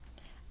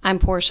I'm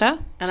Portia.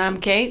 And I'm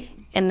Kate.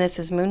 And this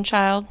is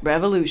Moonchild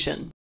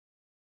Revolution.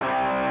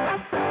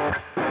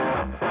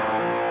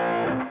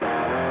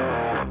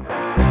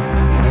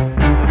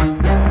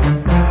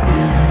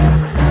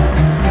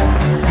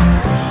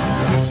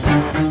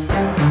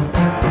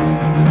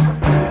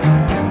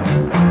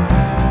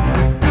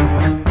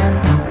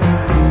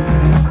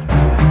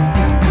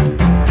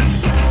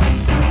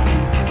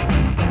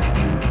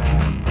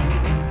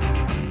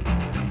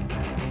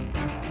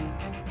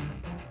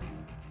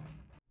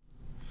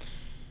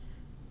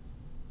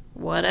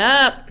 What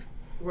up?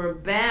 We're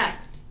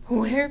back.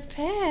 We're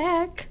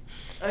back.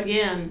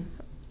 Again.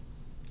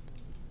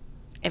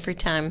 Every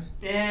time.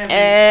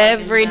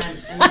 Every time.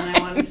 And then I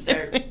want to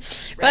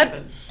start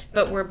rapping.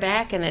 But we're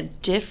back in a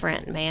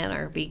different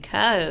manner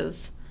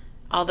because,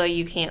 although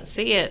you can't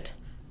see it,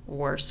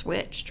 we're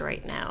switched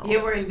right now.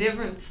 Yeah, we're in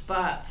different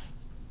spots.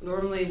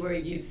 Normally where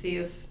you see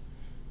us,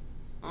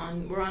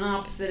 we're on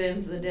opposite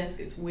ends of the desk.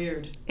 It's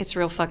weird. It's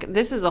real fucking...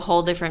 This is a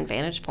whole different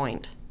vantage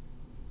point.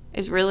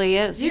 It really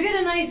is. You get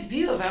a nice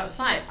view of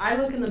outside. I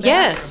look in the bathroom.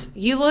 Yes,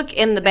 you look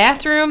in the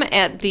bathroom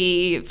at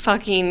the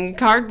fucking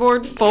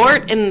cardboard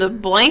fort in the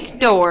blank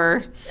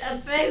door.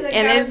 That's right, the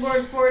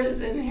cardboard fort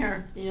is in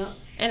here. Yep.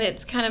 And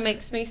it kind of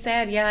makes me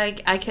sad. Yeah,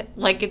 I can,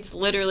 like, it's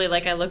literally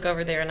like I look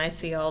over there and I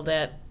see all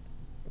that,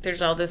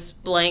 there's all this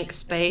blank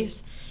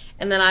space.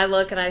 And then I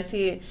look and I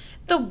see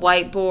the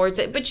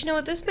whiteboards. But you know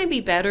what? This may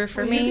be better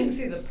for me. You can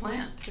see the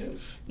plant, too.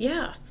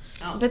 Yeah.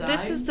 Outside. But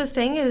this is the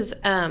thing is,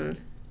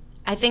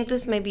 I think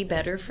this may be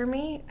better for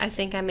me. I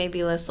think I may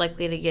be less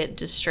likely to get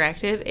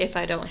distracted if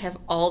I don't have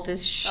all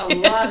this shit. A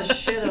lot of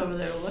shit over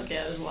there to look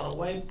at. There's a lot of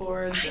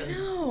whiteboards. I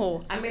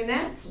know. I mean,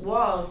 that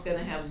wall is going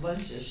to have a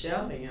bunch of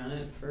shelving on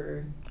it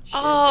for shit.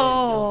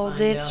 Oh,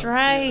 that's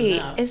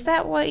right. Is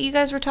that what you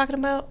guys were talking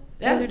about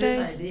the other day?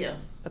 That was his idea.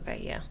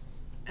 Okay, yeah.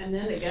 And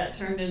then it got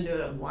turned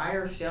into a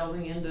wire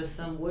shelving into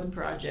some wood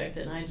project,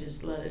 and I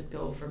just let it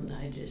go from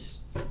there.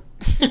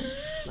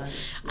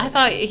 I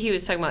thought he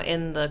was talking about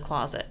in the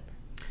closet.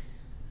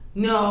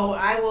 No,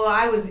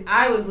 I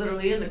was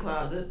literally in the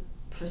closet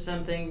for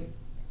something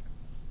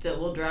that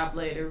will drop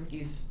later.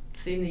 You've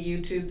seen the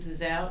YouTubes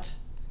is out.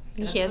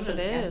 Yes, it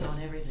is.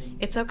 On everything.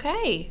 It's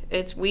okay.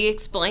 We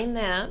explained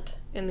that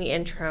in the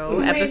intro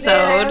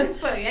episode.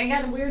 I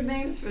got weird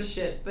names for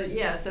shit, but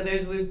yeah. So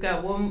we've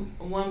got one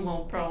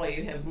will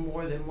probably have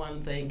more than one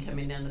thing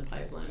coming down the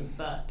pipeline,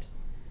 but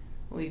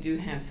we do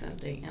have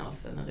something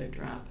else, another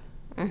drop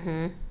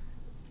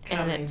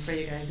coming for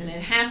you guys, and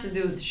it has to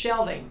do with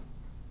shelving.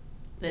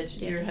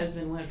 That your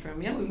husband went from,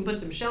 we can put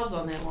some shelves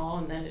on that wall,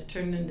 and then it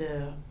turned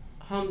into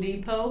Home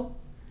Depot.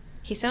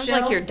 He sounds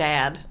like your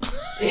dad.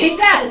 He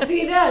does.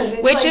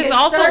 It's which is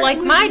also like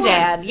my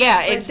dad. Yeah,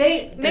 but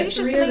maybe it's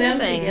just three of them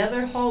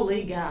together.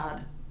 Holy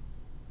God!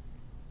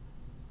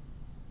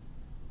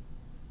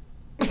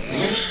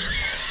 Just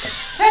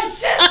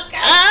got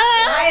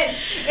quiet.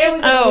 It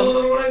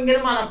was get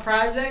them on a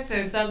project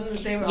or something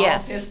that they were all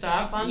pissed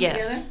off on together.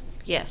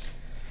 Yes.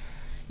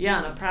 Yeah,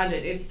 on a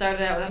project. It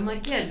started out, I'm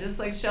like, just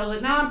like shelves.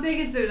 Like, no, I'm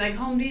thinking it's like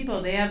Home Depot.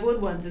 They have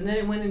wood ones. And then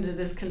it went into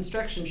this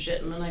construction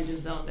shit, and then I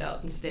just zoned out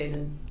and stayed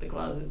in the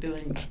closet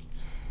doing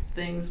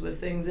things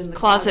with things in the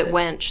closet. Closet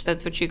wench.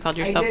 That's what you called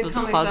yourself, was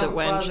a closet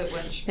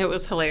wench. It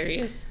was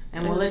hilarious.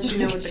 And we'll let you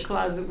know what the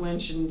closet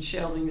wench and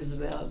shelving is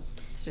about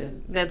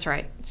soon. That's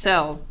right.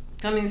 So.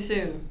 Coming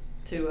soon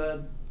to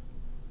a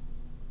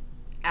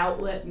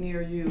outlet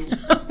near you.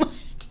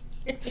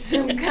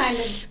 Some kind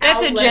of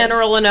That's outlet. a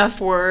general enough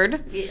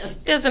word.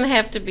 Yes. Doesn't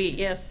have to be.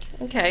 Yes.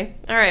 Okay.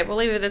 All right. We'll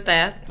leave it at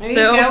that. There you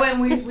go.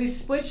 And we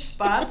switched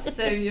spots.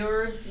 So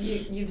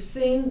you've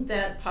seen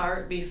that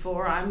part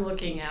before. I'm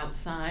looking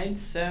outside.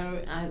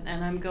 So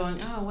I'm going.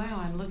 Oh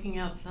wow! I'm looking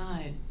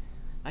outside.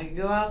 I could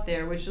go out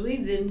there, which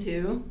leads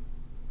into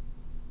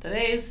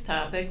today's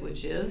topic,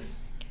 which is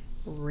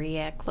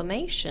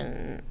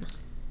reacclimation.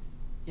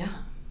 Yeah.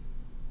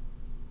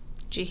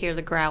 Did you hear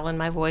the growl in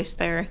my voice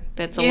there?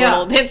 That's a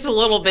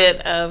little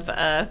bit of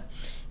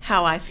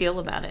how I feel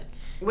about it.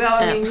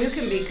 Well, I mean, you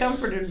can be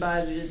comforted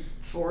by the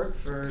fort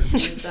for your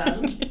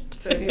son.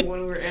 So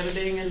when we're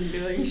editing and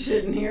doing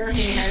shit in here,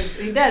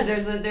 he does.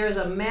 There's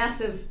a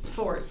massive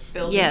fort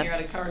built here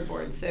out of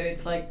cardboard. So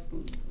it's like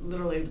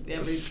literally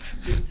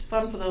it's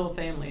fun for the whole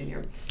family in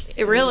here.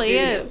 It really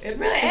is. It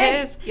really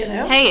is. You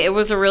know? Hey, it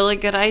was a really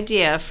good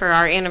idea for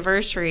our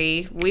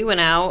anniversary. We went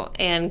out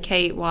and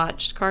Kate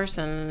watched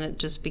Carson, and it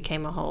just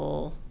became a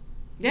whole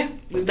thing.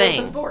 Built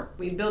a fort.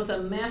 We built a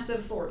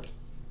massive fort.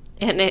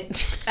 And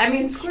it's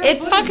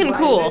fucking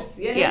cool.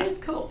 It is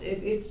cool.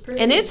 It's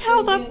pretty. And it's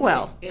held up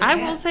well. I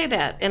will say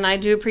that. And I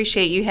do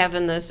appreciate you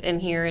having this in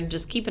here and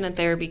just keeping it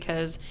there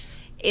because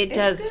it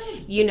does.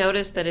 Good. You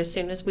notice that as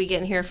soon as we get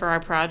in here for our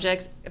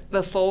projects,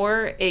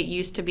 before it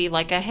used to be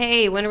like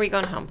hey, when are we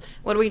going home?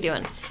 What are we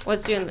doing?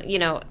 What's doing?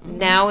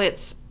 Now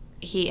it's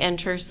he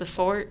enters the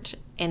fort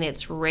and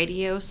it's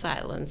radio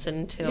silence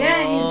until.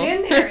 Yeah, he's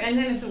in there. And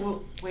then it's,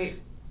 wait.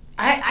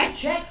 I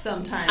check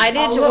sometimes. I did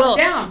I'll too. look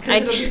down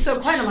because it'll be so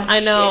quiet. I'm like, I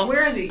know. Shit,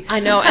 where is he? I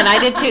know, and I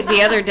did too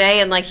the other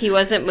day, and like he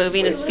wasn't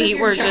moving. His feet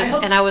were child?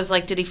 just, and I was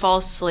like, did he fall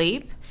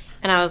asleep?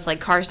 And I was like,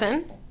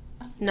 Carson,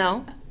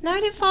 no, I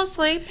didn't fall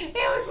asleep. It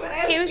was when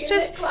I was. It was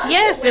just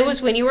it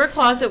was when you were a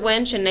closet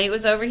wench, and Nate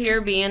was over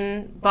here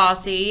being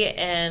bossy,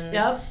 and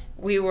Yep.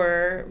 You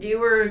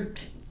were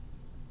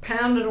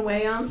pounding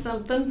away on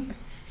something.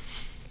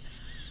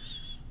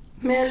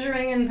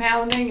 Measuring and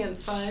pounding,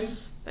 it's fine.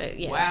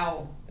 Yeah.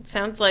 Wow. It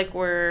sounds like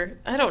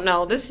I don't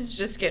know, this is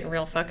just getting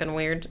real fucking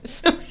weird.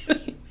 So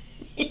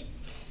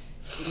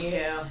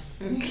yeah.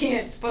 You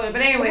can't spoil it.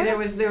 But anyway, there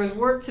was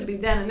work to be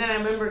done. And then I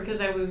remember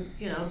because I was,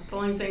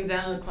 pulling things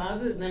out of the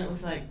closet, and then it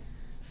was like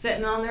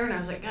sitting on there, and I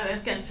was like, God,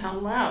 that's going to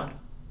sound loud.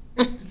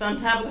 It's on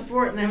top of the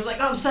fort. And I was like,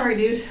 oh, sorry,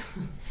 dude.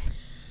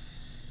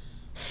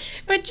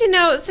 But,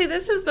 see,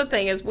 this is the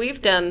thing, is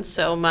we've done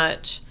so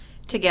much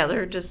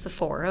together, just the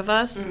four of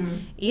us,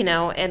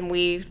 and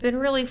we've been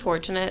really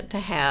fortunate to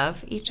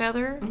have each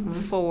other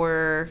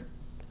for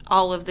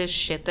all of this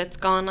shit that's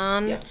gone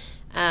on. Yeah.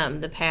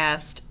 The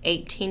past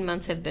 18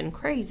 months have been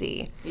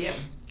crazy. Yeah.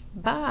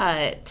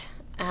 But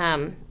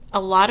a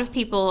lot of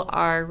people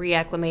are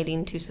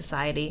reacclimating to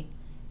society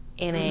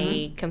in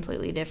a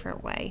completely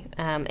different way.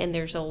 And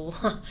there's a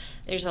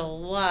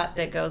lot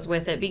that goes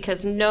with it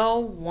because no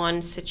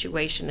one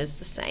situation is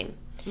the same.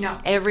 No.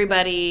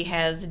 Everybody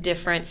has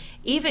different,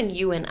 even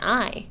you and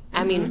I.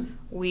 I mean,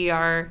 we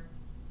are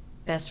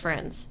best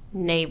friends,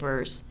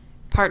 neighbors,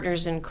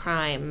 partners in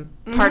crime,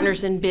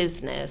 partners in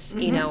business,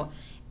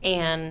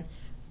 and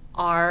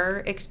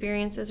our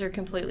experiences are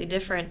completely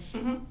different.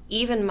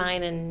 Even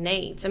mine and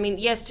Nate's. I mean,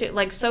 yes,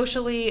 like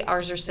socially,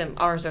 ours are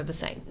the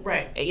same.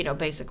 Right.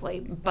 Basically.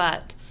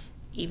 But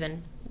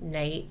even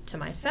Nate to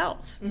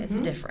myself, it's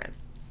different.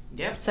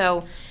 Yep.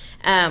 So,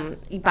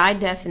 by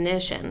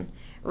definition,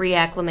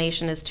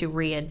 reacclimation is to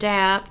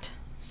readapt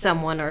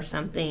someone or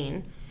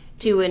something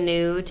to a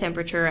new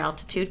temperature,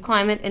 altitude,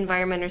 climate,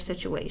 environment, or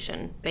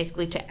situation.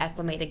 Basically, to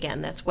acclimate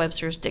again. That's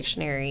Webster's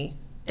dictionary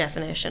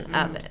definition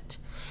of it.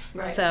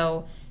 Right.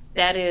 So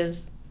that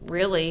is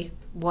really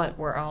what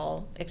we're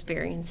all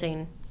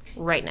experiencing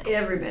right now.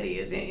 Everybody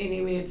is. And I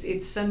mean,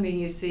 it's something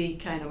you see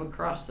kind of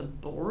across the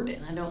board,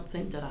 and I don't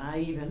think that I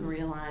even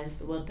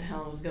realized what the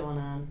hell was going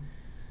on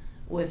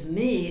with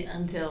me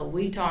until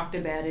we talked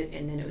about it,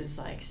 and then it was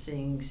like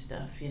seeing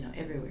stuff,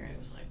 everywhere, and it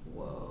was like,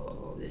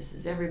 whoa, this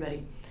is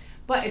everybody.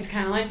 But it's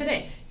kind of like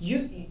today.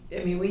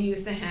 We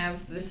used to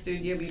have the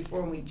studio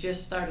before when we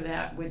just started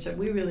out, which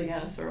we really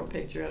got to throw a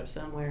picture up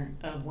somewhere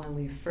of when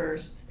we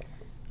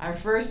our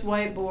first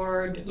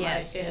whiteboard.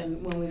 Yes.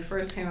 And when we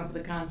first came up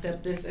with the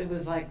concept, it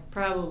was like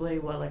probably,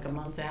 like a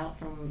month out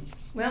from,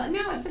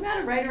 no, it's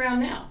about right around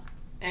now.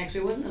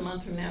 Actually, it wasn't a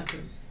month from now.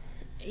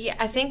 Yeah,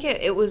 I think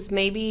it was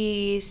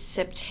maybe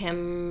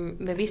September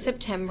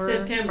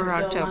or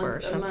October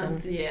or something. A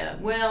month, yeah.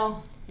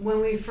 Well, when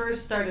we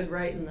first started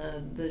writing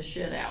the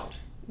shit out.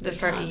 The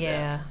concept.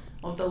 Yeah.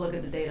 I'll have to look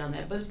at the date on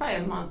that, but it's probably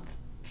a month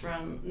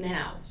from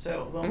now,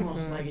 so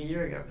almost like a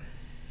year ago.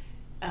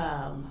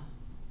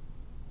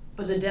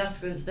 But the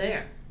desk was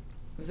there.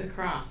 It was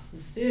across the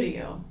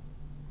studio.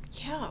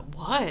 Yeah, it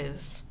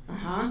was.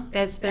 Uh-huh.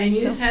 That's been and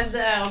you just had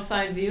the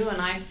outside view,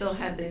 and I still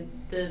had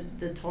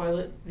the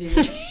toilet view.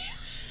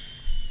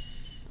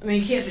 I mean,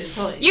 you can't see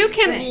the toilet. You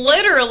can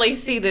literally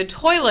see the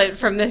toilet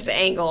from this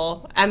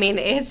angle. I mean,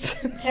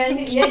 it's... Yeah,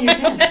 you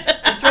can.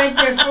 It's right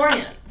there for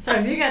you. So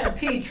if you got to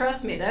pee,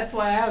 trust me, that's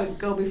why I always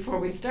go before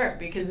we start.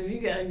 Because if you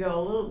got to go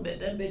a little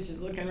bit, that bitch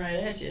is looking right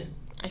at you.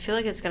 I feel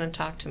like it's going to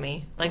talk to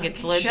me. Like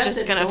it's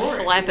just going to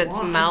flap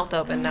its mouth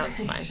open. No,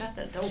 it's fine. Shut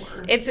the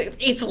door.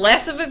 It's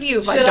less of a view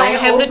if Should I don't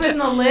have open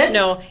the lid?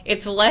 No,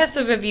 it's less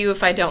of a view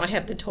if I don't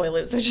have the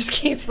toilet. So just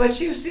keep. But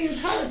you've seen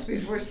toilets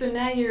before, so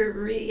now you're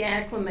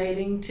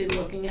reacclimating to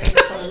looking at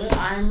the toilet.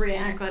 I'm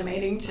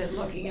reacclimating to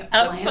looking at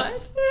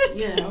plants.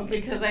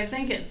 Because I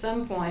think at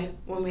some point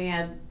when we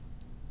had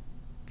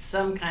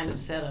some kind of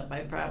setup,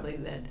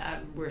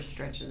 we're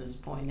stretching this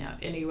point out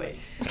anyway.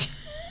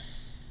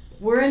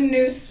 We're in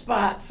new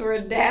spots. We're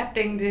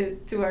adapting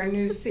to our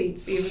new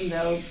seats, even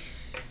though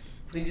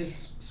we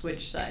just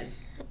switched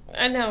sides.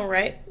 I know,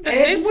 right? But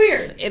it's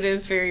weird. It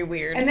is very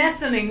weird. And that's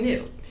something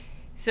new.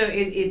 So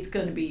it's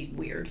going to be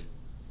weird.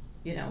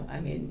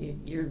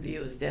 Your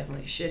view is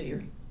definitely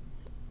shittier.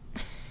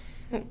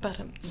 But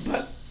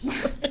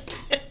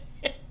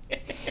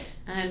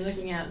I'm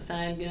looking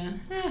outside going,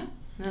 and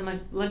I'm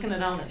like looking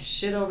at all that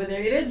shit over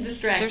there. It is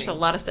distracting. There's a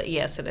lot of stuff.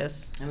 Yes, it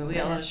is. We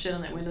got a lot of shit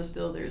on that window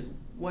still. There's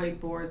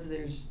whiteboards,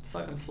 there's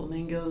fucking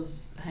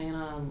flamingos hanging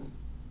on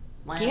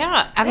lamps.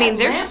 Yeah, that lamp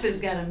has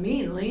got a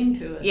mean lean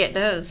to it. Yeah, it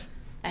does.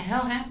 The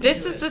hell happened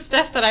This is the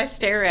stuff that I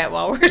stare at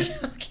while we're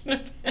talking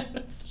about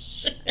this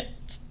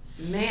shit.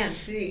 Man,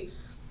 see,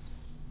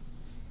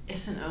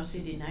 it's an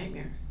OCD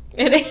nightmare.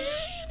 It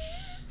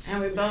is.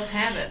 And we both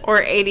have it.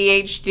 Or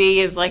ADHD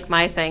is like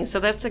my thing. So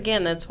that's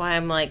why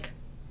I'm like,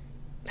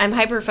 I'm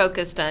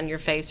hyper-focused on your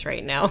face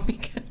right now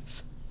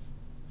because...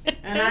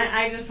 And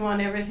I just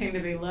want everything to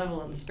be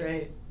level and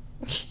straight.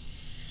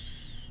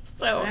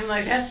 So I'm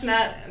like, that's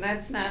not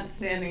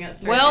standing up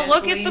straight. Well, that's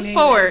look at the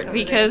fort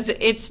because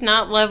it's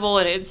not level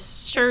and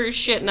it's sure as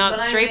shit not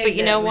straight. But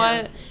you know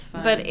what?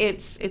 But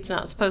it's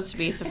not supposed to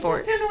be. It's a fort. I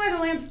just don't know why the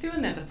lamp's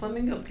doing that. The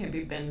flamingos can't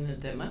be bending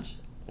it that much.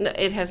 No,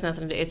 it has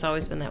nothing to do. It's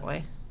always been that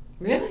way.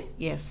 Really?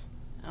 Yes.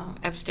 Oh.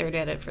 I've stared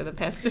at it for the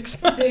past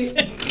 6 months.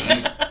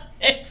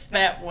 It's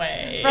that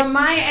way. From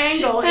my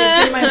angle,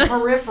 it's in my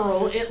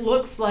peripheral. It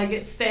looks like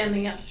it's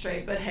standing up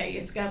straight, but hey,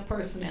 it's got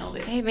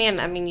personality. Hey,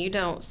 man, I mean, you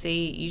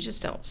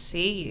just don't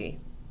see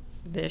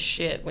this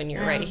shit when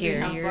you're right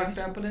here. See how fucked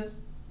up it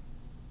is?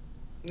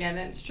 Yeah,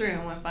 that's true.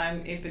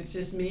 If it's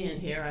just me in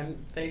here, I'm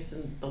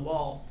facing the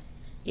wall.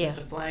 Yeah. With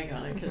the flag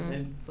on it because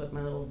I flipped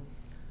my little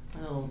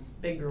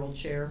big girl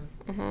chair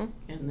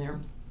in there.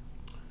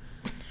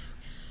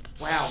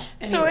 Wow.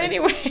 So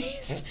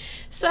anyways,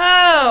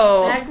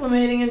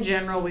 acclimating in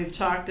general, we've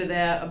talked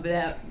about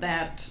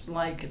that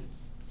like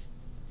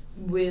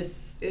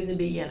in the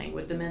beginning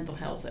with the mental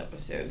health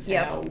episodes.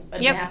 Yep. How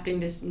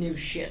adapting to new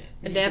shit.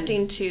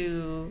 Adapting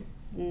to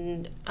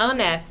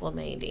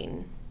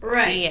unacclimating.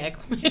 Right.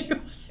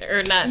 Deacclimating.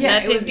 Or not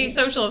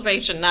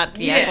desocialization, not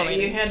deacclimating. Yeah,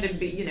 you had to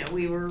be,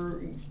 we were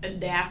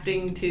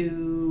adapting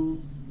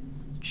to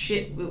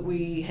shit that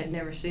we had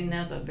never seen.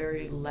 That's a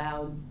very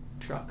loud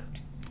truck.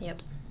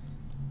 Yep.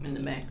 In the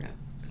background.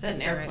 Is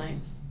that an airplane? Right.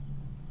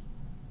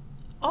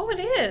 Oh, it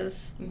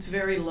is. It's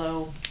very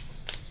low.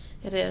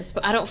 It is,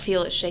 but I don't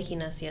feel it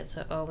shaking us yet,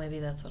 so maybe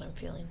that's what I'm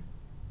feeling.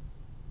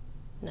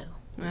 No,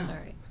 that's all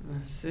right.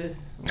 That's it.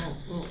 A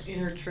little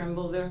inner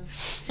tremble there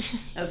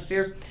of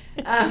fear.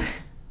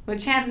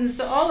 Which happens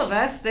to all of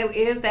us.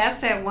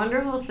 That's that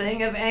wonderful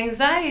thing of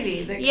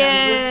anxiety that comes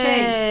with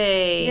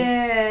change.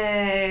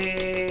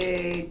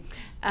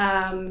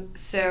 Yay!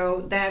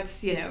 So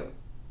that's,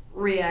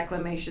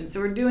 reacclimation.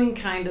 So we're doing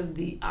kind of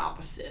the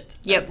opposite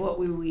of what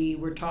we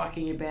were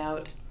talking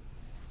about,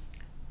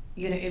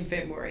 in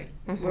February,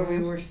 where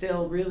we were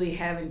still really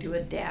having to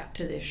adapt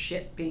to this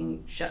shit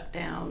being shut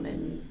down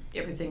and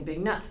everything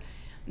being nuts.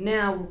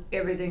 Now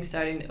everything's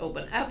starting to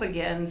open up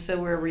again, so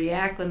we're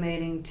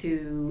reacclimating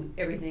to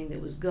everything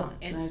that was gone.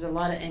 And there's a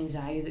lot of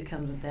anxiety that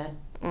comes with that.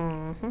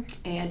 Mm-hmm.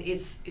 And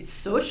it's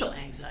social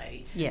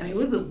anxiety. Yes. I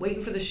mean, we've been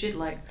waiting for the shit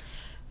like...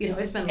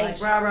 it's been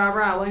like, rah, rah,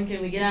 rah, when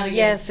can we get out of here?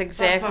 Yes,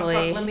 exactly.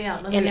 Fuck, let me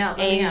out, let me out.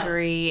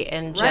 Angry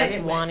and just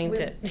wanting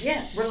to...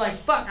 Yeah, we're like,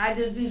 fuck, I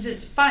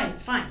just fine,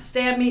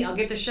 stab me, I'll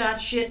get the shot,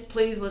 shit,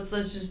 please, let's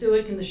just do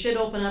it. Can the shit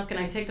open up? Can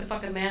I take the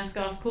fucking mask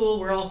off? Cool,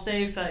 we're all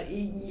safe.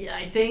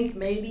 I think,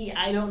 maybe,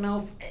 I don't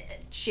know.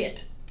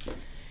 Shit.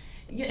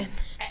 Yeah.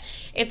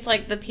 It's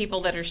like the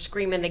people that are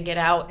screaming to get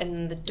out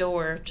and the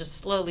door just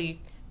slowly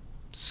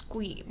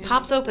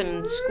pops open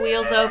and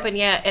squeals open,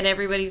 and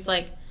everybody's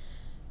like...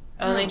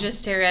 Oh, and they just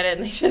stare at it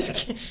and they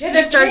just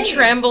they start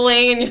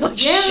trembling and you're like,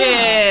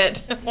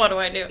 shit, what do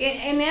I do?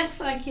 And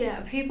that's like,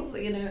 people,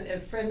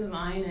 friends of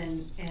mine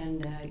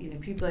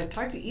and people I've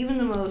talked to, even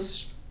the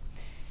most,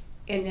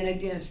 and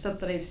then, stuff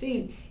that I've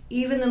seen,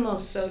 even the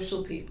most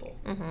social people,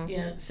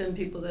 some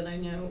people that I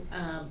know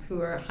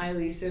who are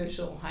highly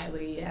social,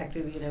 highly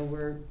active,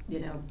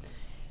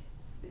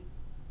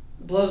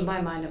 blows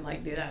my mind. I'm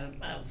like, dude, I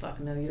don't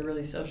fucking know. You're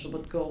really social,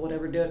 but go,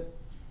 whatever, do it.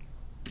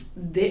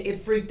 It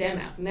freaked them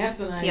out, and that's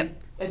when I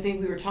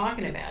think we were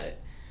talking about it,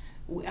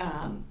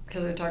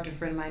 because I talked to a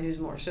friend of mine who's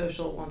more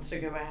social, wants to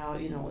go out,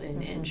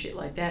 and shit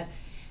like that,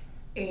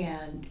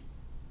 and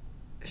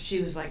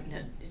she was like, no,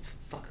 it's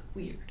fucking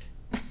weird.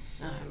 And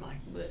I'm like,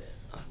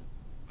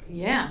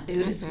 yeah,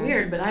 dude, it's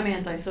weird, but I'm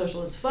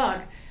antisocial as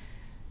fuck.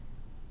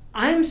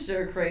 I'm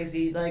stir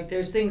crazy. Like,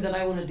 there's things that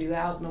I want to do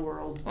out in the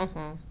world,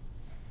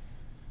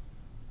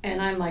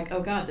 and I'm like,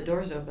 oh god, the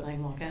door's open, I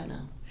can walk out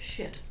now.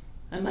 Shit.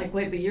 I'm like,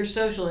 wait, but you're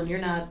social and you're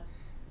not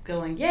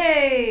going,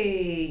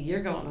 yay!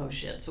 You're going, oh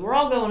shit. So we're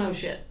all going, oh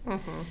shit.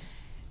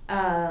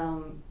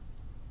 And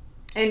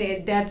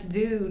that's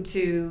due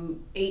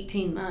to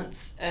 18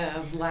 months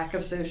of lack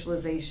of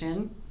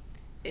socialization,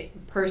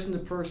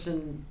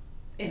 person-to-person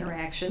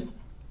interaction.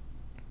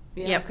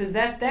 Because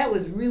that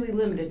was really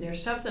limited.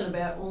 There's something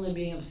about only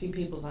being able to see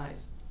people's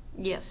eyes.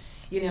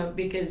 Yes.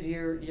 Because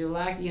you're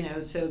like,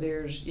 so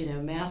there's,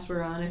 masks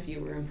were on if you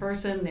were in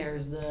person.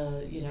 There's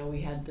the, we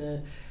had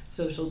the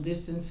social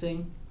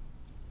distancing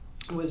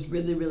was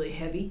really, really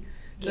heavy.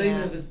 So even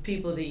if it was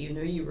people that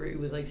it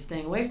was like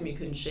staying away from, you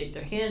couldn't shake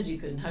their hands, you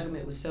couldn't hug them.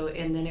 It was so,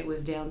 and then it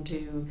was down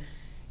to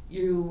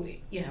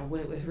when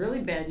it was really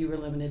bad, you were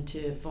limited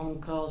to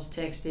phone calls,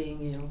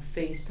 texting,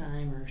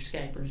 FaceTime or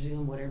Skype or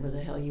Zoom, whatever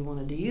the hell you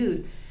wanted to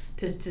use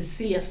to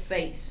see a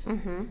face.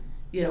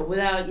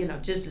 Without,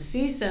 just to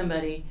see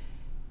somebody.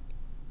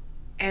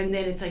 And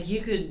then it's like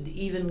you could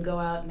even go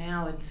out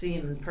now and see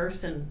him in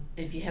person.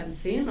 If you haven't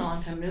seen him in a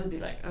long time, it would be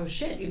like, oh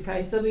shit, you'd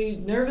probably still be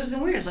nervous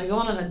and weird. It's like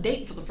going on a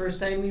date for the first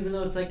time, even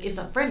though it's like, it's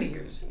a friend of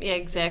yours. Yeah,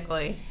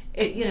 exactly.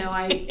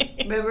 I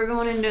remember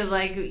going into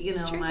like,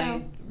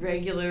 my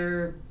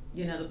regular,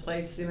 the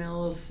place, my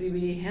little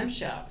CBD hemp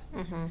shop.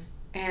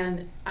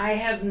 And I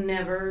have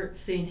never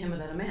seen him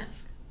without a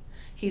mask.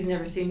 He's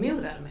never seen me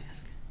without a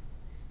mask.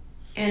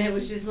 And it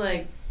was just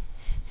like,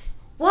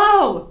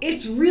 whoa,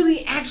 it's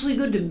really actually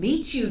good to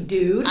meet you,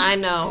 dude. I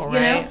know,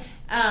 right?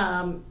 You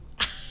know?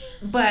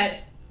 But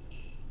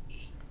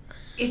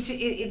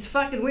it's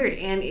fucking weird.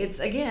 And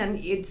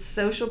it's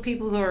social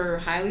people who are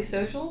highly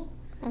social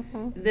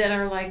that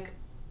are like,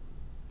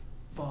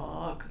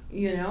 fuck,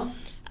 you know?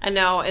 I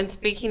know. And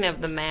speaking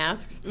of the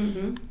masks,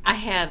 I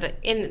had,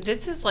 and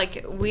this is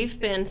like,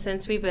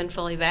 since we've been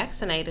fully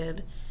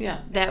vaccinated.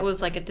 Yeah. That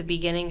was like at the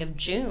beginning of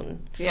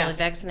June, fully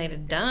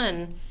vaccinated,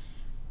 done.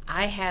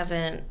 I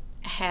haven't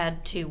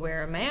had to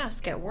wear a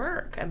mask at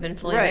work. I've been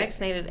fully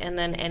vaccinated, and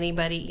then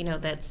anybody, you know,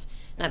 that's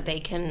not, they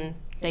can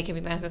be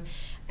masked.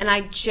 And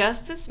I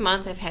just this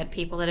month have had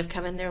people that have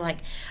come in, they're like,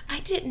 I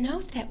didn't know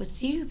if that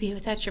was you being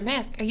without your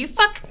mask. Are you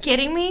fucking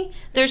kidding me?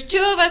 There's 2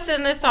 of us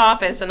in this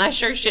office, and I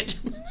sure shit.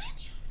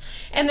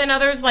 And then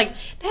others like,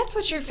 that's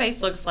what your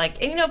face looks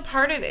like. And you know,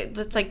 part of it,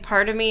 it's like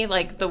part of me,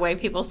 like the way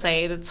people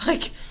say it, it's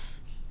like,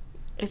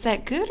 is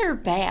that good or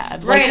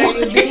bad? Right, like, are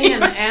you being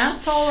an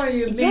asshole or are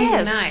you being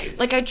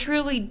nice? Like, I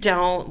truly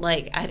don't,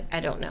 like,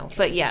 I don't know.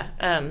 But, yeah.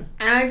 And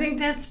I think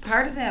that's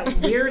part of that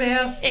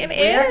weird-ass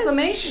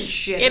reacclimation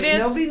shit. It is.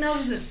 Nobody knows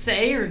what to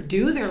say or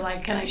do. They're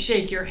like, can I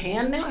shake your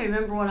hand now? I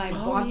remember when I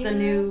bought the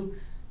new,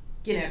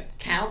 you know,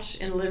 couch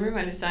in the living room,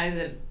 I decided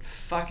that,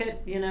 fuck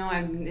it, you know,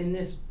 I'm in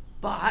this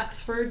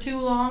box for too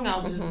long.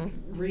 I'll just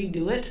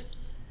redo it.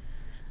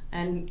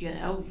 And, you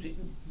know,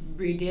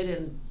 redid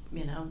and,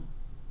 you know,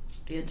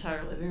 the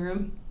entire living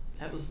room.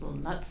 That was a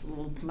little nuts, a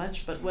little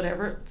much, but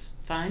whatever, it's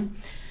fine.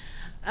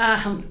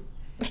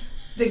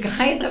 The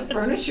guy at the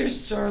furniture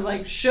store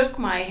like shook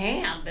my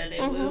hand, and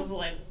it was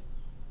like,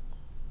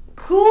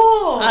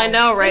 cool. I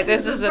know, right?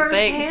 This is the a first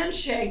thing.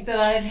 handshake that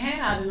I've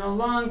had in a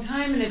long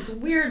time, and it's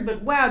weird.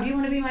 But wow, do you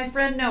want to be my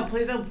friend? No,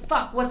 please. Oh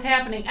fuck, what's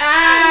happening?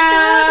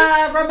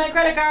 From my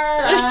credit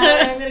card.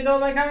 I'm gonna go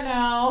my car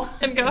now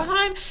and go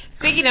hide.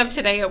 Speaking of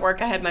today at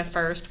work, I had my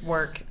first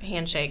work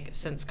handshake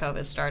since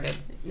COVID started.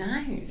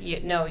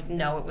 Nice. No,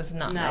 it was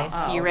not nice.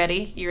 Oh. You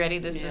ready?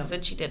 This is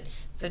what she did.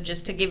 So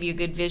just to give you a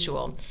good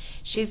visual,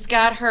 she's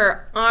got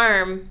her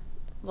arm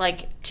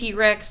like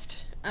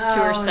T-Rexed to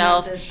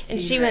herself, and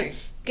she went,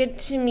 good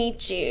to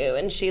meet you,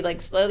 and she like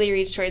slowly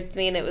reached towards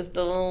me, and it was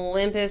the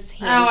limpest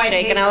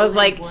handshake, and I was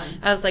like,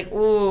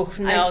 ooh,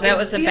 no, that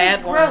was a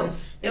bad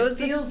gross. One. It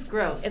feels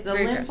gross. The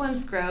limp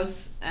one's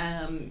gross.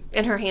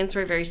 And her hands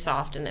were very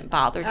soft, and it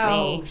bothered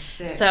me.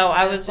 Sick. So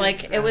I was like,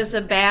 gross. It was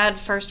a bad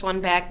first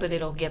one back, but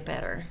it'll get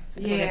better.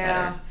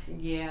 Yeah.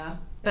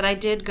 But I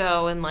did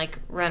go and like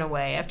run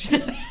away after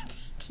that.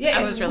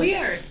 Yeah, it's really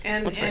weird.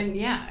 And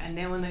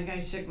then when the guy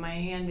shook my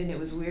hand and it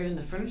was weird in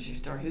the furniture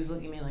store, he was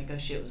looking at me like, oh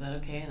shit, was that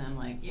okay? And I'm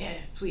like, yeah,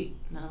 sweet.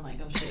 And then I'm like,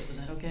 oh shit, was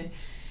that okay?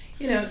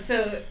 You know,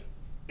 so,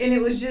 and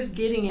it was just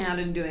getting out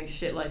and doing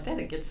shit like that.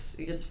 It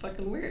gets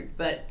fucking weird.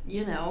 But,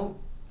 you know,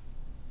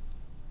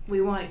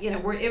 we want, you know,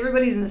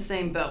 everybody's in the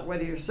same boat,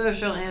 whether you're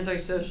social,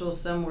 antisocial,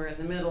 somewhere in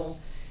the middle,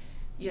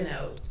 you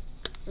know,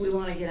 we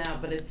want to get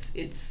out, but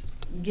it's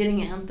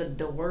getting out the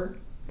door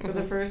for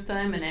the first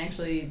time, and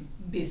actually,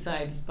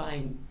 besides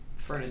buying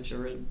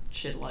furniture and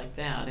shit like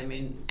that, I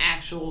mean,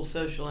 actual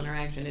social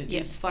interaction,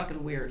 it's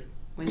fucking weird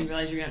when you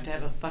realize you're going to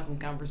have a fucking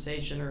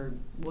conversation or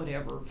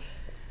whatever.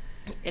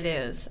 It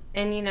is.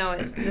 And, you know,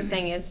 the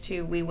thing is,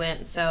 too, we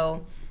went,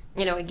 so,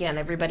 you know, again,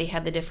 everybody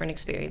had the different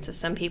experiences.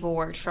 Some people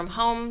worked from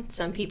home,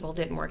 some people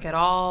didn't work at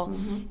all,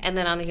 and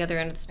then on the other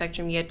end of the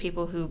spectrum, you had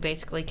people who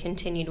basically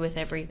continued with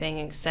everything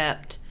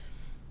except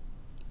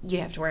you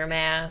have to wear a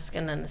mask,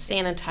 and then the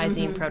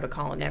sanitizing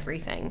protocol and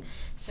everything.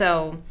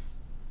 So,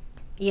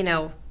 you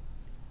know,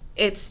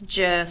 it's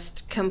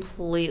just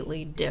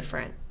completely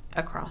different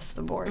across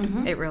the board.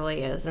 It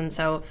really is. And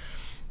so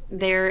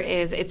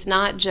it's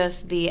not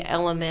just the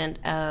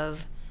element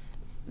of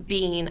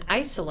being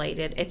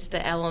isolated, it's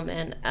the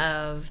element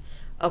of,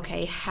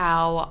 okay,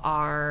 how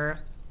are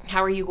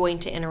you going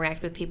to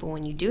interact with people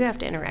when you do have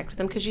to interact with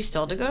them? Because you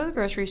still had to go to the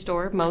grocery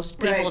store.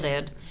 Most people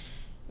did.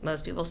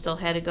 Most people still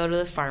had to go to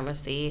the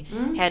pharmacy,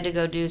 had to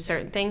go do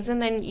certain things.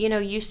 And then, you know,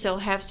 you still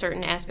have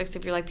certain aspects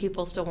of your life.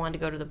 People still want to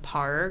go to the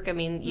park. I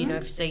mean, you know,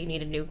 if say you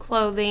needed new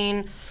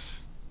clothing,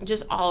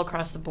 just all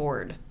across the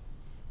board.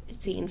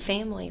 Seeing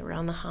family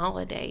around the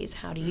holidays,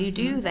 how do you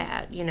do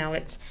that? You know,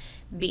 it's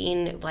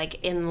being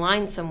like in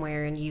line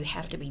somewhere and you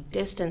have to be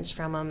distanced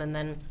from them. And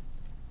then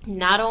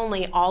not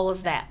only all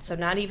of that, so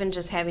not even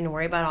just having to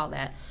worry about all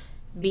that,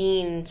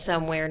 being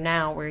somewhere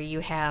now where you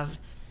have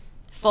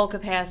full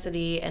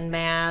capacity and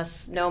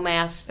masks, no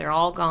masks, they're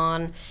all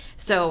gone.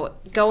 So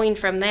going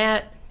from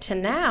that to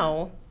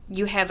now,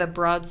 you have a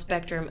broad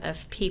spectrum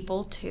of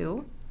people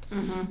too,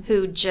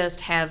 who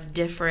just have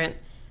different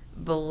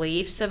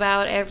beliefs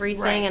about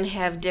everything and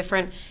have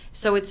different,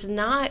 so it's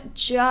not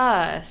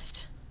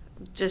just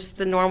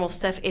the normal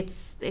stuff.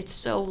 It's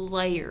so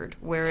layered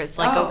where it's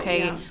like,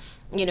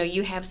 you know,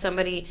 you have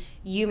somebody,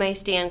 you may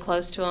stand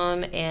close to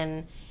them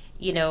and,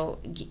 you know,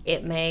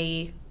 it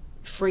may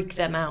freak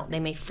them out. They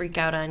may freak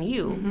out on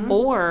you,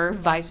 or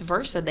vice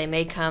versa. They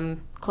may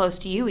come close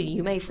to you and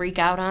you may freak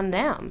out on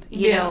them.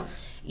 You know,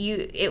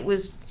 it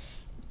was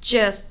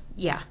just,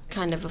 yeah,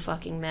 kind of a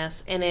fucking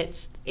mess. And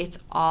it's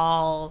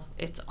all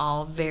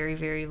very,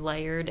 very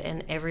layered,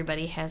 and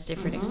everybody has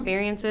different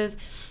experiences.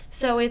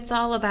 So it's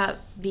all about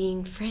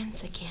being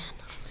friends again.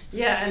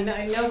 Yeah,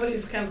 and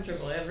nobody's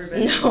comfortable.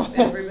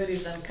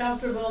 Everybody's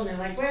uncomfortable, and they're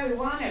like, "Well, we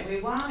want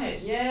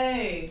it,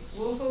 yay,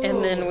 woohoo!"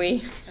 And then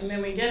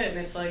we get it, and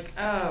it's like,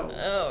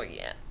 oh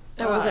yeah,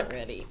 I wasn't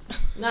ready.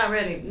 Not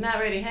ready.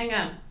 Hang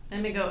on,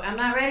 let me go. I'm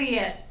not ready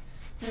yet.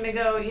 Let me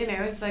go.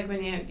 It's like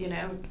when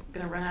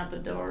gonna run out the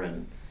door,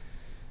 and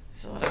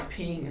there's a lot of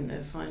peeing in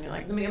this one. You're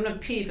like, I'm gonna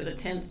pee for the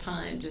 10th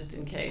time just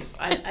in case.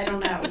 I don't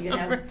know.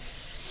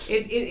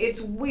 It's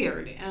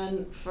weird,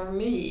 and for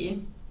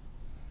me,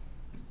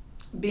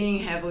 being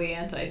heavily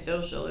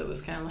antisocial, it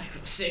was kind of like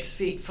 6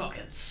 feet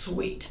fucking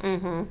sweet.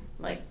 Mm-hmm.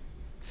 Like,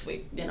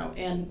 sweet,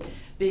 and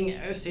being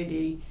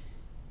OCD,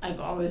 I've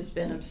always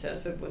been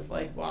obsessive with,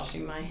 like,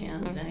 washing my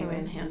hands anyway,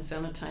 and hand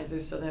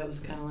sanitizer, so that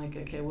was kind of like,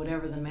 okay,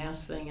 whatever the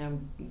mask thing,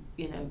 I'm,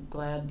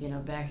 glad,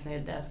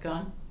 vaccinated, that's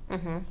gone.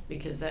 Mm-hmm.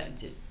 Because that,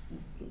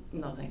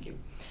 no thank you.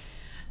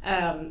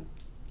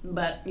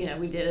 But,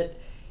 we did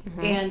it.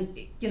 Mm-hmm.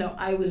 And,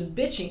 I was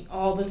bitching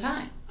all the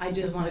time. I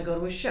just want to go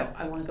to a show.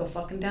 I want to go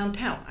fucking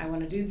downtown. I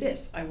want to do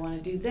this. I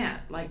want to do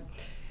that. Like,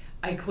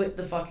 I quit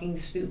the fucking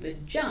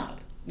stupid job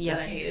that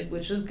I hated,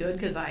 which was good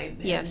because I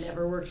had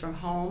never worked from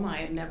home. I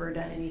had never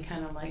done any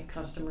kind of, like,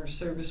 customer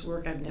service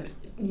work.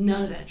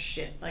 None of that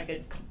shit.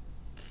 Like,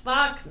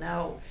 fuck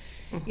no.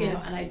 Mm-hmm.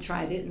 And I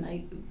tried it and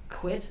I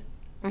quit.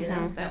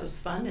 That was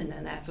fun. And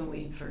then that's when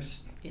we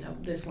first,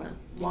 this went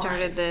live.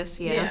 Started this,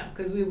 Yeah,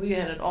 because we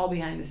had it all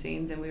behind the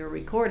scenes and we were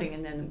recording,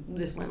 and then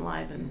this went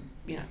live, and,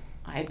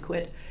 I had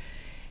quit.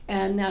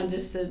 And now,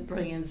 just to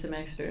bring in some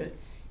extra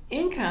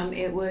income,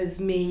 it was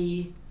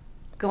me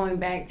going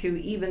back to,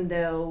 even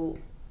though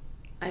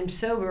I'm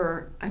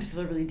sober, I'm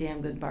still a really damn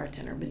good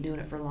bartender. I've been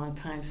doing it for a long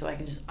time, so I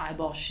can just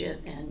eyeball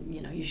shit, and,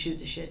 you shoot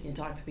the shit, and you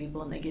talk to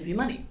people, and they give you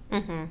money.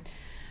 Mm-hmm.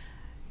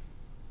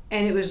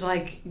 And it was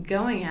like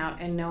going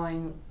out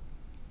and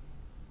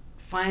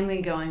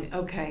finally going,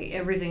 okay,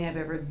 everything I've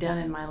ever done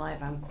in my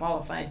life, I'm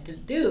qualified to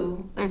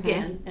do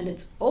again, and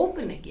it's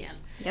open again.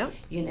 Yep.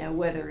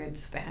 Whether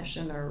it's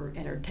fashion or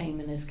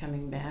entertainment is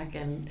coming back,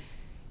 and,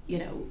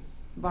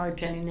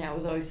 bartending, that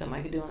was always something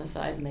I could do on the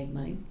side and make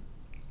money.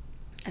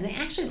 And they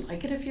actually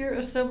like it if you're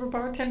a sober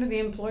bartender, the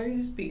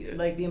employers,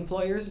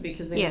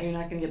 because they know you're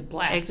not going to get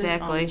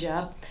blasted on the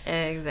job.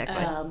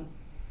 Exactly.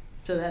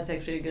 So that's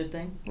actually a good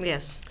thing.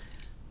 Yes.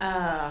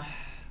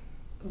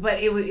 But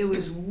it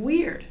was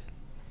weird.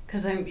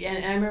 Because I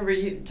remember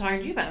talking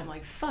to you about it. I'm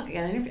like, fuck,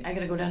 I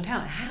gotta go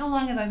downtown. How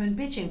long have I been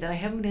bitching that I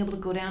haven't been able to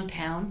go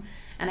downtown,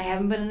 and I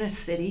haven't been in a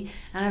city,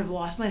 and I've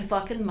lost my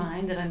fucking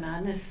mind that I'm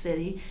not in a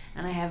city,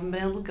 and I haven't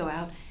been able to go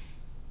out.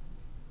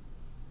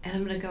 And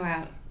I'm gonna go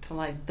out to,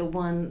 like, the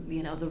one,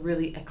 the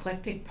really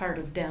eclectic part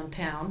of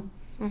downtown.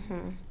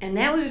 Mm-hmm. And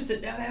that was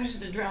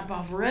just a drop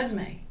off a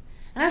resume.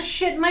 And I was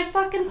shitting my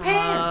fucking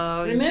pants.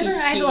 Oh, remember? I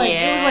had to, like,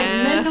 it was like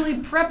mentally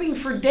prepping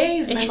for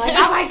days, and I'm like,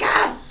 oh my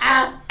god,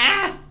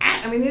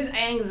 I mean, there's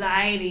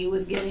anxiety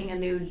with getting a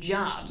new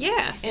job.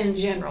 Yes. In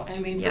general. I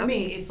mean, for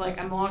me, it's like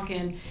I'm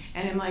walking,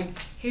 and I'm like,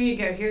 here you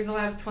go. Here's the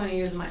last 20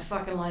 years of my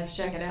fucking life.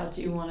 Check it out.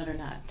 Do you want it or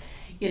not?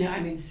 I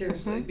mean,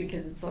 seriously,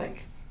 because it's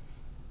like,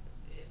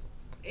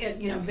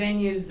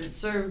 venues that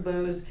serve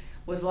booze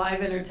with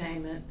live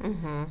entertainment.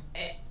 Mm-hmm.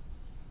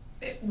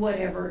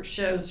 Whatever,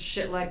 shows,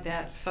 shit like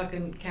that,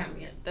 fucking count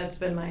me in. That's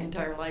been my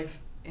entire life.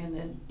 And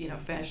then,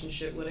 fashion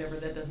shit, whatever,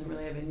 that doesn't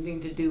really have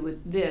anything to do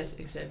with this,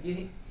 except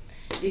you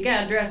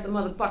gotta dress the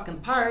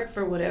motherfucking part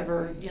for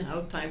whatever,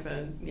 type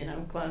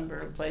of, club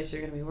or place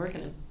you're gonna be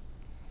working in.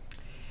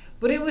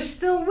 But it was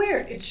still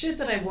weird. It's shit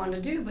that I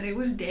wanted to do, but it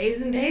was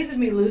days and days of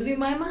me losing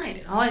my mind.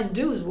 And all I'd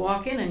do is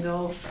walk in and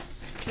go,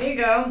 here you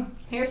go,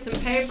 here's some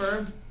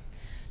paper,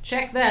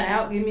 check that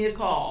out, give me a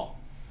call.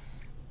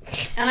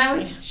 And I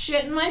was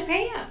shitting my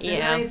pants.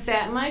 And then I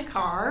sat in my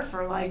car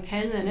for like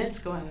 10 minutes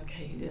going,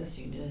 okay, you can do this,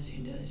 you can do this, you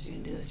can do this, you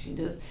can do this, you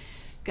can do this.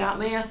 Got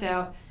my ass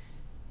out.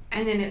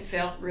 And then it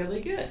felt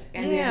really good.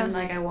 And then,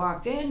 like, I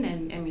walked in,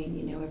 and, I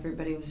mean,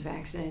 everybody was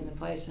vaccinating the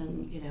place,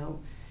 and,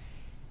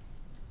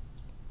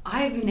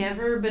 I've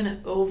never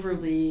been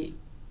overly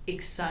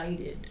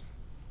excited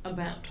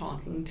about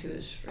talking to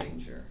a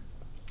stranger.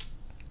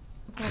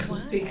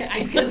 Why?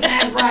 Because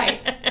I'm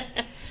right.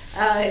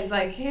 It's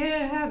like,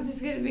 I'm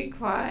just going to be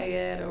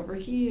quiet over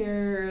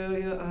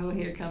here. Oh,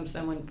 here comes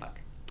someone. Fuck.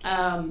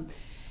 And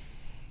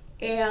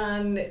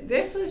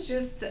this was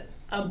just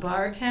a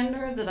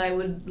bartender that I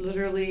would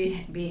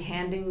literally be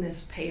handing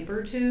this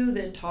paper to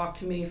that talked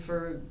to me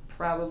for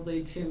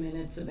probably 2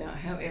 minutes about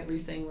how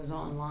everything was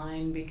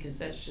online, because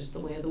that's just the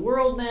way of the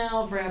world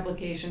now for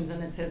applications,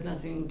 and it has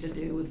nothing to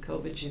do with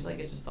COVID. She's like,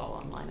 it's just all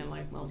online. I'm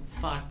like, well,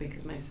 fuck,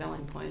 because my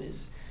selling point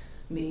is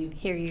me.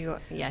 Here you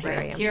are. Yeah, here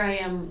I am. Here I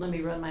am. Let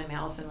me run my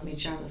mouth and let me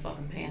charm the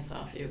fucking pants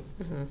off you.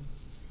 Mm-hmm.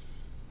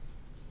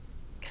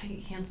 Can I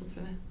get canceled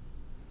for that?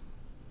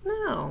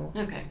 No.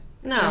 Okay.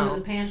 No. Charming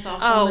the pants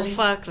off somebody? Oh,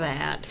 fuck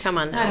that. Come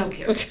on now. I don't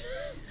care.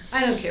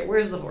 I don't care.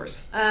 Where's the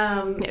horse?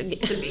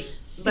 To be.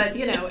 But,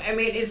 I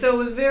mean, so it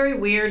was very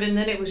weird, and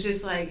then it was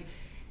just like,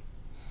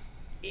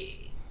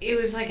 it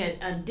was like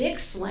a dick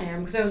slam,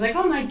 because I was like,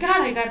 oh my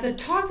God, I got to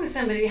talk to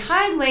somebody.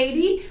 Hi,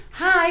 lady.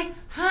 Hi.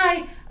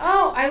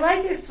 Oh, I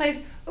like this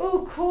place.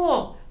 Oh,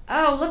 cool.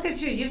 Oh, look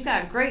at you. You've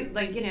got great,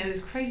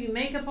 this crazy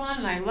makeup on,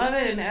 and I love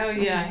it, and oh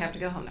yeah, I have to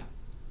go home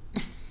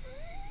now.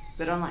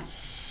 But online.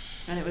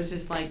 And it was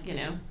just like, you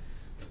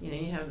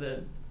have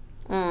the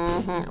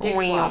dick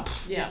flop.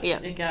 Yeah.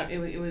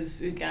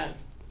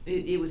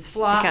 It was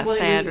flop. It got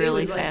sad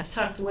really fast.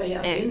 Tucked way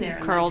up in there.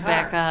 It curled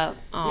back up.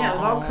 Aww. Yeah, it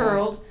was all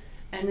curled.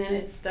 And then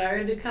it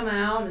started to come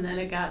out, and then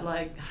it got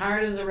like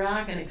hard as a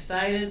rock and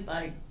excited,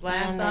 like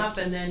blast off,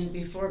 and then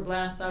before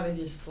blast off, it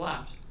just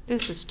flopped.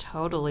 This is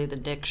totally the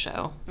dick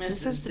show.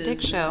 This is the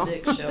dick show.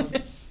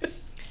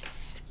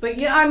 But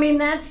yeah, I mean,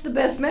 that's the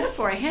best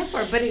metaphor I have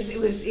for it. But it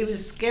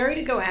was scary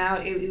to go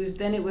out.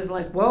 It was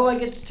like, whoa, I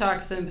get to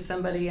talk to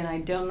somebody, and I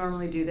don't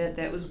normally do that.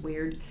 That was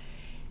weird.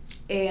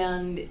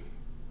 And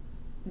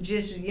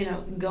just,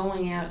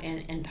 going out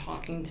and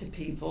talking to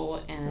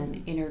people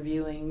and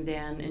interviewing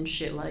them and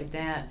shit like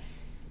that.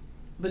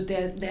 But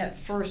that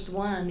first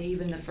one,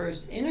 even the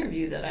first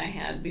interview that I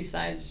had,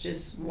 besides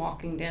just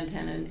walking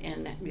downtown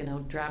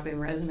and dropping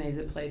resumes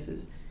at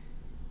places,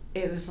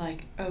 it was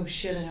like, oh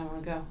shit, I don't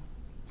want to go.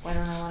 Why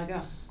don't I want to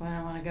go? Why don't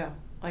I want to go?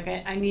 Like,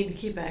 I need to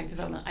keep active.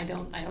 I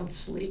don't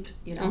sleep,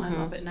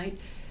 I'm up at night.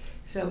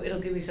 So it'll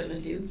give me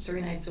something to do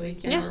 3 nights a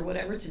week, or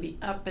whatever, to be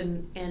up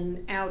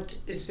and out,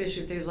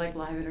 especially if there's like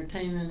live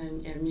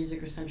entertainment and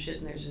music or some shit,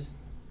 and there's just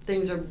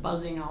things are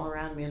buzzing all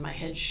around me and my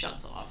head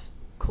shuts off.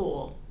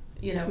 Cool,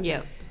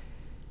 Yep.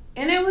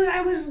 And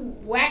I was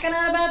whacking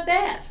out about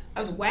that. I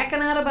was whacking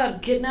out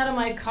about getting out of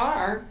my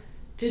car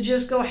to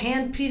just go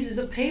hand pieces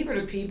of paper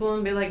to people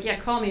and be like, yeah,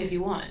 call me if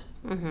you want it.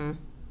 Mm-hmm.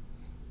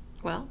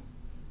 Well.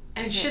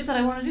 And it's shit that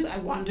I want to do. I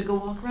wanted to go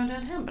walk around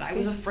downtown, but I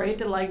was afraid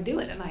to do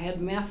it, and I had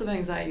massive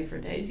anxiety for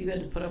days. You had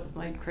to put up with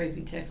my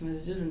crazy text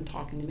messages and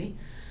talking to me.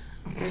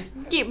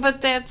 Yeah,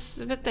 but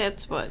that's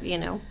what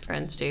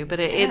friends do. But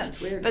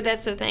it's weird. But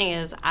that's the thing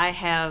is, I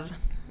have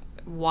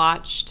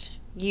watched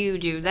you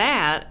do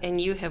that, and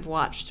you have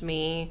watched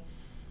me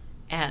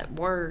at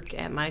work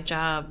at my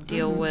job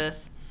deal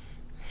with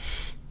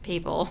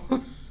people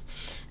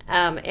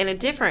in a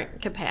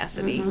different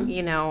capacity.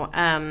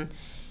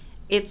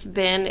 It's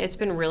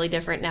been really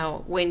different.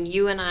 Now, when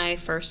you and I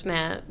first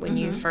met, when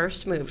you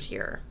first moved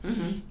here,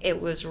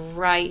 it was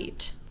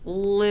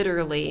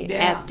literally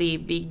at the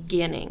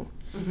beginning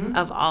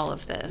of all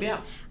of this. Yeah.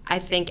 I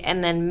think,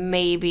 and then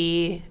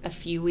maybe a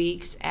few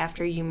weeks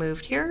after you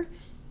moved here,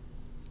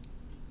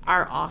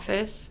 our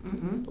office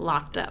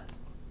locked up.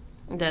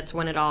 That's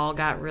when it all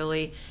got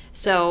really...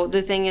 So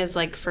the thing is,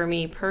 like, for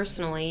me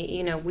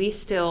personally, we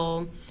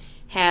still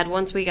had,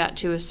 once we got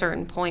to a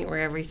certain point where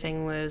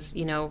everything was,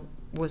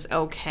 was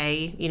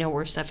okay,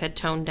 where stuff had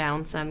toned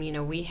down some,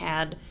 we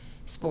had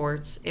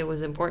sports. It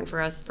was important for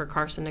us, for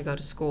Carson to go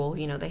to school.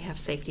 They have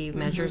safety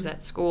measures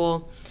at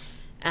school.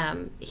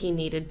 He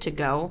needed to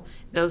go.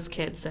 Those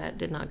kids that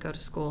did not go to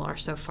school are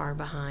so far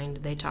behind.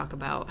 They talk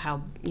about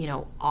how,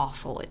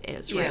 awful it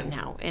is right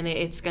now. And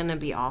it's going to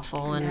be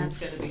awful. And that's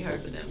going to be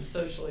hard for them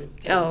socially.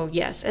 Oh,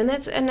 yes. And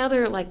that's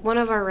another, like, one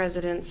of our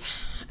residents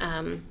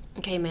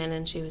came in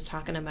and she was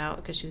talking about,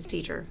 because she's a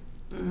teacher,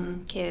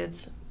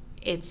 kids,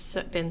 it's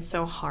been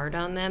so hard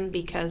on them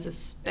because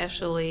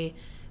especially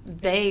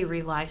they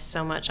rely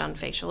so much on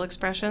facial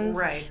expressions.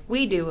 Right.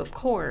 We do, of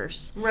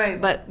course. Right.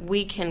 But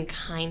we can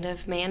kind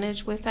of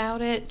manage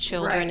without it.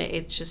 Children,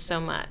 it's just so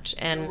much.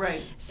 And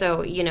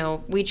so,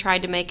 we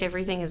tried to make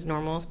everything as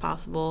normal as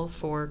possible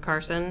for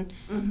Carson.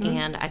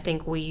 And I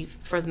think we,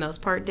 for the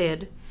most part,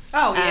 did.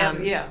 Oh,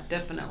 yeah,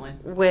 definitely.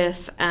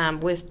 With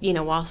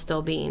while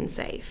still being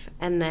safe.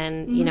 And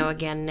then,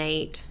 again,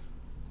 Nate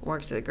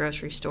works at the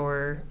grocery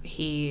store.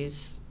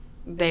 He's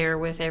there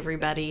with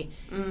everybody.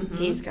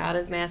 He's got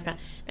his mask on.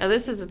 Now,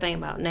 this is the thing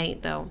about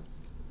Nate, though.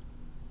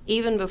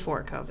 Even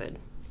before COVID,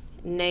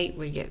 Nate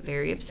would get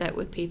very upset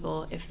with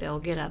people if they'll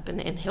get up,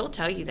 and he'll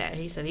tell you that.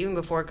 He said, even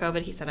before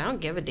COVID, he said, I don't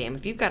give a damn.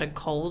 If you've got a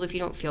cold, if you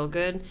don't feel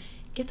good,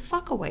 get the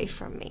fuck away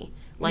from me.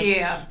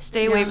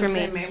 Stay away from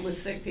me. Man, with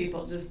sick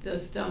people,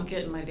 just don't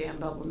get in my damn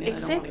bubble, man.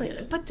 Exactly. I don't want to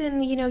get it. But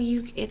then,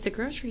 you at the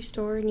grocery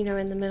store, and,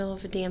 in the middle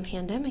of a damn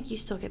pandemic, you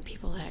still get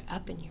people that are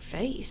up in your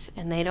face,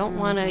 and they don't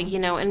want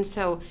to, and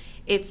so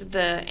it's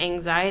the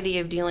anxiety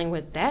of dealing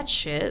with that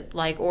shit,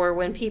 or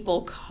when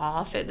people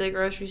cough at the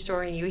grocery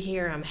store and you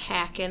hear them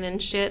hacking and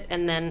shit,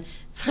 and then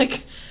it's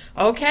like,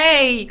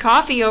 okay,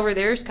 coffee over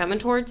there is coming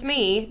towards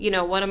me.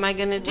 What am I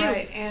going to do?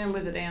 Right, and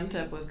with it amped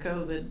up with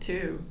COVID,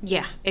 too.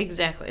 Yeah,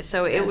 exactly.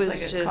 So it was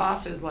just... a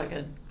cough is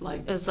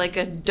it's like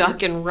a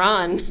duck and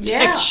run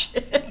type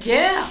shit.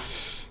 Yeah.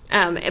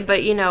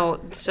 But,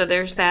 so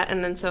there's that.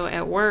 And then so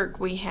at work,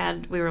 we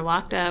were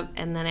locked up.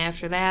 And then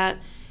after that,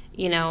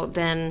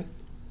 then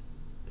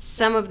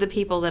some of the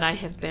people that I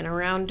have been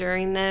around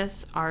during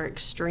this are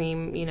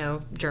extreme,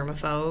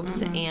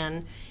 germaphobes.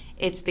 And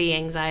it's the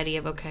anxiety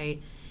of, okay,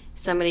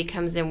 somebody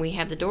comes in, we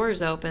have the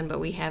doors open, but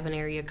we have an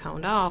area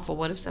coned off. Well,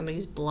 what if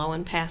somebody's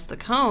blowing past the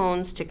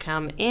cones to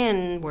come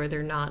in where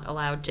they're not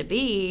allowed to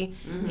be?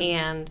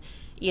 And,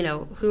 you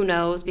know, who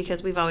knows?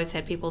 Because we've always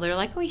had people that are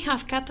like, oh, yeah,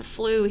 I've got the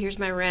flu. Here's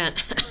my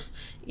rent.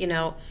 You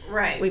know,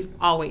 right? We've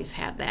always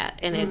had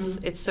that. And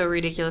it's so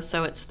ridiculous.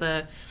 So it's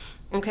the,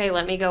 okay,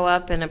 let me go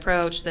up and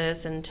approach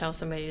this and tell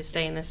somebody to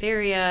stay in this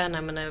area, and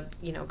I'm going to,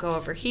 you know, go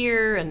over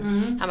here.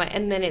 And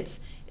and then it's,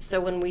 so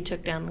when we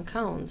took down the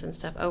cones and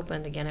stuff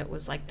opened again, it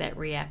was like that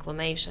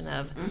reacclimation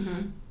of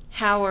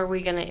how are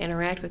we going to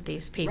interact with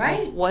these people?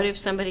 Right. What if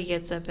somebody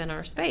gets up in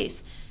our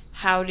space?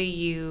 How do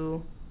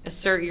you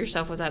assert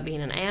yourself without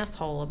being an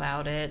asshole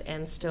about it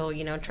and still,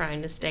 you know,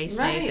 trying to stay safe?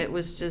 Right. It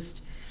was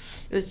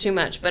too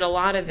much. But a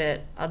lot of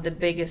it, the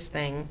biggest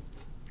thing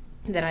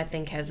that I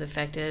think has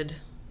affected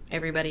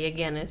everybody,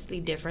 again, is the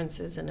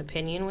differences in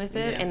opinion with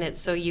it. And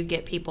it's so you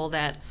get people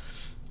that,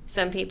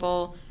 some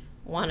people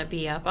want to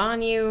be up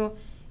on you.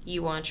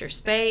 You want your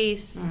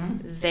space,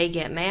 they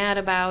get mad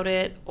about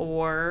it,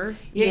 or,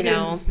 you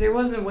know. There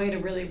wasn't a way to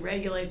really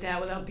regulate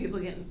that without people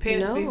getting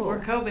pissed before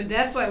COVID.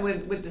 That's why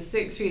with the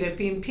 6 feet, I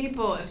mean,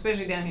 people,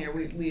 especially down here,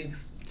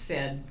 we've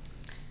said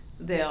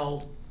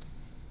they'll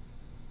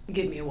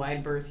give me a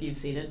wide berth. You've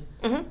seen it.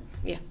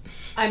 Yeah.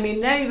 I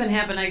mean, that even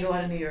happened. I go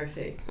out of New York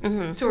City.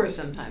 Tours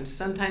sometimes.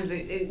 Sometimes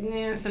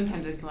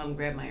sometimes they come up and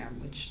grab my arm,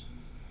 which...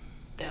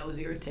 that was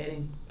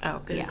irritating. Oh,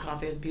 Getting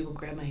coffee and people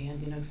grab my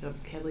hand, you know, because I'm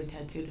heavily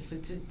tattooed.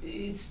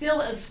 It's still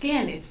a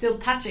skin. It's still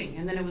touching.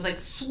 And then it was like,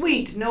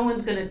 sweet, no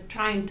one's going to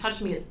try and touch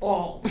me at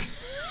all.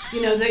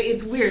 You know,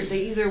 it's weird.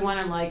 They either want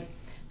to, like,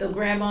 they'll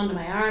grab onto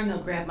my arm, they'll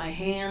grab my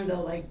hand,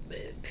 they'll, like,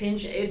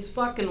 pinch. It's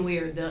fucking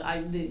weird.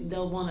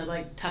 They'll want to,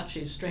 like, touch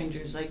you,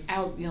 strangers. Like,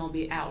 out, you know,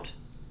 be out.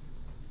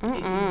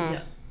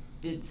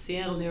 It's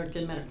Seattle, New York,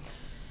 didn't matter.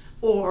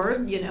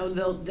 Or, you know,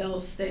 they'll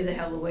stay the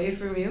hell away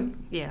from you.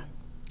 Yeah.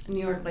 New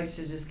York likes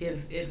to just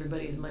give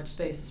everybody as much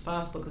space as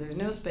possible because there's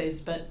no space,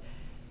 but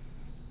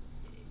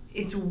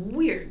it's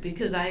weird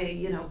because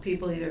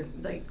people either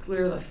like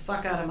clear the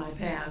fuck out of my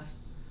path,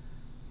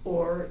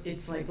 or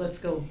it's like, let's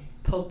go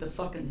poke the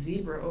fucking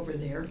zebra over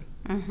there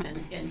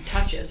and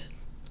touch it.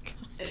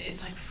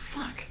 It's like,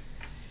 fuck,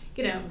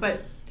 you know.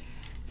 But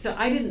so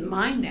I didn't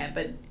mind that,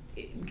 but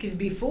because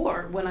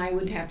before, when I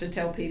would have to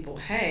tell people,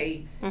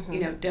 hey, you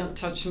know, don't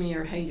touch me,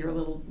 or hey, you're a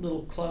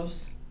little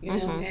close. You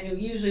know, and it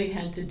usually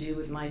had to do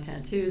with my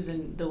tattoos.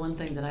 And the one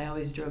thing that I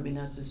always drove me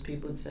nuts is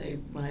people would say,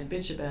 when I'd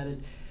bitch about it,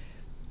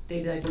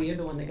 they'd be like, well, you're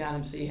the one that got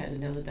him, so you had to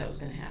know that was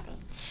going to happen.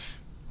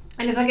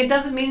 And it's like, it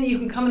doesn't mean that you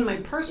can come in my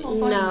personal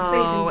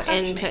fucking space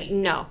and touch me.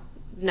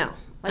 No.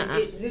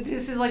 Like,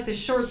 this is like the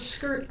short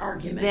skirt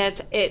argument.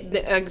 That's it.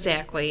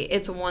 Exactly.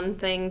 It's one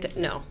thing to...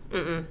 No.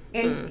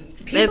 And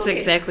that's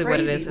exactly what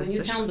it is. When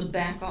you tell them to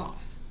back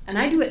off. And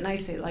I do it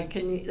nicely. Like,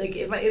 can you, like,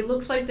 if it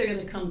looks like they're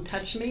going to come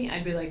touch me,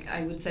 I'd be like,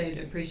 I would say I'd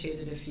appreciate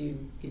it if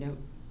you, you know,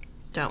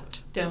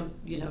 don't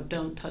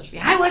touch me.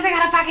 I wasn't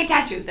going to fucking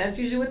touch you. That's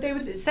usually what they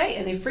would say,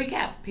 and they freak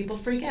out. People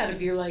freak out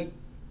if you're like,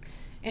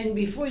 and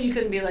before you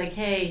couldn't be like,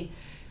 hey,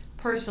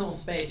 personal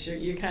space,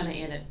 you're kind of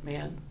in it,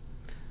 man.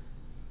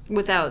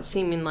 Without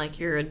seeming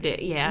like you're a dick.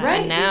 Yeah. Right.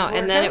 And now,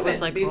 and then it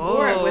was like,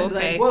 before it was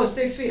okay. Like, whoa,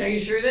 6 feet. Are you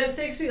sure that's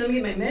 6 feet? Let me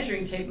get my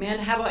measuring tape, man.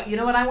 How about, you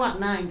know what? I want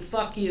 9.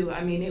 Fuck you.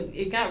 I mean,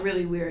 it got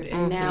really weird.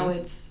 And now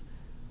it's,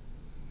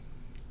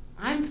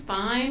 I'm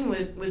fine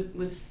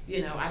with,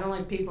 you know, I don't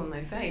like people in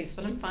my face,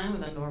 but I'm fine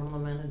with a normal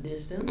amount of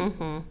distance.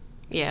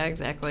 Yeah,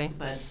 exactly.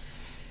 But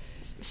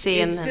see,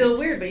 it's still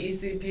weird, but you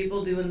see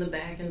people doing the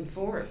back and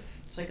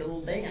forth. It's like a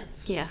little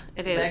dance. Yeah,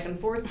 it is. Back and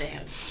forth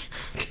dance.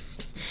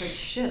 It's like,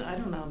 shit, I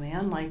don't know,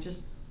 man. Like,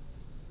 just,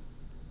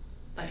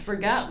 I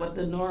forgot what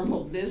the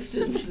normal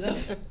distance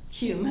of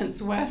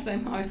humans was.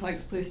 I'm always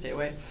like, please stay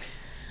away.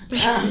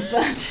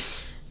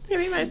 But,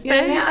 maybe my space.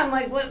 Yeah, now I'm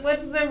like,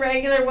 what's the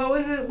regular, what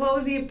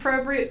was the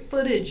appropriate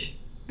footage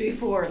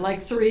before?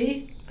 Like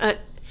 3? So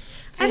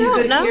I don't know.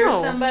 You could hear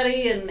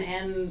somebody,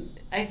 and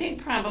I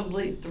think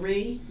probably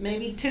 3.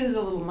 Maybe 2's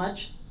a little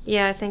much.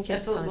 Yeah, I think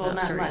it's a little, well,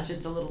 not 3. much.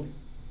 It's a little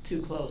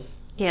too close.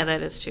 Yeah,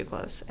 that is too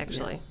close,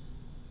 actually. Yeah.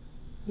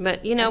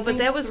 But, you know, but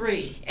that was...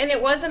 3. And it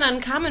wasn't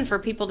uncommon for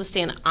people to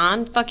stand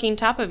on fucking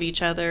top of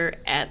each other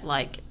at,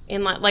 like,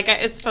 in line. Like,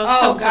 it's supposed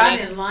so God,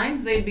 funny. in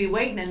lines, they'd be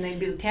waiting, and they'd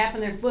be tapping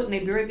their foot, and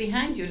they'd be right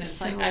behind you, and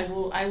it's like, I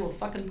will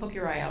fucking poke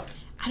your eye out.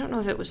 I don't know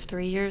if it was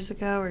 3 years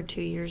ago or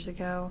 2 years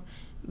ago,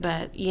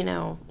 but, you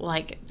know,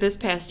 like, this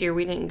past year,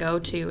 we didn't go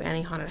to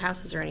any haunted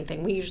houses or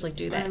anything. We usually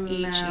do that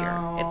each year.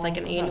 It's like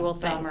an annual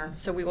thing.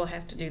 So we will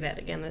have to do that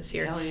again this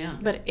year. Hell yeah.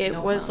 But it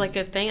was clowns. Like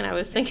a thing, and I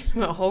was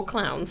thinking about whole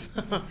clowns.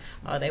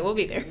 Oh, they will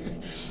be there.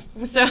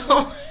 So.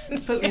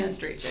 Just put me in a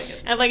straight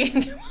jacket. I'd like to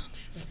do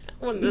this.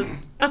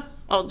 I'll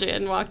hold you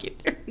and walk you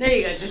through. There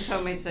you go. Just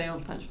homemade sale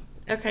punch.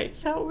 Okay,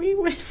 so we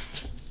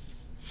went.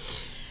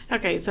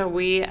 Okay, so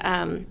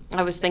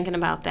I was thinking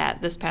about that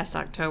this past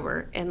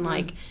October, and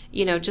like,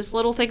 you know, just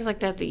little things like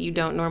that you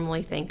don't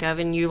normally think of,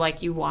 and you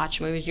watch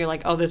movies, and you're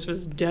like, oh, this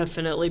was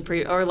definitely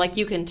or like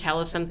you can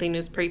tell if something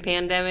is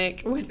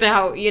pre-pandemic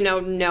without, you know,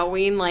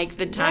 knowing like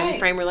the time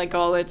frame, or like,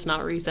 oh, it's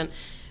not recent.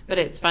 But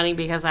it's funny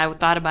because I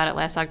thought about it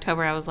last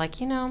October. I was like,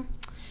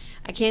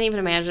 I can't even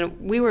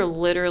imagine. We were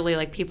literally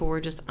like, people were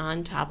just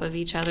on top of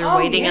each other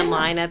waiting in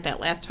line at that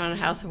last haunted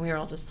house, and we were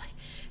all just like,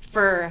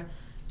 for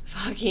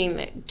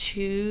fucking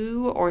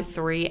 2 or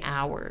 3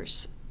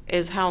 hours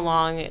is how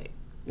long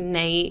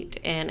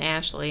Nate and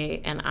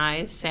Ashley and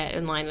I sat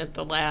in line at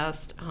the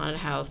last haunted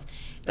house.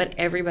 But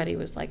everybody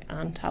was like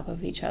on top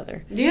of each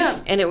other. Yeah.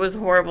 And it was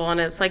horrible.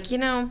 And it's like,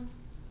 no.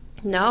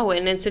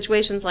 And in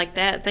situations like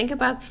that, think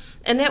about,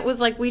 and that was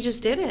like, we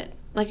just did it.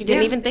 Like, you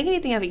didn't even think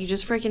anything of it. You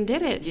just freaking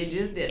did it. You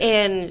just did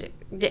it.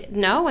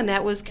 And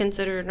that was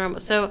considered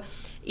normal. So,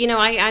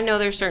 I know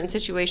there's certain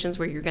situations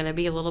where you're going to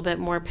be a little bit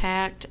more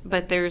packed,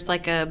 but there's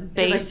like a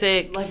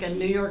basic... Like a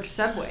New York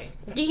subway.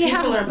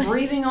 Yeah. People are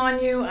breathing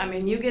on you. I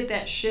mean, you get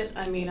that shit,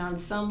 on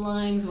some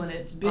lines when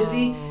it's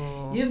busy.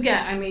 Oh.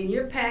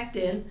 You're packed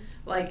in.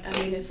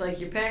 It's like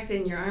you're packed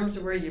in, your arms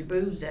are where your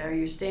boobs are.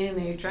 You're standing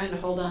there, you're trying to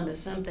hold on to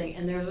something,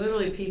 and there's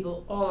literally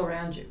people all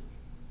around you.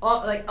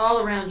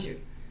 All around you.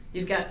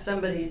 You've got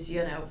somebody's,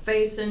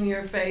 face in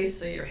your face,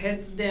 so your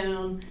head's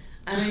down.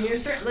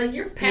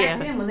 You're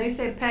packed in. When they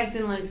say packed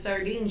in like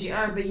sardines, you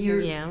are, but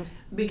you're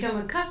become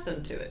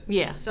accustomed to it.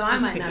 Yeah. So I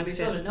might not be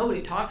so that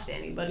nobody talks to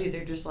anybody.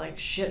 They're just like,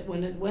 shit,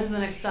 when's the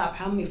next stop?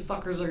 How many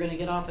fuckers are going to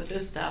get off at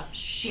this stop?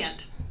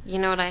 Shit. You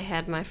know what I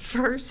had my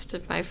first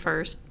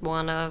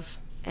one of,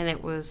 and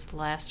it was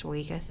last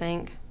week, I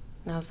think.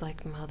 And I was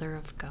like, Mother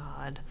of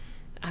God,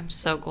 I'm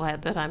so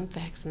glad that I'm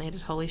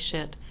vaccinated. Holy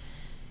shit.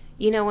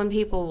 When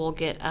people will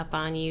get up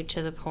on you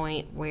to the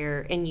point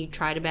where, and you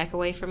try to back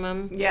away from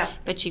them,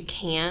 but you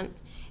can't,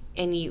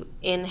 and you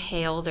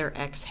inhale their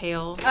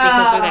exhale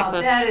because they're that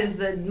close. That is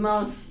the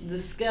most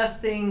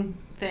disgusting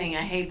thing.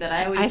 I hate that.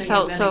 I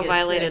felt so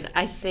violated. Sick.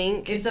 I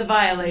think it's a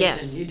violation.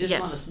 Yes, you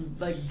just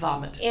want to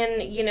vomit.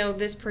 And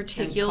this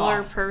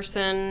particular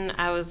person,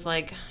 I was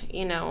like,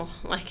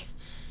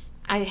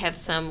 I have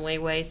some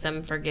leeway,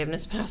 some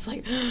forgiveness, but I was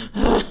like,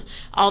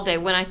 all day.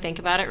 When I think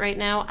about it right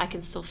now, I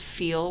can still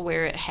feel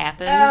where it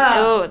happened.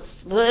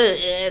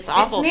 It's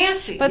awful. It's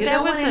nasty. But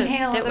that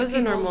was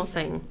a normal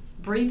thing.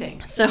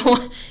 Breathing.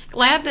 So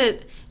glad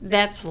that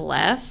that's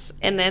less,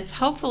 and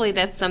hopefully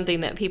that's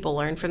something that people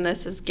learn from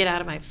this is get out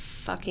of my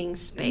fucking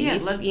space. Yeah,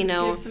 let's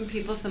give some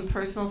people some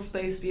personal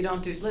space. But you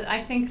don't do.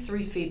 I think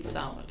 3 feet's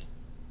solid.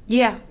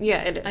 Yeah,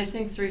 it is. I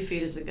think 3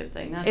 feet is a good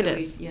thing. Not it that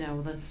is. We,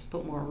 let's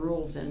put more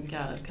rules in.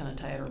 God, I'm kind of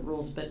tired of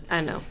rules, but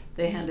I know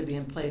they had to be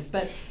in place.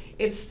 But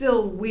it's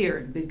still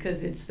weird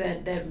because it's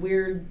that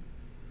weird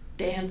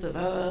dance of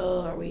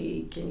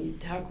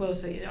how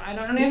close are you? I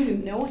don't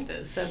even know what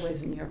the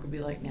subways in New York would be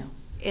like now.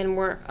 And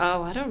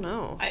I don't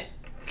know.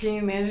 Can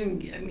you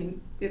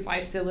imagine? If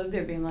I still lived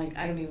there, being like,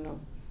 I don't even know,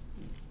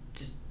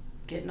 just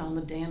getting on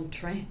the damn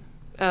train.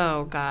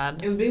 Oh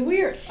God! It would be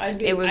weird.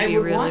 It would be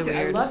really weird.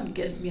 I'd love to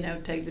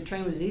get take the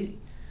train was easy,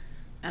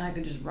 and I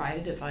could just ride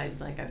it if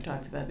like I've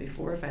talked about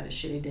before. If I had a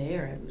shitty day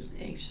or I was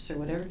anxious or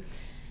whatever,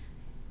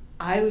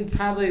 I would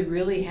probably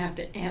really have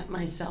to amp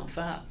myself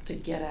up to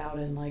get out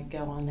and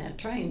go on that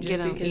train because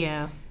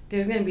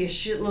there's going to be a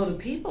shitload of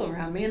people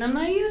around me and I'm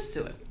not used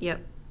to it.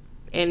 Yep.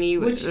 And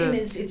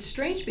it's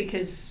strange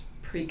because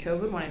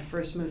pre-COVID when I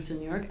first moved to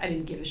New York, I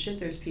didn't give a shit.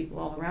 There's people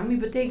all around me,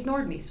 but they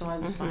ignored me, so I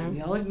was fine.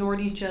 We all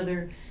ignored each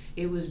other.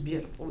 It was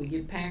beautiful. We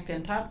get packed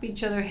on top of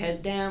each other,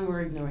 head down,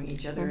 we're ignoring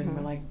each other, and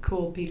we're like,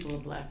 cool, people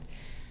have left.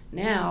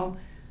 Now,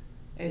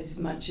 as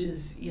much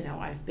as,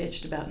 I've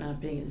bitched about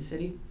not being in the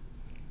city,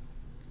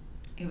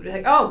 it would be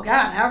like, oh,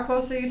 God, how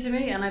close are you to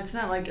me? And it's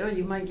not like, oh,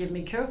 you might give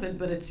me COVID,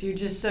 but you're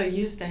just so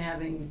used to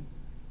having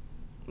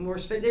more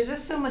space. There's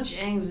just so much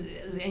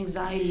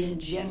anxiety in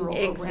general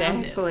around it.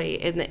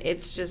 Exactly. And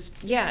it's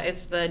just,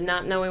 it's the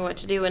not knowing what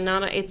to do, and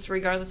it's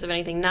regardless of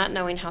anything, not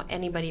knowing how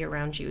anybody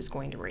around you is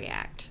going to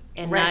react.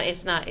 And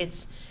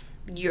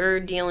you're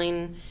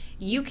dealing,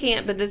 you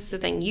can't, but this is the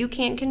thing, you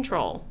can't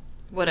control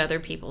what other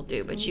people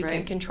do, but you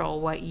can control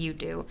what you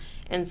do.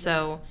 And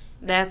so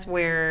that's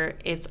where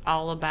it's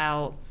all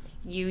about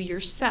you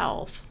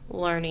yourself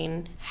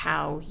learning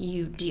how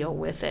you deal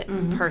with it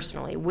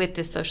personally, with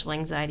this social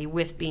anxiety,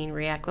 with being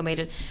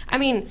reacclimated.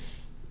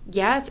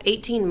 It's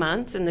 18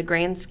 months in the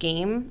grand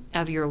scheme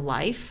of your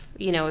life.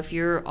 If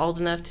you're old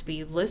enough to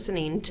be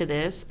listening to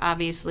this,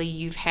 obviously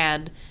you've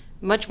had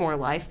much more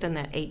life than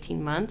that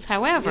 18 months.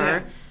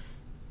 However,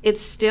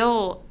 it's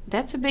still,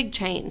 that's a big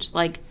change.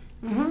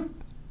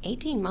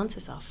 18 months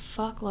is a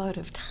fuckload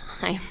of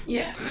time.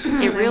 Yeah.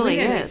 It really is.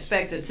 We didn't is.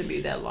 expect it to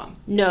be that long.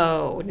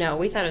 No.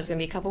 We thought it was going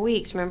to be a couple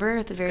weeks. Remember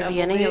at the very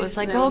beginning? Weeks, it was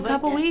like, a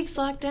couple weeks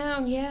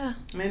lockdown. Yeah.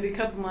 Maybe a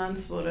couple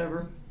months,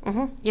 whatever.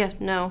 Yeah,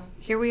 no.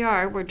 Here we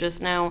are. We're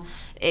just now,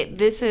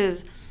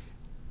 it's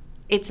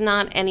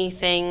not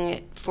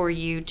anything for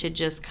you to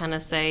just kind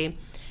of say,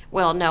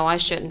 well, no, I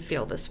shouldn't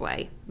feel this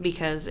way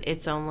because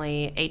it's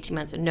only 18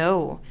 months.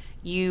 No,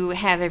 you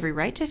have every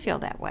right to feel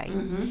that way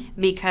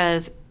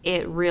because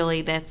it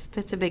really,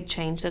 that's a big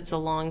change. That's a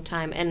long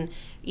time. And,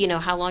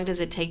 how long does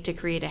it take to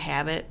create a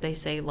habit? They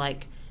say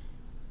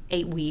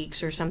 8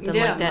 weeks or something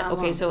like that.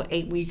 Okay, long. So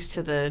 8 weeks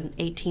to the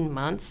 18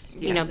 months,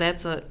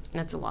 that's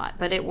a lot.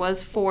 But it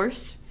was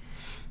forced.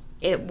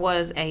 it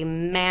was a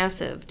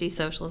massive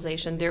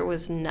desocialization. There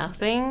was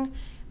nothing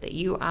that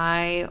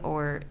I,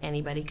 or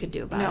anybody could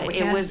do about it.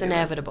 It was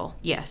inevitable.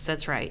 Yes,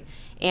 that's right.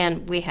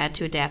 And we had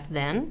to adapt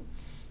then.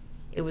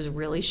 It was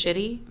really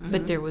shitty,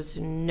 but there was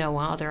no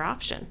other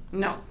option.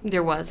 No.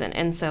 There wasn't.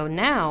 And so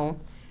now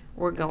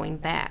we're going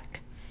back.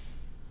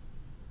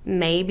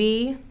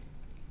 Maybe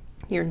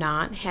you're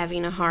not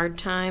having a hard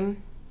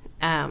time.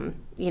 Some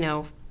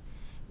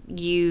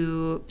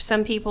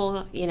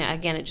people,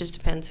 again, it just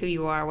depends who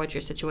you are, what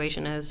your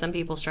situation is. Some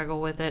people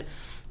struggle with it.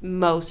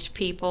 Most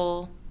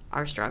people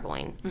are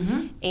struggling.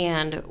 Mm-hmm.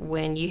 And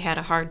when you had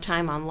a hard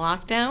time on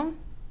lockdown,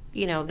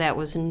 that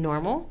was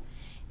normal.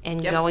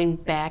 And going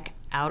back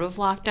out of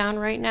lockdown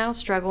right now,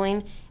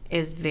 struggling,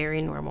 is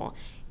very normal.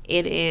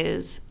 It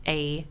is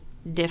a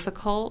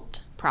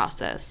difficult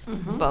process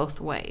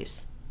both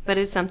ways. But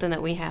it's something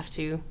that we have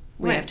to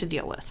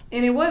deal with.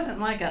 And it wasn't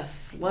like a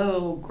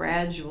slow,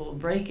 gradual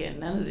break-in.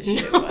 None of this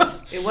shit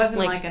was. It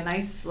wasn't like a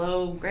nice,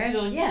 slow,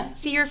 gradual,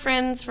 see your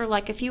friends for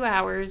like a few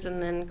hours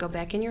and then go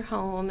back in your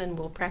home and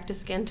we'll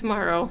practice again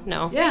tomorrow.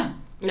 No. Yeah.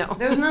 No.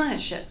 There was none of that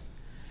shit.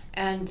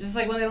 And just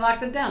like when they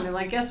locked it down, they're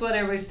like, guess what,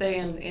 everybody stay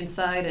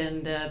inside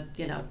and,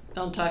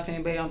 don't talk to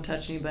anybody, don't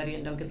touch anybody,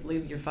 and don't get to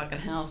leave your fucking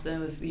house. Then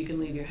it was, you can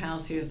leave your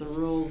house, here's the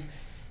rules,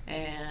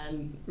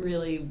 and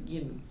really,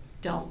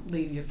 don't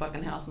leave your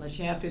fucking house unless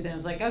you have to. Then it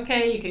was like,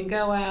 okay, you can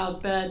go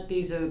out, but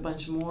these are a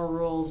bunch more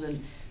rules.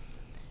 And,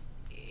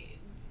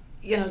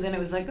 then it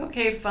was like,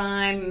 okay,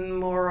 fine,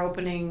 more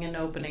opening.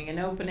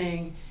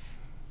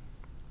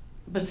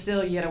 But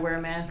still, you got to wear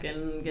a mask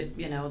and get,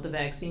 the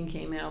vaccine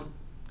came out.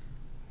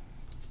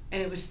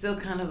 And it was still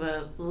kind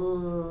of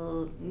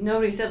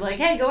nobody said like,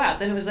 hey, go out.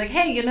 Then it was like,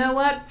 hey, you know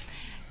what?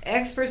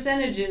 X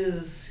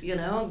percentages,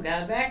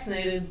 got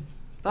vaccinated.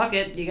 Fuck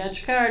it, you got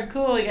your card,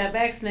 cool, you got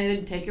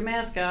vaccinated, take your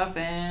mask off,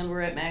 and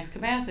we're at max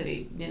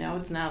capacity.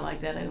 It's not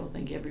like that, I don't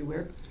think,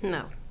 everywhere.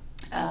 No.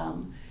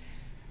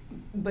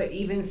 But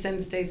even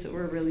some states that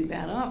were really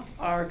bad off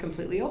are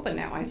completely open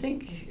now. I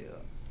think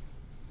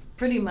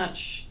pretty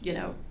much,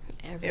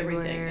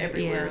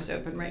 everywhere is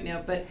open right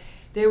now. But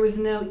there was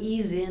no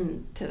ease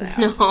in to that.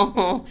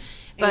 No.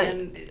 But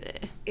and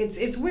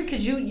it's weird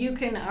because you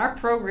can, our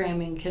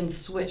programming can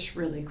switch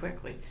really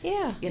quickly.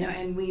 Yeah.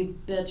 And we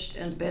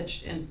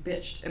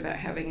bitched about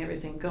having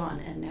everything gone,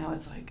 and now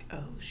it's like,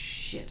 oh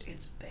shit,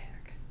 it's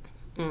back.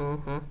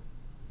 Mm-hmm.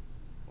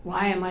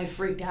 Why am I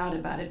freaked out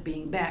about it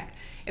being back?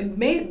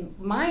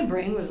 My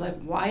brain was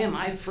like, why am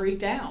I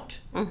freaked out?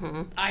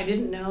 Mm-hmm. I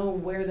didn't know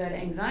where that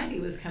anxiety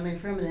was coming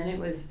from, and then it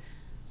was,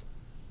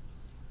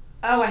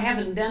 oh, I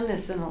haven't done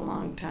this in a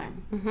long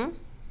time. Mm-hmm.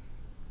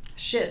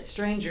 Shit,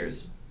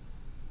 strangers.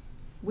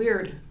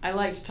 Weird. I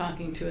liked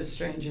talking to a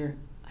stranger.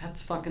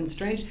 That's fucking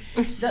strange.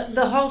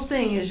 The whole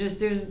thing is just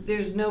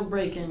there's no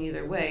break-in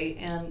either way,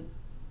 and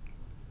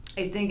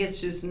I think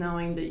it's just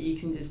knowing that you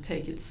can just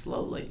take it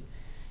slowly.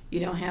 You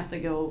don't have to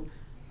go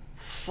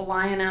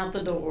flying out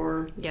the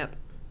door. Yep.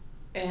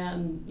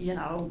 And,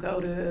 go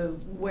to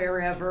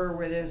wherever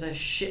where there's a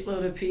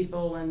shitload of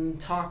people and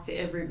talk to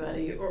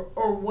everybody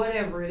or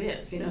whatever it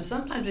is.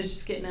 Sometimes it's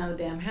just getting out of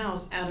the damn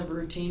house, out of a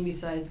routine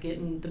besides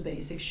getting the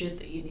basic shit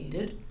that you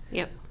needed.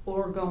 Yep.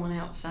 Or going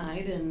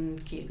outside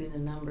and keeping the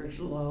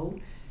numbers low.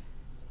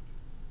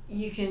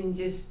 You can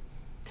just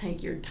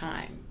take your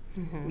time,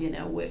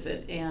 with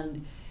it.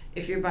 And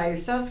if you're by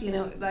yourself,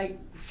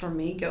 like for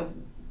me, go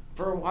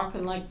for a walk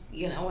in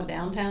a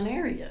downtown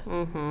area.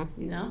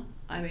 Mm-hmm.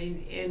 I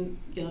mean, and,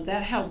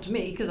 that helped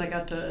me because I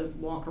got to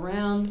walk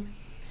around.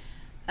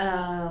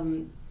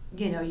 You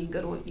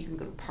can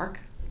go to park,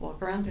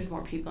 walk around. There's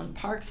more people in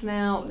parks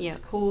now. It's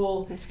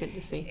cool. It's good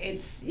to see.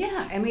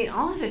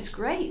 All of it's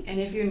great. And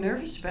if you're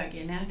nervous about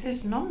getting out,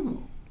 it's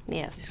normal.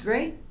 Yes. It's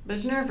great, but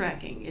it's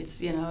nerve-wracking.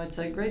 It's, it's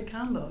a great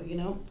combo,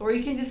 Or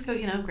you can just go,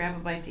 grab a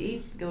bite to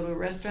eat, go to a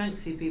restaurant,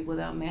 see people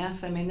without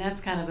masks. I mean,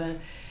 that's kind of a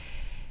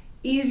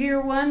easier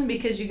one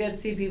because you got to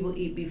see people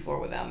eat before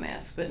without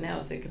masks, but now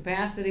it's at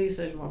capacity,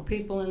 so there's more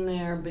people in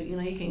there. But you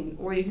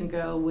can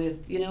go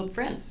with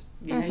friends.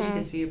 You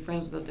can see your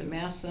friends without their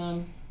masks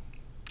on.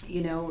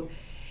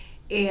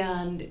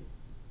 And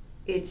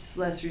it's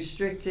less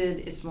restricted.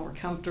 It's more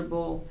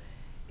comfortable,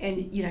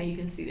 and you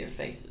can see their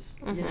faces.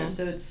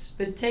 So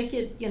but take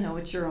it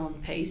at your own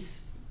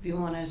pace. If you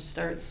want to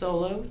start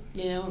solo,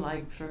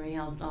 like for me,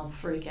 I'll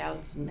freak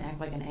out and act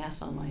like an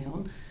ass on my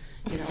own.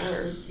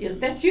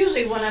 That's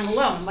usually when I'm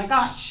alone. I'm like,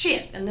 oh,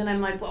 shit. And then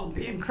I'm like, well, I'm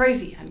being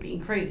crazy. Am I being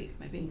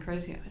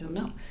crazy? I don't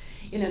know.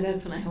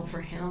 That's when I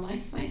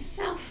overanalyze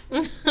myself.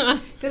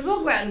 Because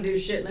we'll go out and do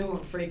shit and I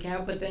won't freak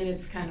out, but then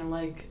it's kind of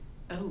like,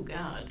 oh,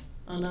 God,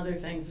 on other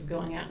things of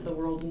going out in the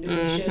world and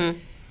doing shit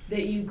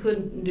that you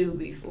couldn't do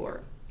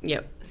before.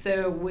 Yep.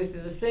 So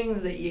with the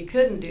things that you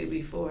couldn't do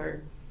before,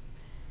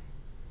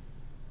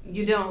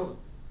 you don't,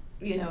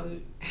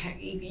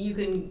 you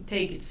can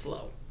take it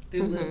slow.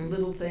 Do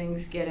little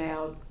things, get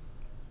out,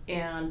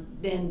 and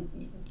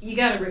then you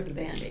got to rip the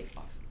Band-Aid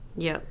off.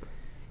 Yep.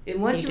 And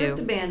once you rip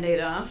the Band-Aid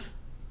off,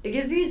 it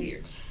gets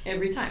easier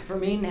every time. For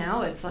me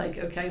now, it's like,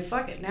 okay,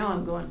 fuck it. Now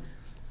I'm going,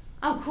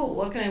 oh, cool,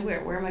 what can I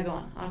wear? Where am I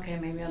going? Okay,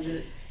 maybe I'll do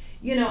this.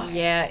 You know.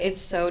 Yeah, it's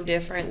so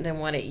different than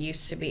what it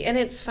used to be. And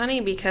it's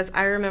funny because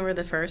I remember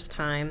the first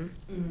time,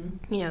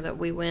 that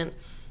we went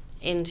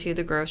into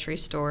the grocery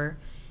store,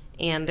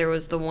 and there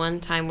was the one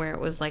time where it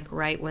was like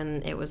right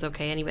when it was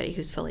okay, anybody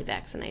who's fully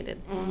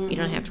vaccinated, you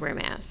don't have to wear a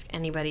mask.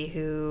 Anybody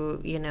who,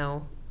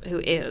 who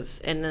is,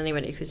 and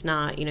anybody who's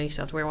not, you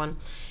still have to wear one.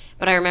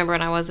 But I remember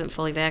when I wasn't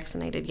fully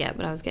vaccinated yet,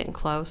 but I was getting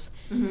close.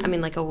 I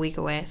mean, like a week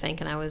away, I think,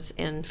 and I was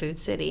in Food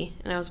City.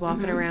 And I was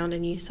walking around,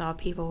 and you saw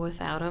people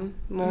without them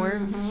more.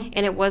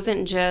 And it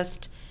wasn't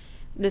just,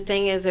 the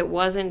thing is, it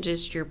wasn't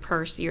just your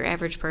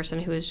average person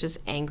who was just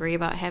angry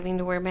about having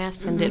to wear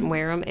masks and didn't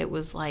wear them. It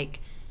was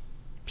like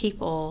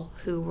people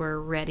who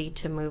were ready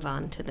to move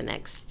on to the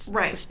next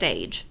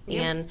stage.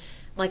 Yep. And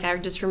like, I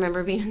just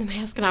remember being in the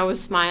mask and I was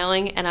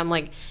smiling, and I'm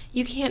like,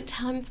 you can't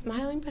tell I'm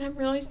smiling, but I'm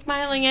really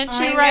smiling at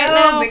you right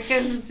now.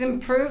 Because it's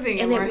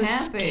improving and we're happy.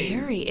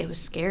 Scary. It was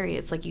scary.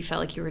 It's like you felt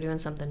like you were doing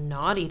something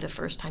naughty the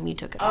first time you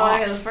took it off. Oh,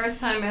 yeah, the first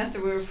time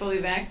after we were fully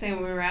vaccinated,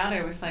 when we were out,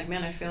 I was like,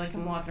 man, I feel like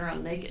I'm walking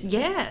around naked.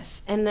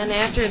 Yes. And then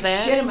after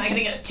that... Shit, am I going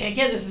to get a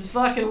ticket? This is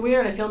fucking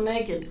weird. I feel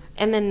naked.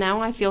 And then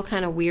now I feel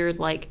kind of weird.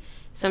 Like,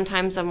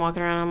 sometimes I'm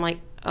walking around and I'm like,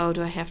 oh,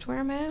 do I have to wear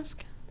a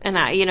mask? And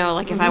I,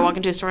 like, if I walk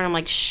into a store and I'm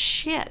like,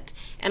 shit.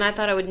 And I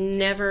thought I would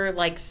never,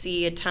 like,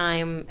 see a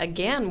time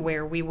again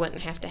where we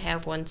wouldn't have to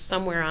have one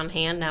somewhere on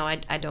hand. Now,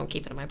 I don't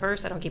keep it in my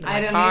purse. I don't keep it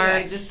in my car.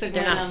 I just took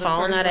They're one not out of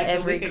falling the purse out of like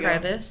every a week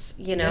crevice,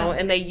 Yeah.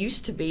 And they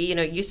used to be,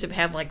 it used to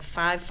have, like,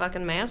 5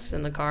 fucking masks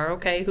in the car.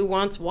 Okay, who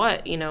wants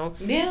what,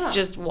 Yeah.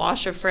 Just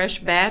wash a fresh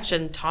batch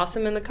and toss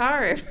them in the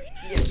car every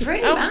Yeah,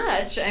 pretty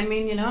much. I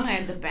mean, and I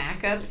had the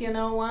backup,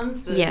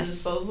 ones, the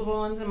disposable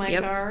ones in my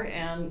car,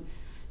 and...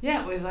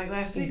 Yeah, it was like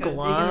last week. Gloves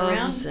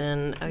I was digging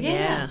around.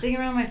 I was digging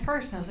around my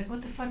purse, and I was like,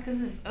 what the fuck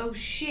is this? Oh,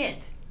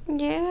 shit.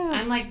 Yeah.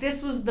 I'm like,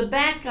 this was the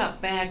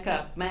backup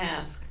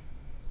mask.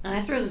 And I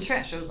threw it in the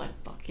trash. I was like,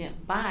 fuck yeah,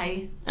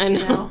 bye. I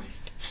know.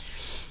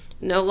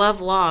 No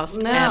love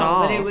lost at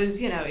all. But it was,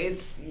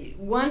 it's...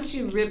 Once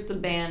you rip the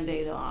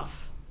Band-Aid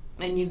off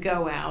and you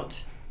go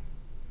out,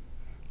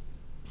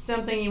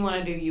 something you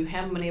want to do you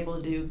haven't been able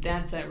to do,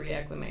 that's that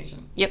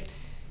reacclimation. Yep.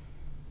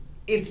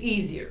 It's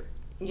easier.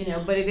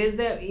 But it is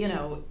that,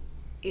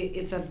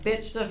 it's a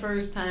bitch the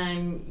first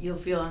time. You'll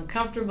feel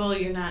uncomfortable.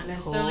 You're not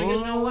necessarily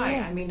going to know why.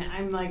 I mean,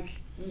 I'm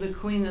like the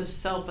queen of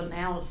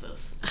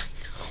self-analysis. I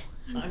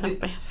know. I'm so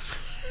bad.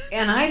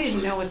 And I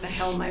didn't know what the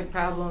hell my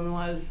problem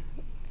was.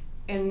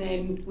 And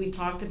then we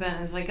talked about it, and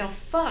I was like, oh,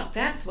 fuck,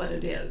 that's what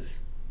it is.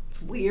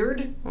 It's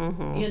weird.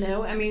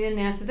 Mm-hmm. I mean, and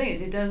that's the thing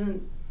is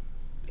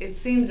it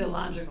seems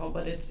illogical,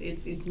 but it's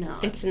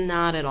not. It's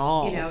not at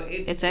all.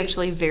 It's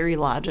actually very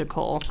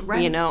logical.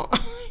 Right.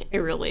 It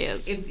really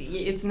is.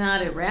 It's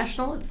not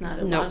irrational. It's not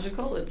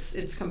illogical. Nope.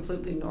 It's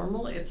completely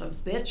normal. It's a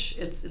bitch.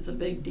 It's a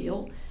big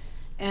deal.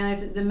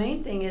 And the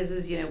main thing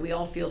is we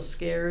all feel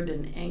scared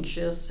and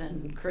anxious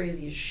and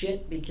crazy as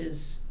shit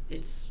because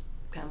it's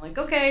kind of like,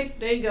 okay,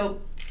 there you go.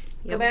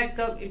 Go back.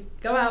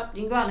 Go out.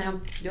 You can go out now.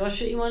 Do all the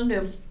shit you want to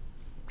do.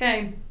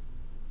 Okay.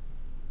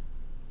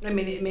 I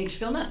mean, it makes you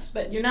feel nuts,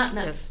 but you're not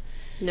nuts. Yes.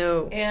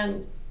 No.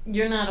 And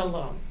you're not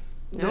alone.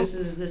 Nope. This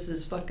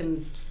is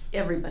fucking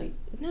everybody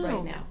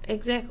right now.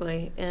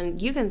 Exactly.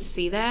 And you can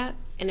see that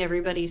in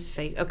everybody's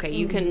face. Okay,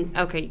 you can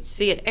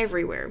see it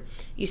everywhere.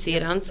 You see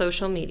it on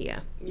social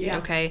media. Yeah.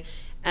 Okay.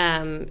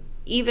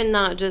 Even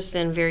not just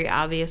in very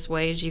obvious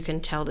ways, you can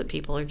tell that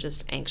people are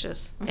just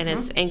anxious. And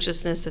it's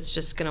anxiousness that's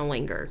just going to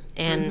linger.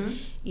 And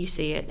you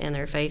see it in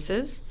their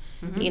faces.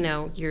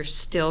 Mm-hmm. You're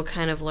still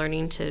kind of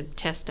learning to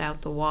test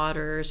out the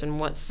waters and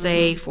what's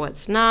safe,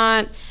 what's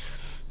not.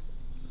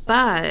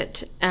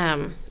 But,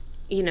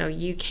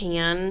 you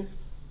can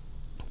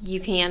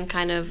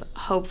kind of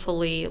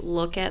hopefully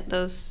look at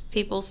those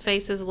people's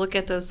faces, look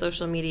at those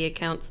social media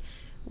accounts,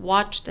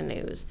 watch the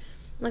news,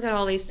 look at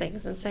all these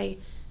things and say,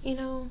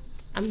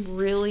 I'm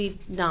really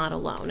not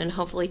alone, and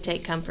hopefully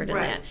take comfort in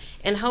that.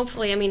 And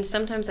hopefully,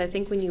 sometimes I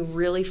think when you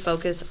really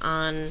focus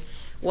on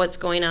what's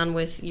going on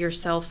with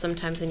yourself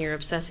sometimes and you're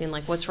obsessing,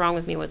 like, what's wrong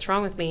with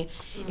me,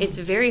 it's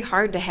very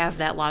hard to have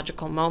that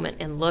logical moment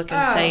and look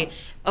and say,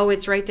 oh,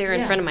 it's right there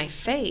in front of my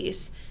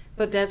face.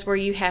 But that's where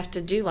you have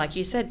to do, like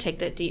you said, take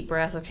that deep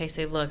breath. Okay,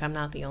 say, look, I'm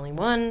not the only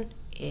one.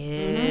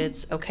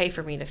 It's okay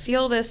for me to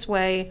feel this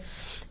way,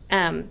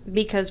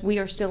 because we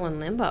are still in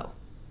limbo.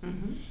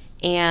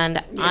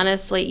 And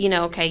honestly,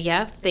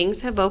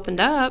 things have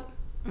opened up.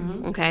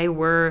 Okay,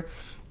 we're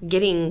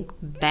getting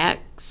back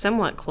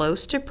somewhat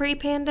close to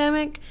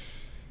pre-pandemic.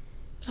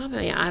 But I'll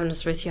be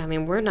honest with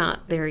you, we're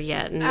not there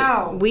yet. And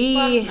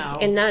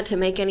and not to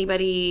make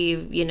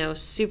anybody,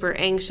 super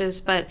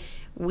anxious, but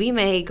we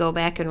may go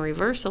back and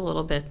reverse a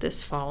little bit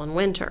this fall and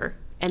winter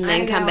and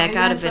then come back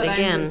out of it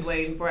again. I'm just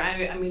waiting for.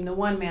 The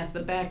one mask,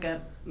 the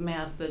backup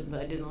mask that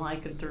I didn't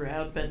like it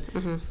throughout, but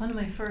it's one of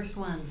my first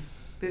ones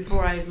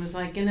before I was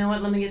like, you know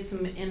what, let me get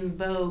some in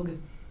vogue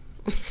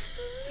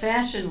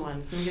fashion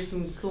ones and get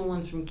some cool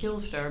ones from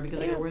Killstar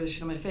because I gotta wear this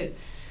shit on my face.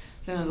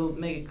 So I'll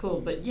make it cool.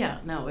 But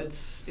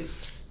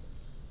it's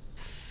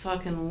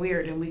fucking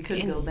weird, and we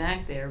could go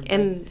back there. But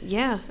and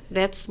yeah,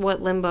 that's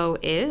what limbo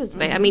is.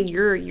 But I mean,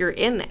 you're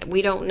in that.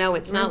 We don't know.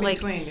 It's not like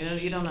between.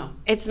 You don't know.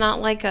 It's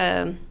not like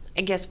a,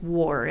 I guess,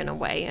 war in a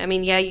way. I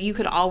mean, yeah, you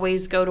could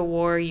always go to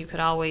war. You could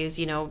always,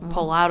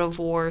 pull out of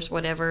wars,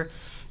 whatever.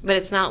 But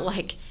it's not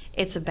like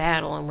it's a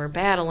battle and we're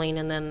battling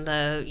and then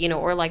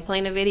or like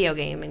playing a video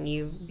game and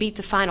you beat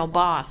the final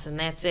boss and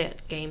that's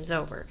it. Game's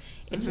over.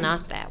 It's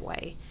not that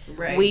way.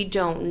 Right. We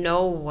don't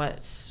know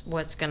what's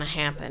going to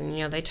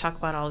happen. They talk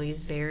about all these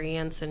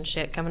variants and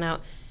shit coming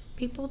out.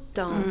 People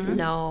don't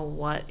know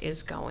what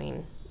is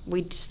going.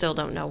 We still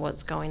don't know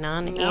what's going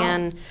on. No.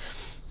 And,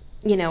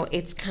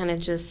 it's kind of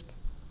just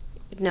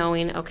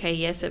knowing, okay,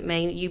 yes,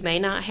 you may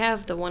not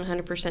have the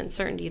 100%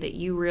 certainty that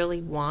you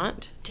really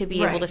want to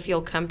be able to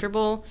feel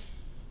comfortable,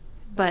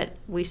 but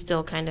we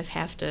still kind of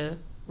have to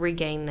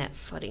regain that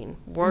footing,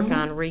 work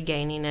on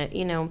regaining it.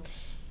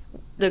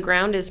 The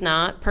ground is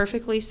not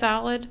perfectly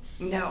solid,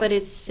 but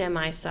it's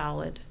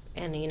semi-solid,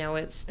 and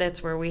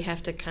that's where we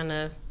have to kind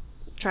of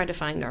try to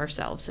find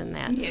ourselves in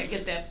that. Yeah,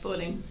 get that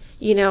footing.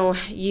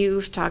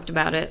 You've talked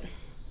about it,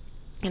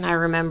 and I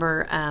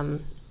remember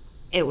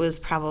it was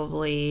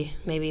probably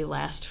maybe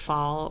last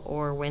fall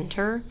or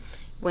winter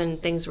when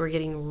things were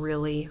getting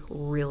really,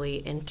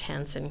 really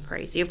intense and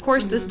crazy. Of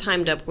course, this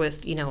timed up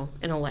with, an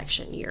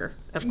election year,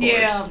 of course.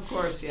 Yeah, of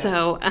course, yeah.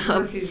 So,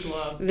 Murphy's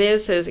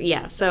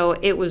Law. So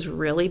it was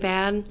really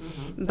bad.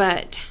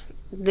 But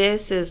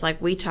this is like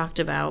we talked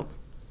about,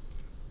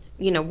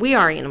 we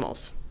are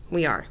animals.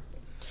 We are.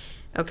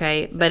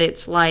 Okay? But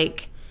it's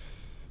like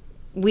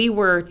we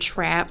were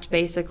trapped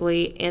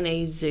basically in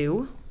a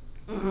zoo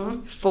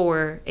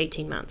for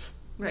 18 months.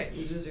 Right.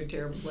 Zoos are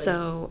terrible places.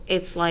 So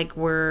it's like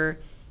we're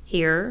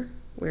here,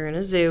 we're in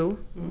a zoo,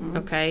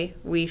 okay?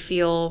 We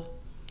feel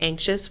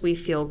anxious, we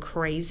feel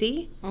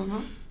crazy.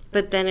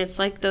 But then it's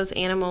like those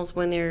animals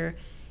when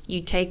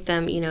you take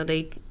them,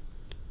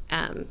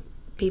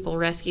 people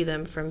rescue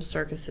them from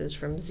circuses,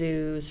 from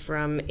zoos,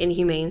 from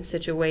inhumane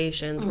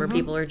situations where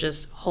people are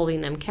just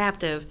holding them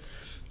captive,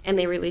 and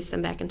they release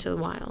them back into the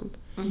wild.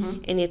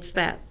 And it's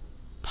that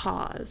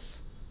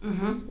pause.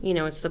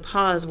 It's the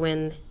pause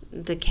when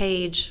the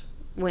cage,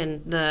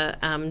 when the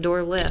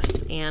door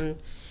lifts and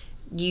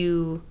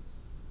you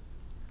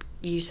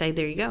say,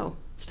 there you go,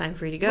 it's time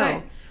for you to go.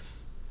 Right.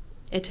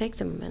 It takes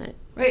them a minute.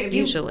 Right, if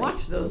usually. You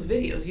watch those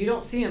videos, you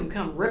don't see them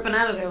come ripping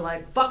out of there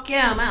like, fuck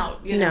yeah, I'm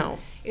out. No.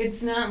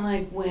 It's not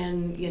like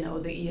when,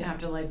 that you have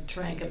to,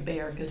 trank a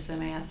bear because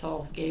some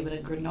asshole gave it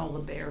a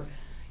granola bar.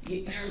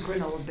 A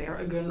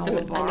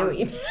granola bar. I know what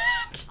you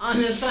meant. On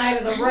the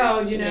side of the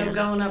road,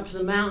 going up to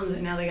the mountains,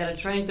 and now they got to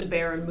trank the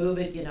bear and move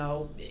it,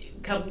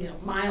 couple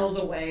miles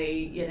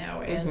away,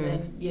 and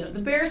then, the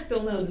bear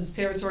still knows its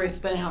territory. It's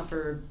been out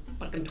for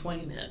fucking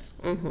 20 minutes,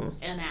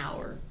 an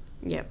hour.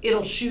 Yep.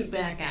 It'll shoot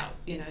back out.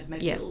 It might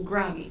be a little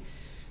groggy.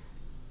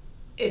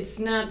 It's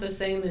not the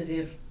same as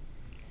if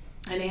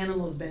an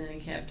animal's been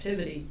in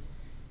captivity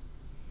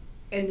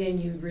and then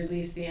you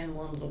release the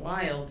animal into the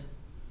wild.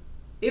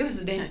 It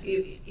was a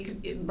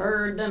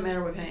bird, doesn't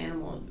matter what kind of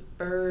animal,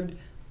 bird,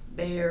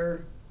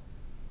 bear,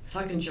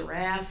 fucking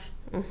giraffe,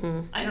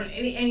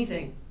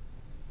 anything.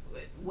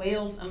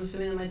 Whales, I'm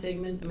assuming they might take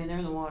them in. I mean, they're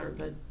in the water,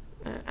 but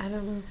I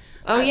don't know.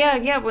 Oh,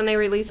 yeah, when they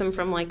release them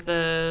from, they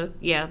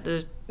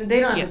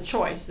don't have a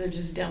choice. They're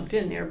just dumped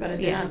in there, but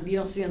you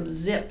don't see them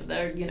zip.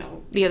 They're,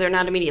 Yeah, they're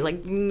not immediate,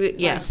 like,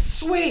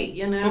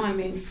 sweet, I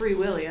mean, Free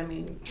Willy,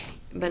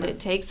 But it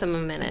takes them a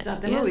minute. It's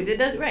not the movies. It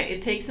does, right.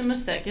 It takes them a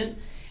second,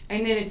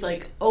 and then it's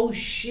like, oh,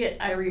 shit,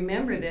 I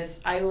remember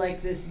this. I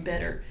like this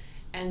better.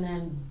 And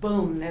then,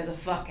 boom, they're the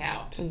fuck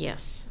out.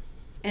 Yes.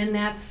 And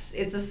it's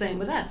the same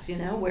with us,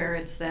 where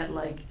it's that,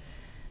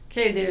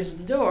 okay, there's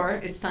the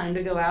door. It's time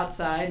to go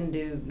outside and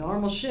do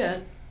normal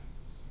shit.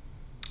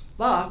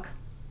 Fuck.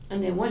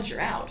 And then once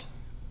you're out,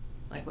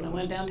 like when I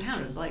went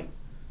downtown, it was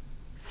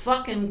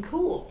fucking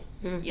cool,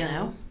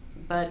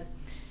 But,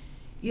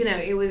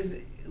 it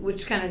was,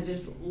 which kind of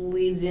just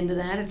leads into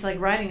that. It's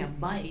like riding a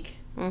bike.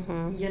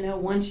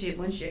 Once you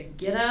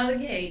get out of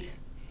the gate,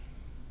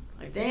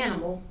 like the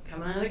animal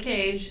coming out of the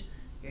cage,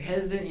 you're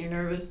hesitant, you're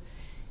nervous,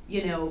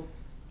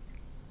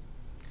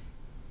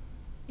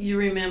 you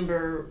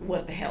remember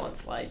what the hell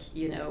it's like,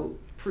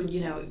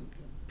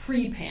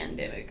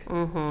 pre-pandemic,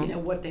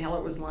 what the hell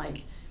it was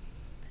like,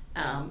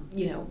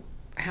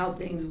 how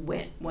things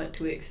went, what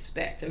to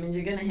expect. I mean,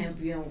 you're gonna have,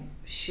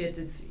 shit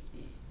that's,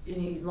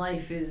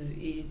 life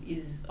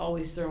is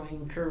always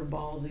throwing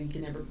curveballs, and you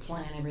can never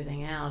plan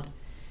everything out.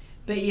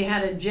 But you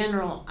had a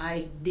general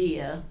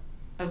idea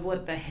of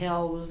what the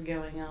hell was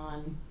going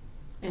on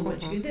and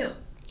what you could do.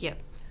 Yep.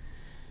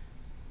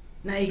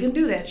 Now, you can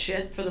do that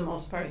shit for the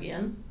most part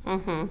again.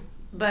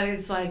 But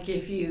it's like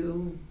if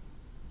you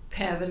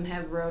haven't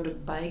rode a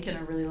bike in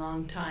a really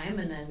long time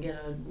and then get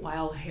a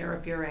wild hair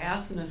up your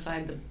ass and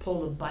decide to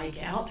pull the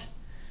bike out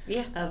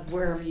of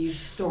wherever you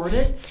stored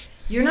it,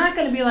 you're not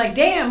going to be like,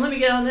 damn, let me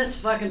get on this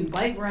fucking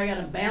bike where I got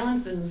to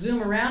balance and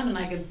zoom around and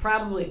I could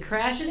probably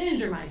crash and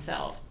injure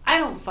myself. I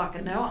don't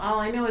fucking know. All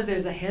I know is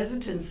there's a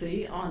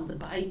hesitancy on the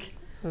bike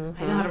I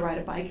know how to ride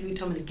a bike. If you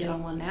told me to get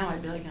on one now,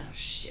 I'd be like, oh,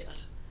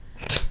 shit.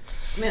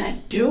 I mean,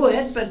 I'd do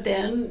it, but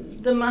then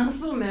the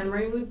muscle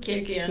memory would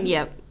kick in.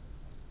 Yep.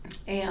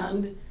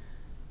 And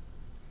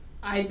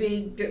I'd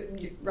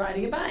be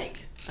riding a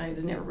bike. I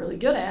was never really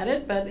good at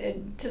it, but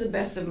to the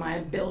best of my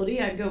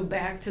ability, I'd go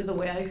back to the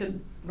way I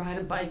could ride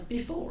a bike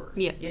before.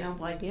 Yep. You know,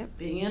 like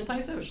being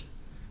antisocial.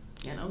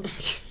 You know?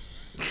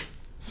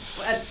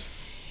 But,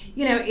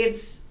 you know,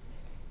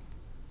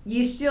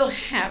 you still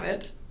have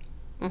it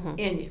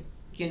in you.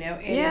 You know,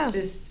 and it's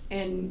just,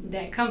 and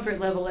that comfort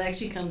level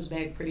actually comes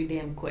back pretty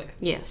damn quick.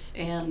 Yes.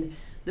 And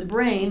the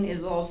brain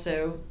is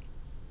also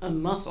a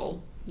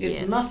muscle.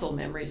 It's muscle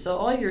memory. So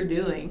all you're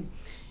doing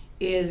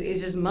is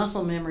just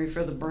muscle memory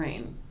for the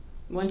brain.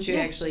 Once you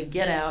actually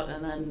get out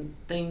and then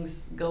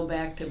things go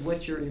back to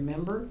what you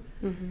remember,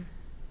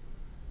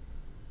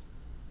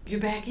 you're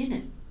back in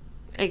it.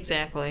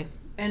 Exactly.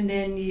 And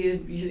then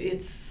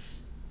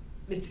it's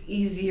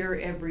easier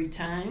every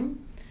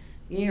time.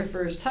 Your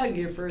first hug,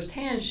 your first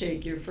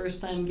handshake, your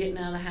first time getting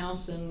out of the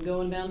house and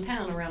going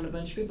downtown around a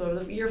bunch of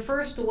people, your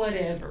first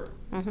whatever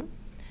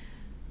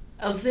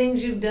of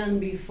things you've done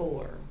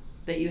before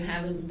that you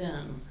haven't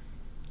done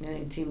in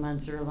 18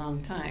 months or a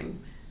long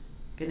time.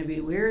 Going to be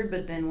weird,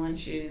 but then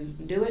once you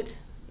do it,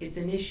 it's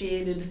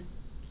initiated,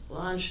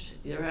 launched,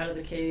 you're out of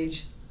the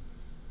cage,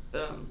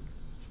 boom.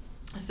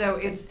 So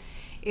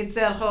it's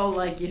that whole,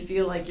 like, you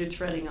feel like you're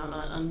treading on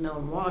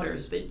unknown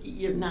waters, but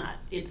you're not.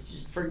 It's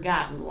just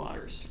forgotten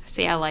waters.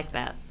 See, I like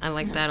that. I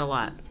like that a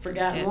lot.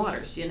 Forgotten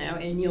waters, you know,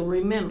 and you'll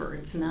remember.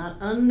 It's not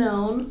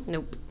unknown.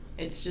 Nope.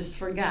 It's just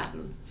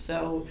forgotten.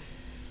 So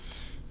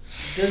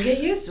you'll get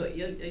used to it.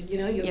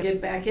 You'll get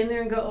back in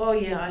there and go, oh,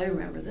 yeah, I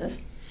remember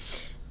this.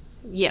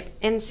 Yep.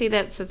 And see,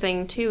 that's the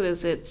thing, too,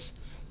 is it's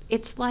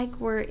like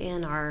we're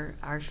in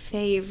our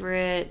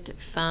favorite,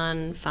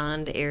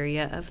 fond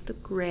area of the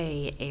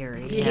gray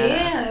area.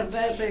 Yeah,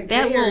 that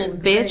little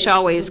bitch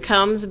always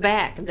comes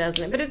back,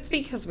 doesn't it? But it's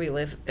because we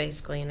live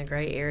basically in a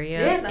gray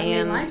area. Yeah, I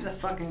mean, life's a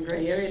fucking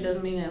gray area. It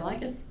doesn't mean I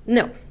like it.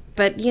 No,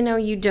 but,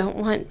 you don't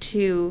want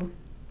to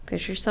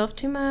push yourself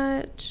too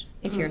much.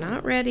 If you're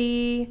not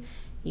ready,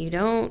 you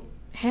don't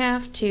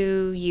have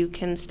to. You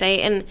can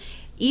stay. And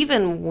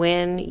even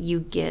when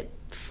you get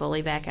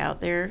fully back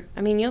out there,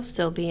 I mean, you'll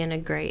still be in a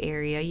gray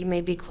area. You may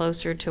be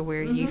closer to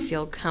where you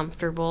feel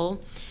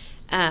comfortable.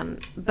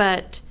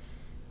 But,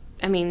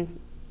 I mean,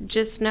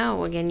 just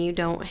know, again, you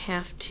don't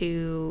have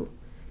to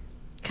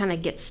kind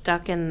of get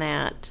stuck in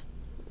that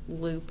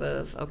loop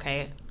of,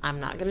 okay, I'm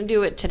not going to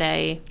do it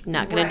today,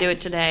 not going to do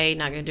it today,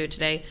 not going to do it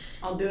today.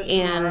 I'll do it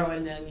tomorrow,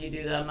 and then you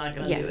do that. I'm not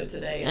going to do it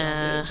today, and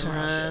I'll do it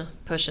tomorrow.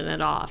 Pushing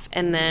it off.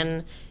 And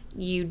then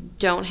you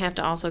don't have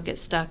to also get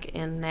stuck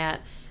in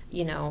that,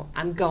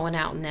 I'm going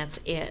out and that's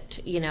it.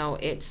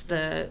 It's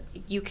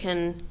you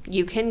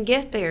can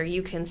get there.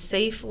 You can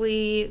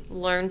safely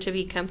learn to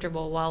be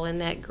comfortable while in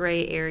that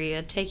gray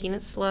area, taking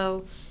it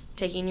slow,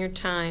 taking your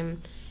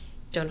time.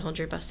 Don't hold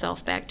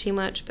yourself back too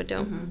much, but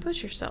don't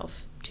push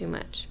yourself too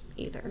much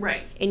either.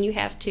 Right. And you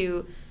have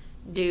to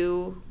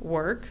do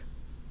work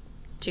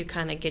to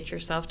kind of get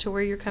yourself to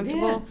where you're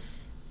comfortable.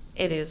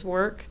 Yeah. It is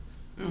work,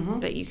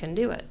 but you can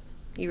do it.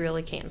 You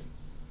really can.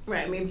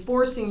 Right. I mean,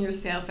 forcing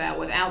yourself out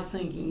without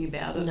thinking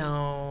about it.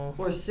 No.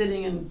 Or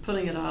sitting and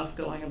putting it off,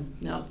 going,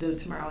 no, I'll do it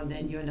tomorrow, and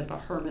then you end up a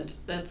hermit.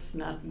 That's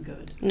not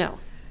good. No.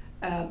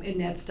 And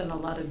that's done a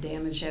lot of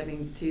damage,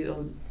 having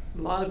to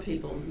a lot of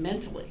people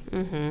mentally.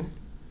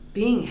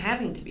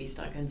 Having to be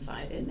stuck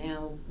inside, and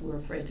now we're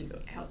afraid to go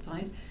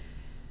outside.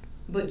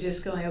 But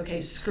just going,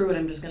 okay, screw it,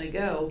 I'm just going to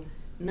go.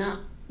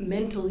 Not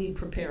mentally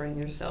preparing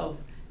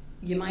yourself.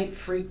 You might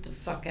freak the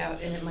fuck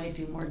out, and it might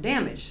do more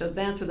damage. So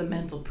that's where the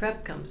mental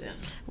prep comes in.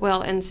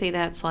 Well, and see,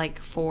 that's like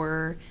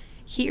for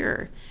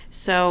here.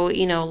 So,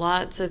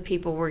 lots of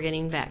people were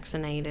getting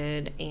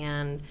vaccinated,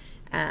 and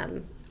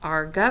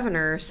our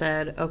governor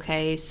said,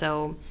 okay,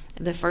 so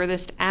the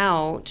furthest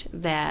out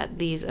that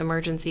these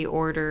emergency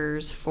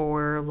orders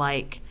for,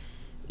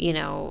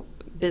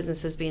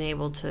 businesses being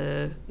able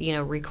to,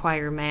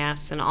 require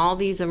masks and all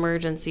these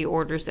emergency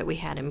orders that we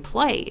had in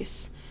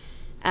place,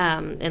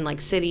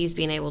 and cities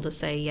being able to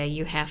say, yeah,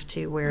 you have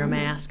to wear a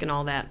mask and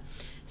all that.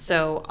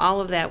 So all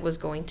of that was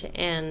going to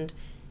end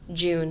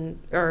June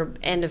or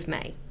end of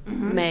May.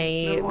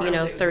 May,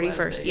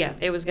 31st. Yeah,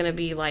 it was going to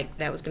be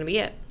that was going to be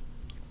it.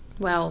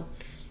 Well,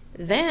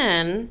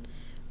 then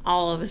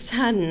all of a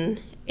sudden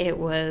it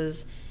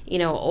was,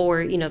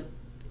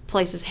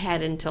 places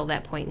had until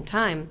that point in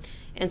time.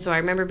 And so I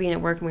remember being at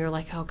work and we were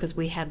like, oh, because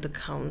we had the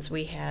cones,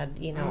 we had,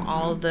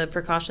 all the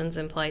precautions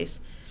in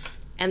place.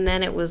 And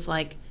then it was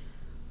like,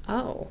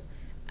 oh,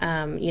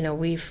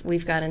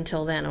 we've got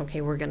until then.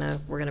 Okay, we're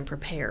gonna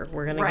prepare.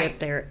 We're gonna get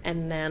there.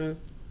 And then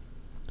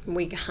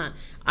we got,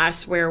 I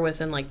swear,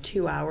 within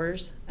 2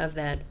 hours of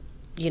that,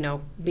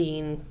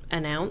 being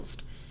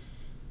announced,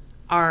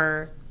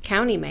 our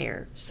county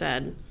mayor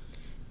said,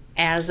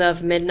 as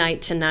of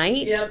midnight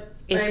tonight,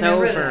 it's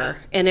over. That.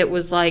 And it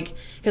was like,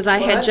 because I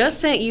had just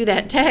sent you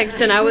that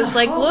text, and I was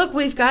like, look,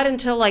 we've got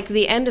until like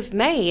the end of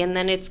May, and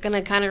then it's going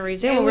to kind of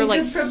resume. And we're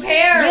like,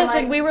 prepare. Yes,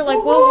 like, and we were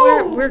like,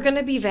 well, we're going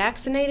to be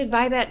vaccinated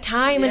by that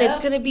time, and it's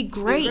going to be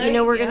great. You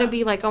know, we're going to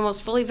be like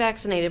almost fully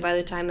vaccinated by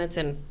the time that's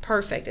in.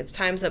 Perfect. It's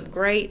time's up.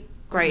 Great.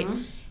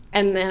 Mm-hmm.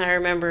 And then I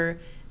remember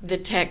the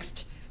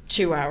text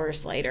 2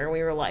 hours later,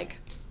 we were like,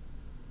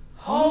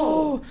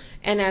 oh.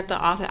 And at the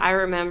office, I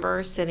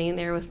remember sitting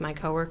there with my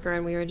coworker,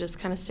 and we were just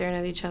kind of staring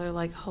at each other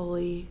like,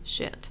 holy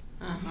shit.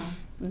 Uh-huh.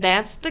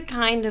 That's the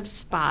kind of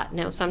spot.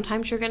 Now,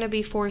 sometimes you're going to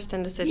be forced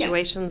into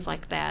situations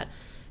like that,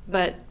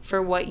 but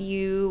for what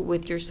you,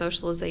 with your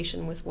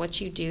socialization, with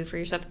what you do for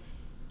yourself,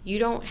 you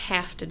don't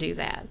have to do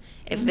that.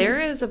 If there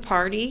is a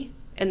party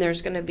and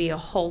there's going to be a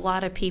whole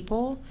lot of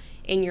people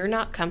and you're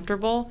not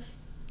comfortable,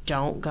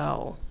 don't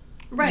go.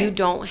 Right. You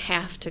don't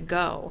have to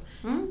go.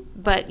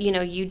 But, you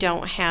know, you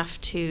don't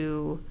have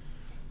to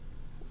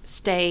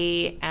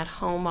stay at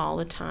home all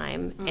the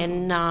time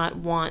and not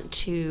want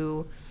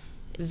to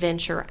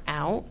venture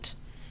out,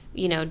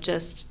 you know,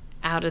 just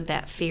out of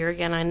that fear.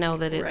 Again, I know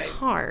that it's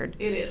hard.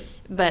 It is.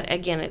 But,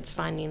 again, it's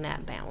finding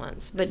that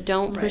balance. But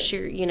don't push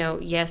your, you know,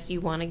 yes,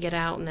 you want to get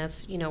out, and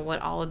that's, you know,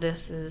 what all of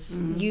this is.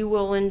 You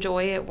will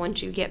enjoy it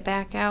once you get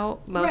back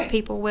out. Most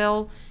people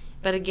will.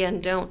 But, again,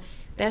 don't.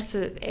 That's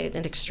an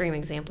extreme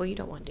example. You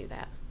don't want to do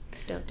that.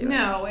 Don't do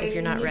it if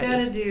you're not ready. No,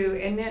 you got to do,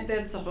 and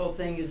that's the whole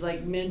thing is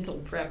like mental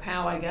prep,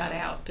 how I got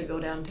out to go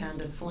downtown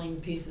to fling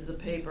pieces of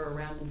paper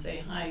around and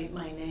say, hi,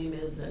 my name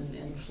is,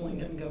 and fling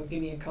it and go,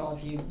 give me a call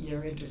if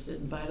you're interested.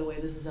 And by the way,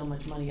 this is how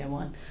much money I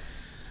want.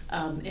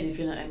 And if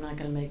you're not, I'm not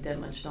going to make that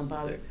much, don't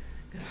bother.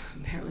 Because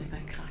apparently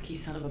I'm a cocky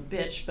son of a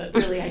bitch, but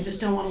really I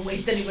just don't want to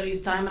waste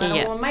anybody's time, and I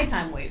don't want my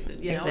time wasted.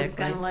 You know, it's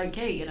kind of like,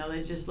 hey, you know,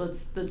 let's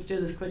do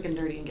this quick and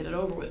dirty and get it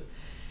over with.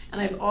 And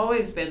I've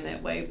always been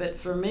that way, but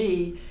for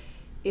me,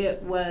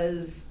 it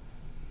was,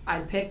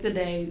 I picked a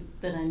day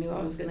that I knew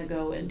I was going to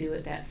go and do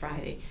it that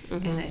Friday.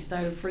 And I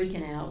started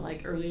freaking out,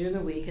 like, earlier in the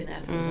week, and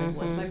that's when I was like,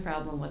 what's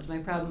my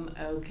problem?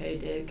 Okay,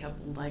 day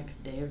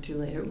or two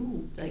later,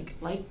 ooh, like,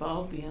 light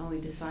bulb, you know, we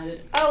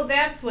decided, oh,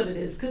 that's what it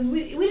is, because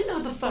we didn't know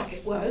what the fuck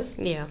it was.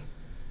 Yeah.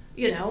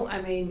 You know,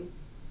 I mean,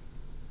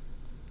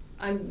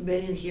 I've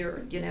been in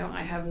here, you know,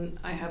 I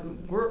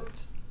haven't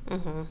worked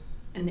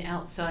in the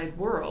outside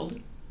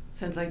world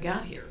since I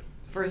got here.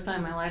 First time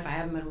in my life I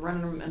haven't been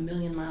running a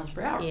million miles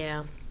per hour.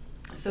 Yeah.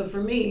 So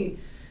for me,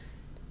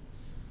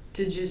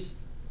 to just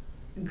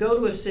go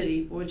to a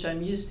city, which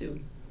I'm used to,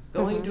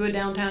 going to a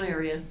downtown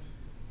area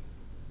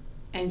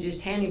and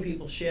just handing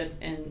people shit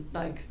and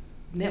like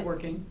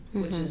networking,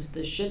 which is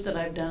the shit that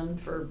I've done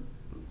for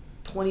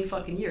 20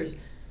 fucking years.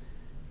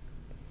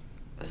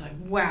 I was like,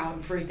 wow,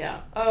 I'm freaked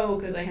out. Oh,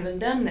 because I haven't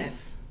done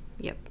this.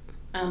 Yep.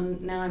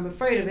 Now I'm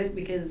afraid of it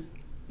because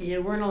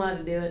you weren't allowed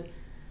to do it.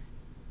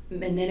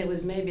 And then it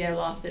was maybe I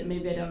lost it,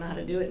 maybe I don't know how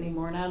to do it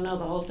anymore, and I don't know,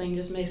 the whole thing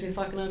just makes me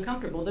fucking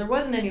uncomfortable. There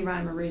wasn't any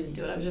rhyme or reason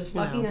to it. I was just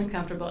fucking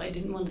uncomfortable. I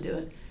didn't want to do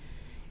it.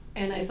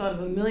 And I thought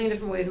of a million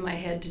different ways in my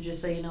head to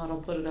just say, you know what, I'll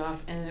put it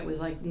off. And it was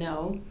like,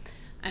 no,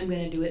 I'm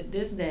going to do it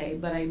this day.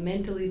 But I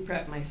mentally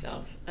prepped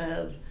myself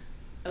of,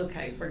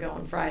 okay, we're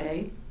going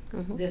Friday.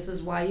 This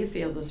is why you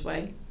feel this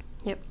way.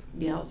 Yep.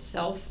 You know,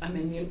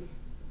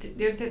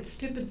 there's that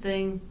stupid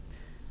thing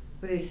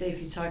where they say if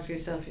you talk to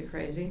yourself, you're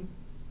crazy.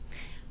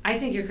 I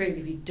think you're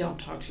crazy if you don't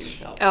talk to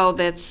yourself. Oh,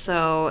 that's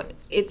so...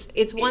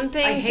 It's one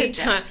thing I hate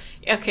to talk...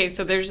 Okay,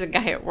 so there's a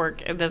guy at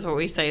work, and that's what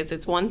we say.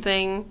 It's one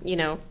thing, you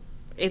know,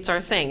 it's our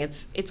thing.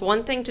 It's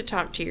one thing to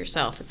talk to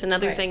yourself. It's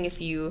another thing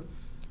if you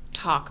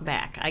talk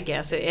back, I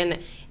guess. And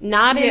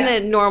not in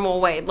the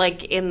normal way,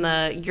 like in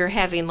the... You're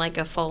having like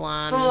a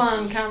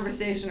full-on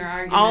conversation or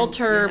argument.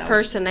 Alter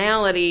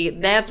personality.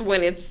 That's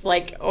when it's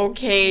like,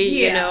 okay,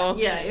 you know.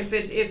 Yeah, if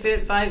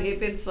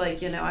it's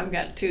like, you know, I've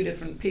got two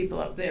different people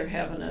up there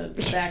having a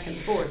back and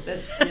forth,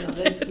 that's, you know,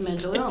 that's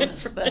mental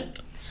illness.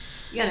 But,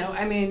 you know,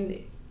 I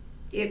mean,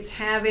 it's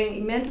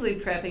mentally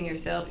prepping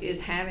yourself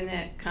is having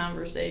that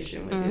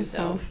conversation with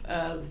yourself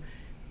of,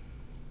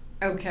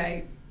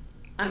 okay,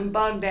 I'm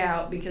bugged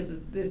out because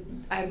of this.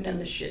 I haven't done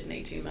this shit in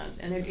 18 months.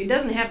 And it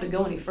doesn't have to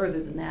go any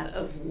further than that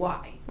of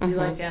why. You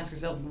like to ask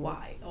yourself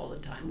why all the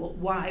time. Well,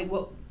 why?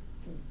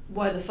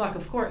 Why the fuck?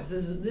 Of course.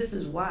 This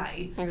is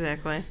why.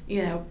 Exactly.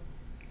 You know,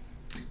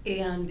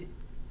 and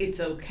it's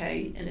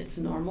okay and it's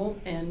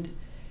normal, and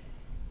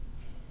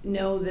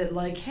know that,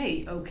 like,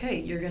 hey, okay,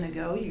 you're going to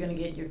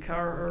get in your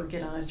car or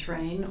get on a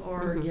train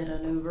or get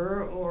an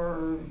Uber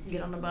or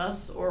get on a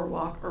bus or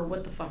walk or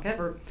what the fuck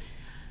ever.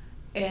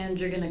 And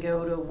you're going to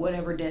go to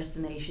whatever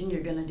destination,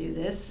 you're going to do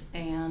this,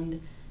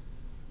 and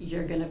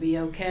you're going to be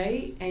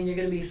okay, and you're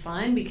going to be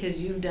fine because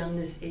you've done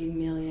this a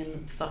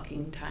million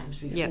fucking times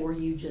before.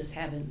 You just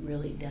haven't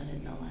really done it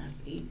in the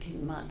last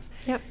 18 months.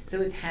 Yep.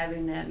 So it's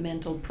having that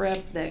mental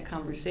prep, that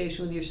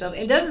conversation with yourself.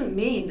 It doesn't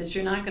mean that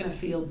you're not going to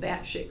feel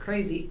batshit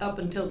crazy up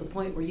until the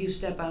point where you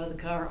step out of the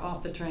car,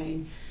 off the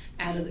train,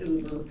 out of the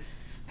Uber,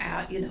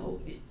 out, you know,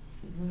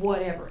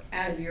 whatever,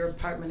 out of your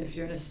apartment if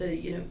you're in a city,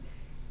 you know.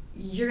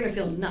 you're going to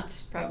feel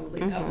nuts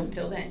probably up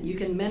until then. You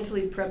can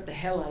mentally prep the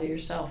hell out of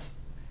yourself.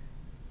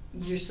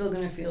 You're still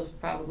going to feel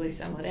probably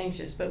somewhat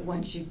anxious, but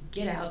once you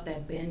get out,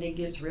 that Band-Aid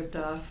gets ripped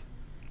off,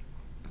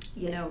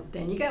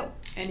 then you go.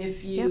 And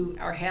if you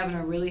are having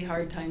a really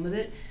hard time with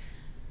it,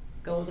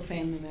 go with a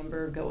family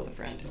member, go with a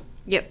friend.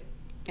 Yep.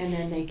 And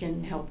then they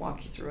can help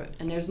walk you through it.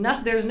 And there's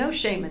no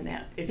shame in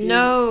that.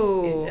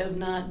 Of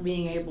not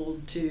being able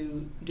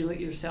to do it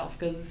yourself.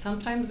 Because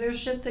sometimes there's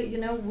shit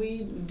that,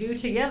 we do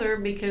together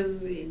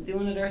because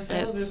doing it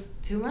ourselves is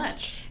too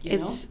much.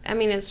 It's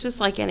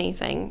just like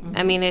anything. Mm-hmm.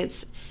 I mean,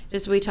 it's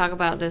just, we talk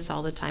about this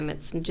all the time.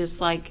 It's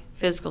just like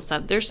physical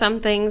stuff. There's some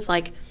things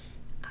like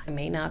I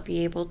may not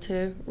be able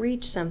to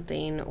reach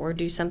something or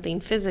do something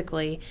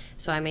physically,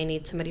 so I may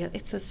need somebody else.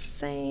 It's the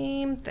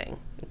same thing.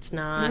 It's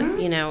not,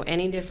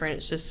 any different.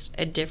 It's just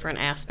a different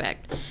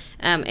aspect.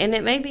 And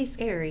it may be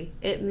scary.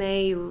 It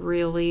may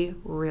really,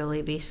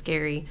 really be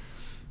scary.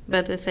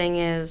 But the thing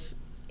is,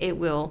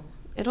 it'll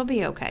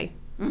be okay.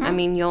 Mm-hmm. I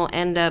mean, you'll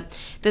end up,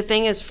 the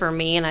thing is for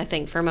me, and I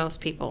think for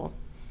most people,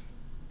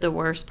 the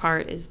worst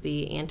part is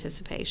the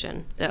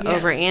anticipation. The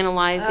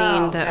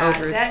overanalyzing, overthinking.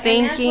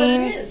 That's what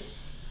it is.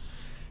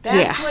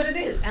 That's what it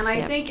is. And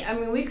I think,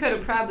 we could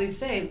have probably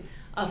saved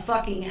a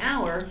fucking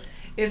hour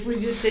if we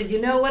just said, you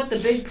know what the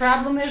big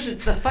problem is?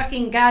 It's the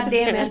fucking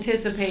goddamn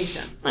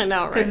anticipation. I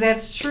know, right? Because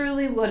that's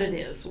truly what it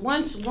is.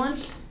 Once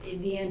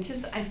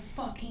I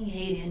fucking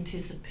hate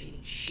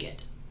anticipating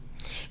shit.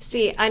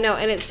 See, I know,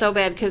 and it's so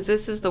bad because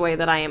this is the way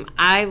that I am.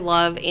 I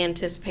love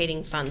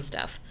anticipating fun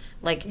stuff.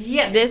 Like,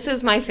 this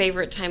is my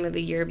favorite time of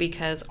the year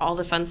because all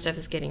the fun stuff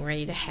is getting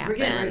ready to happen. We're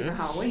getting ready for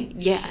Halloween.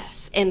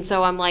 Yes. And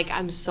so I'm like,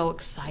 I'm so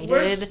excited.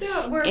 We're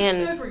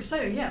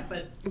excited, yeah.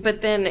 But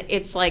then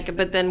it's like,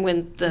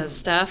 when the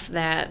stuff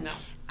that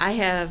I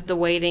have, the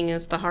waiting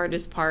is the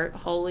hardest part.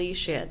 Holy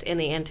shit. And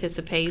the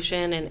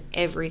anticipation and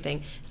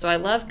everything. So I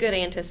love good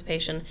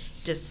anticipation.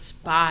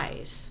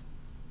 Despise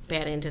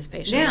bad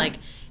anticipation. Yeah.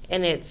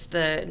 And it's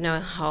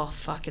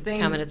it's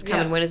coming. It's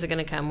coming. When is it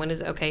going to come?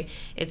 Okay,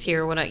 it's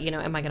here. Am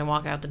I going to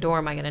walk out the door?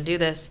 Am I going to do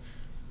this?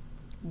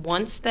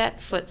 Once that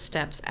foot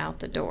steps out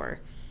the door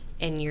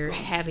and you're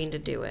having to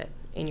do it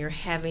and you're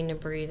having to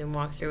breathe and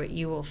walk through it,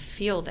 you will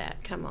feel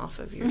that come off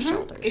of your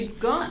shoulders. It's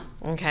gone.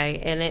 Okay,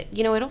 and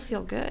it'll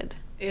feel good.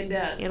 It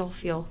does. It'll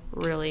feel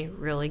really,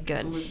 really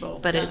good. We've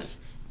both but done it's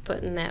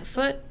putting that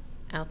foot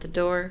out the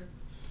door,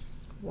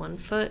 one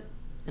foot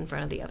in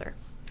front of the other.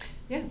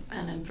 Yeah,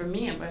 and then for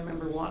me, I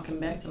remember walking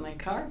back to my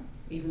car,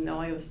 even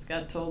though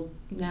got told,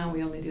 now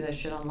we only do that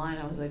shit online.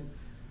 I was like,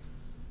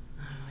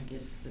 oh, I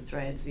guess that's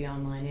right, it's the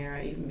online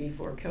era. Even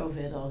before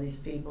COVID, all these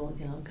people,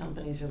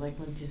 companies are like,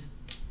 well, just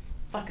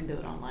fucking do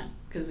it online.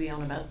 Because we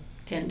own about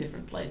 10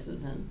 different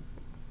places, and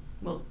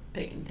we'll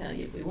pick and tell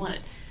you if we want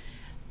it.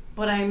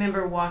 But I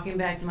remember walking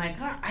back to my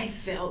car, I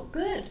felt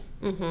good.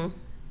 Mm-hmm.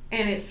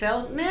 And it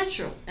felt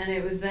natural. And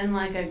it was then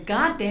like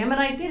God damn it,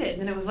 I did it.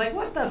 And it was like,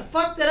 what the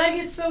fuck did I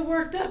get so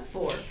worked up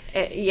for?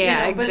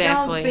 Exactly. But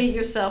don't beat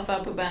yourself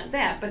up about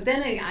that. But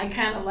then I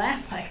kind of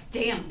laughed like,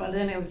 damn. But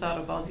then I thought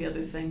of all the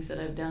other things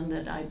that I've done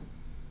that I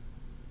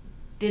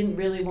didn't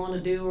really want to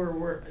do or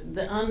were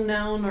the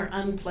unknown or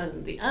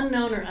unpleasant. The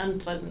unknown or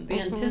unpleasant. The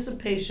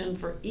anticipation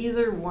for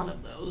either one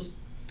of those.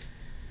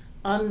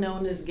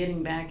 Unknown is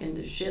getting back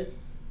into shit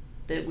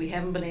that we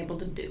haven't been able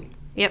to do.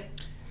 Yep.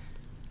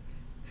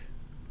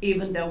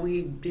 Even though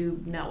we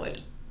do know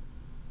it,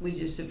 we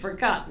just have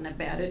forgotten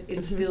about it.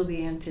 It's still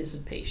the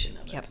anticipation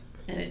of it,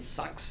 and it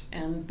sucks.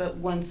 But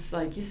once,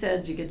 like you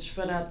said, you get your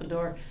foot out the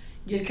door,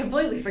 you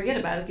completely forget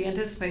about it. The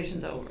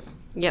anticipation's over.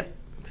 Yep.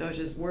 So it's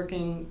just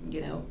working,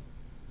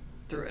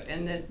 through it.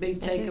 And the big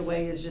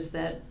takeaway is just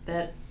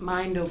that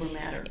mind over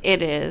matter.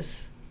 It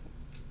is.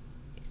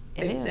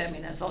 It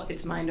is. That's all.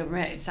 It's mind over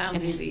matter. It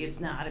sounds easy. It's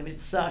not. It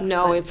sucks.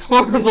 No, it's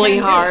horribly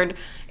hard.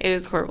 It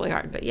is horribly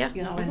hard. But yeah.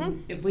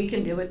 And if we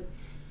can do it,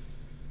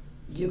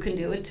 you can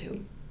do it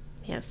too.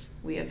 Yes.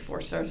 We have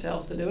forced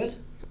ourselves to do it.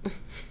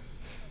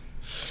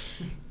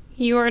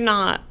 You are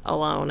not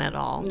alone at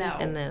all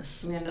in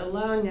this. You're not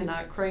alone. You're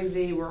not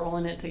crazy. We're all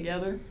in it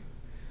together.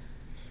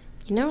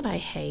 You know what I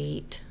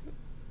hate?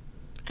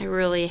 I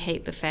really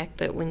hate the fact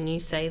that when you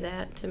say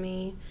that to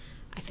me,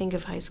 I think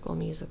of High School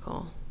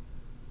Musical.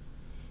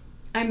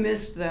 I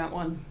missed that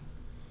one.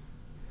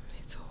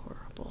 It's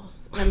horrible.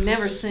 I've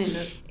never seen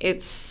it.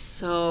 It's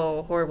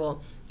so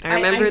horrible. I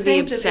remember the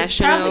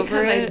obsession over it. It's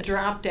probably because I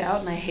dropped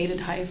out and I hated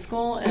high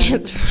school.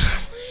 And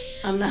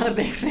I'm not a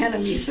big fan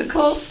of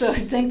musicals, so I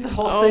think the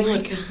whole thing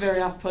was just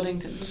very off-putting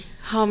to me.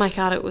 Oh my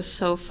God, it was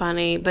so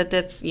funny. But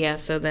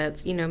so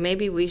that's,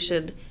 maybe we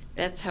should,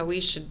 that's how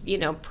we should,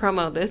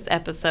 promo this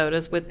episode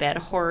is with that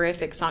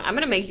horrific song. I'm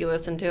going to make you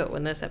listen to it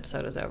when this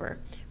episode is over.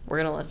 We're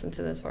going to listen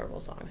to this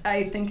horrible song.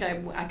 I think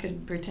I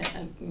could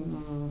pretend.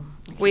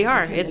 We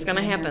are. It's going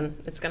to happen.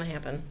 It's going to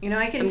happen.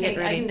 I can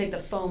take the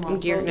foam off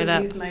both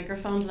of these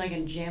microphones and I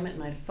can jam it in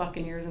my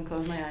fucking ears and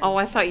close my eyes. Oh,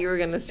 I thought you were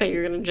going to say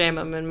you're going to jam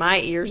them in my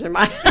ears and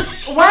my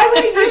Why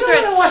would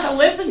you want to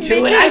listen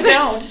to it? I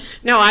don't.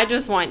 No, I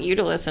just want you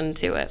to listen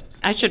to it.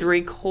 I should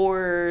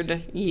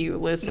record you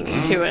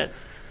listening to it.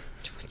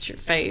 at your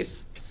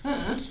face.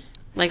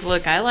 Like,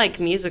 look, I like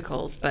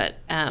musicals, but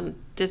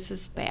this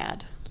is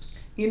bad.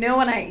 You know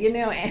what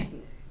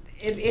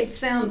it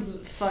sounds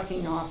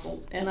fucking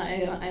awful, and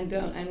I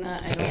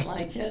don't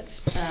like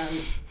it.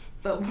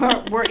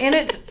 But we're in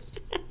it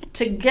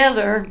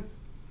together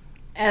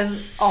as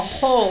a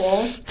whole.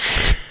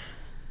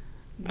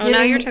 Oh,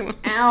 now you're talking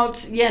about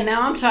out. Yeah,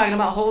 now I'm talking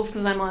about holes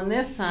because I'm on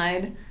this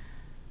side.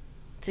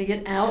 To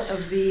get out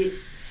of the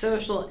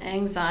social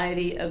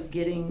anxiety of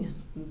getting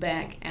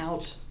back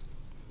out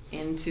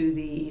into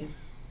the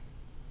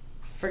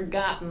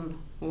forgotten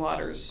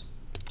waters.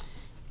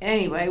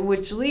 Anyway,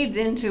 which leads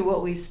into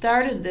what we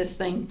started this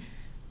thing.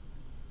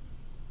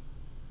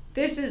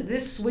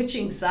 This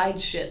switching side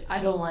shit. I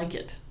don't like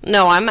it.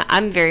 No,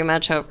 I'm very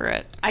much over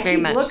it. I very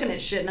keep much. looking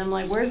at shit and I'm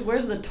like,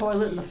 where's the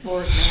toilet and the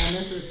fork, man?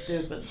 This is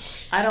stupid.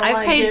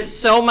 I've paid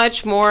so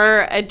much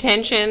more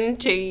attention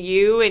to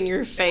you and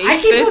your face.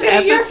 I keep looking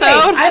at your face.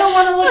 I don't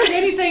want to look at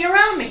anything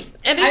around me.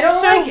 And it's I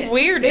don't so like it.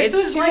 weird. This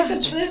is like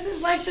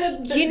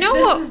the you know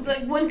this what? is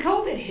like when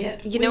COVID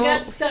hit. We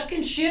got stuck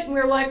in shit and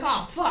we were like,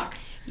 oh fuck.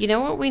 You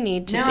know what we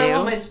need to do? Now I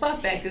want my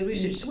spot back because we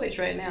should switch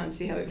right now and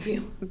see how it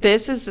feels.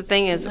 This is the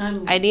thing is,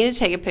 I need to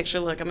take a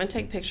picture. Look, I'm going to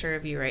take a picture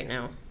of you right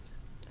now.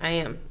 I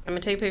am. I'm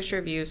going to take a picture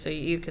of you so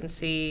you can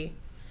see,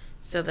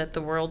 so that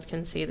the world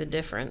can see the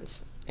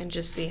difference and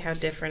just see how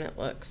different it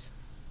looks.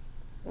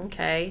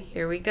 Okay,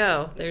 here we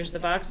go. There's the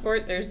box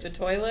fort. There's the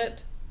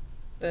toilet.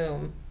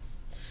 Boom.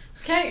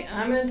 Okay,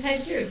 I'm going to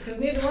take yours because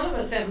neither one of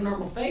us have a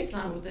normal face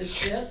on with this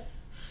shit.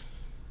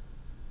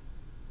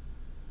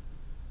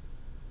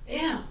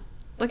 Yeah.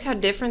 Look how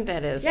different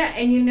that is. Yeah,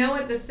 and you know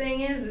what the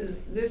thing is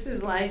this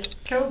is like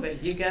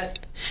COVID. You got...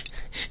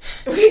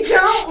 We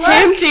don't look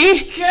empty.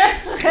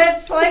 Good.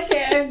 It's like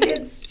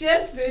it's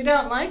just we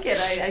don't like it.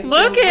 I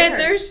look feel at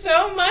weird. There's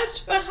so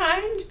much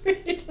behind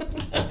me to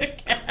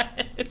look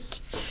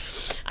at.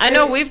 I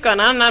know we've gone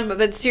on and on,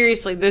 but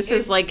seriously, this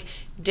is like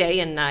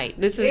day and night.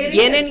 This is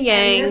yin and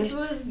yang.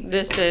 And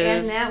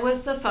and that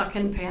was the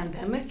fucking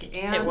pandemic.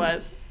 And it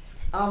was.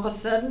 All of a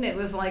sudden, it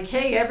was like,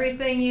 hey,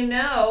 everything you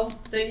know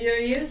that you're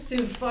used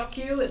to, fuck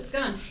you, it's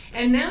gone.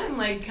 And now I'm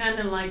like kind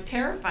of like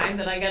terrified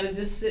that I got to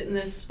just sit in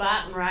this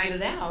spot and ride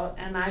it out.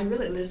 And I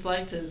really just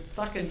like to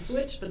fucking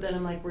switch, but then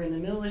I'm like, we're in the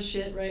middle of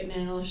shit right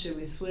now. Should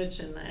we switch?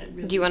 And I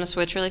really... Do you want to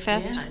switch really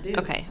fast? Yeah, I do.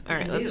 Okay, all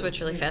right, let's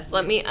switch really fast.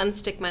 Let me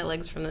unstick my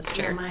legs from this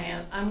chair.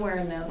 I'm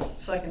wearing those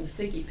fucking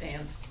sticky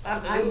pants.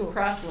 I'm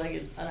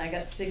cross-legged, and I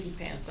got sticky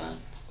pants on.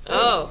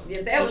 Oh,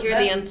 yeah, that was you hear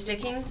the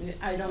unsticking?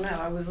 I don't know.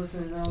 I was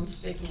listening to the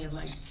unsticking and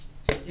like,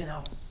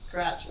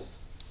 crotch.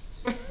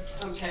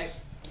 Okay.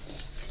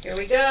 Here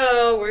we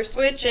go. We're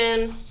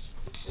switching.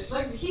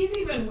 Look, he's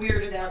even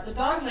weirded out. The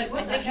dog's like,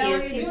 what the hell are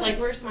you doing? He's like,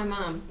 where's my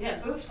mom? Yeah,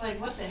 Boof's like,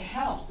 what the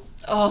hell?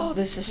 Oh,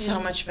 this is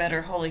so much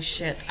better. Holy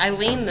shit. I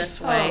lean this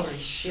way. Holy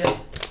shit.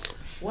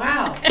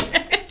 Wow.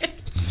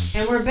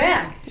 And we're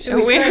back. Should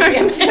we start the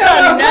episode?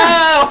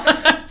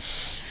 No.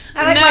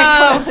 I like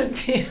my toilet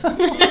feel.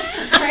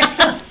 I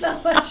feel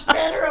so much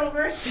better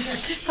over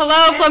here.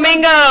 Hello,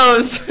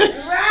 flamingos.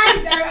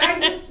 Right. I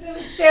just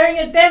was staring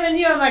at them and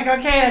you. I'm like,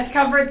 okay, it's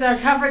comfort zone.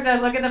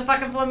 Look at the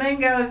fucking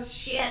flamingos.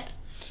 Shit.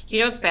 You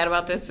know what's bad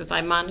about this is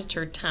I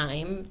monitor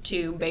time,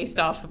 too, based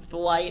off of the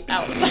light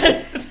outside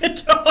of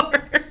the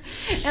door.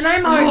 And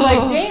I'm always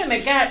like, damn,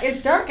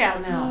 it's dark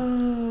out now.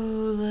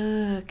 Oh,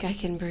 look, I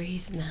can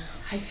breathe now.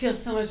 I feel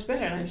so much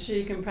better, and I'm sure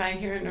you can probably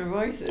hear it in our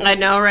voices. I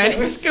know, right?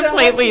 It's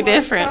completely so much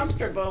different.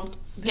 Comfortable.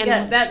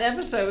 Yeah, that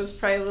episode was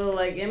probably a little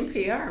like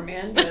NPR,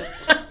 man.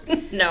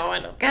 But no, I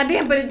don't.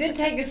 Goddamn, but it did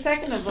take a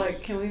second of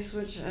like, can we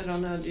switch? I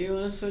don't know. Do you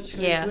want to switch?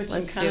 Can we switch? Let's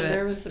I'm kind do of it.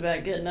 nervous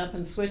about getting up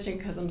and switching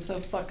because I'm so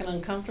fucking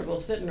uncomfortable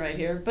sitting right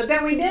here. But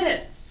then we did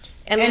it.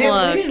 And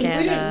look we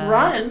didn't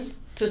run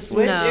to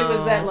switch. No. It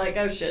was that like,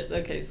 oh shit,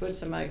 okay, switch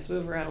the mics,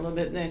 move around a little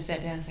bit, and then I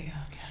sat down. I was like,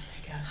 oh god,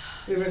 thank God.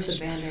 We ripped the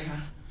Band-Aid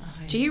off. Oh,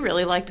 yeah. Do you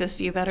really like this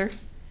view better?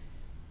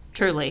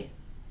 Truly.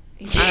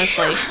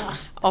 Honestly.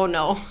 Oh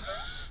no.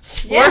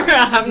 Yeah,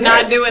 I'm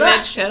not doing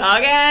that shit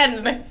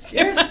again.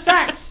 Yours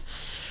sucks.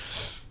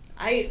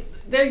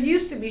 There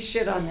used to be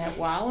shit on that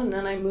wall, and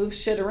then I moved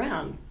shit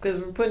around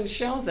because we're putting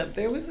shelves up.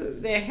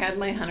 They had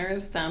my Hunter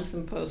S.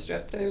 Thompson poster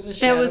up there. There was a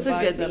shadow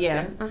box up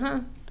there.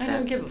 I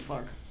don't give a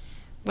fuck.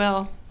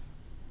 Well,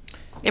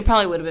 it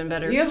probably would have been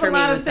better. You have for a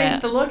lot me of with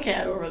things that. to look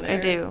at over there. I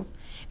do.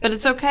 But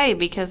it's okay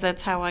because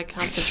that's how I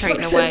concentrate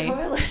in a way.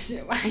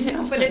 I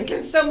know, but it's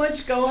just so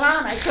much going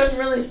on. I couldn't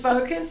really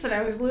focus, and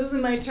I was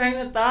losing my train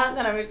of thought, and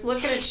then I was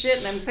looking at shit,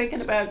 and I'm thinking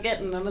about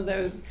getting one of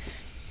those.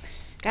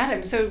 God,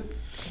 I'm so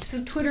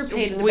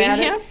Twitter-pated about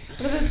it.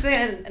 What are those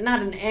things?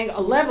 Not an angle,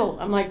 a level.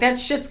 I'm like, that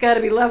shit's got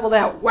to be leveled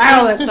out.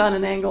 Wow, that's on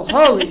an angle.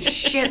 Holy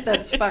shit,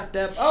 that's fucked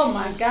up. Oh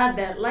my God,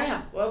 that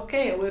lamp.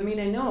 Okay, I mean,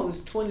 I know it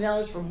was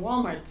 $20 from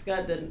Walmart. It's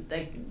got the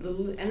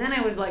and then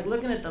I was like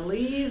looking at the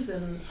leaves,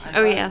 and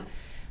I thought,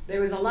 there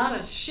was a lot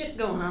of shit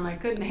going on. I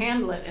couldn't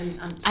handle it. And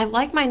I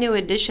like my new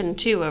addition,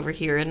 too, over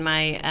here in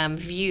my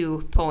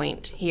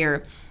viewpoint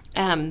here.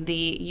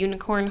 The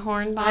unicorn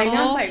horn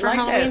bottle for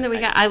Halloween that we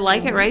got. I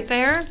like it right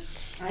there.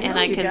 and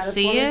I can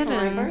see it. For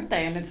my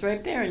birthday, and it's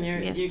right there, and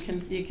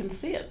you can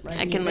see it.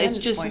 Right, it's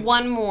just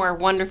one more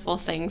wonderful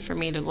thing for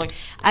me to look.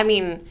 I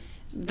mean,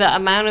 the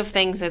amount of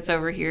things that's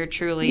over here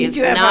truly is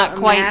not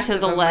quite to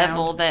the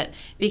level that,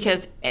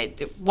 because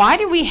why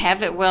do we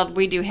have it? Well,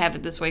 we do have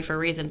it this way for a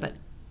reason, but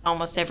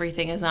almost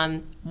everything is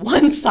on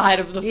one side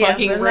of the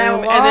fucking room,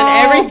 and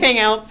then everything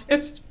else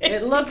is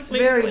it looks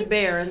very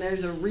bare, and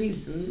there's a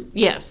reason.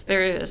 Yes,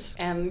 there is.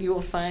 And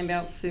you'll find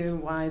out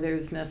soon why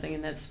there's nothing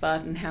in that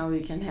spot, and how we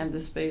can have the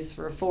space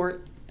for a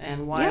fort,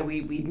 and why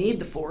we need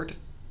the fort.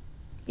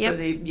 For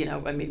the,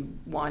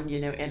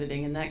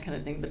 editing and that kind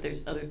of thing, but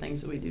there's other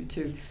things that we do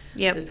too.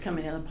 That's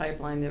coming down the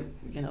pipeline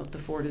that, the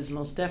fort is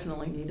most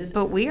definitely needed.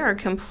 But we are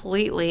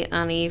completely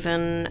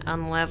uneven,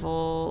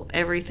 unlevel,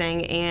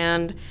 everything,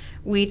 and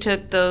we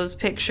took those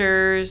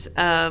pictures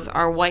of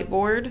our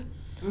whiteboard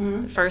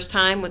the first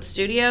time with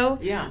studio.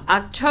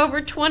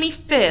 October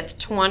 25th,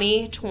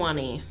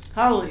 2020.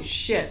 Holy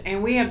shit.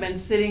 And we have been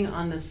sitting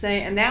on the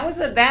same, and that was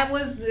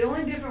the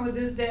only difference with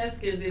this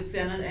desk is it's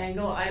at an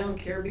angle. I don't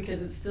care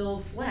because it's still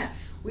flat.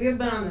 We have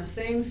been on the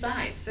same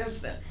side since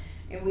then.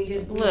 And we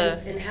did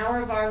an hour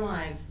of our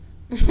lives.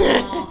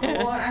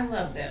 I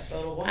love that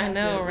photo. We'll have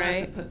We'll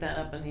have to put that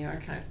up in the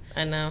archives.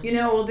 I know.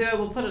 We'll do it.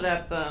 We'll put it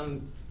up,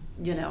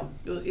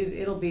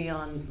 it'll be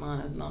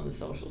on the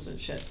socials and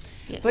shit.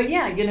 Yes.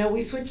 But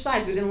we switched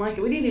sides. We didn't like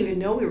it. We didn't even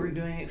know we were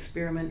doing an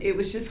experiment. It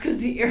was just because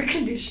the air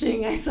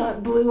conditioning, I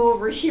thought, blew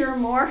over here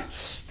more.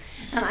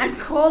 And I'm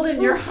cold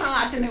and you're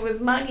hot, and it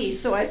was muggy.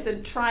 So I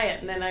said, try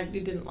it. And then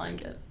we didn't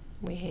like it.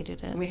 We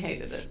hated it. We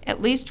hated it.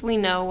 At least we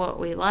know what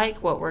we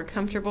like, what we're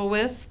comfortable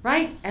with.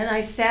 Right. And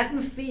I sat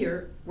in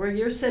fear where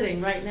you're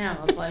sitting right now.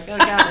 I was like, oh,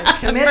 God, I'm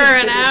committed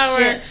to this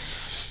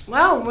shit.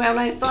 Well, when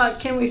I thought,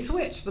 can we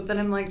switch? But then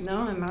I'm like,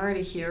 no, I'm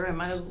already here. I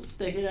might as well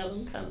stick it out.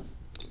 I'm kind of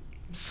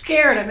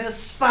scared. I'm in a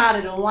spot.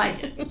 I don't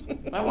like it.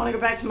 I want to go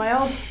back to my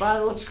old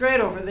spot. It looks great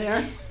over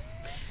there.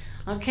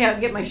 Okay, I'll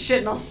get my shit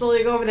and I'll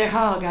slowly go over there.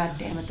 Oh, God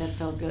damn it, that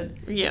felt good.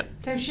 Yep.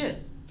 Same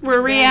shit.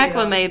 We're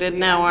reacclimated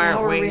now,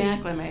 aren't we? We're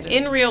reacclimated.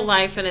 In real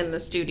life and in the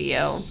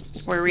studio,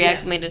 we're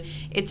reacclimated.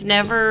 Yes. It's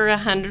never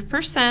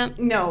 100%.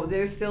 No,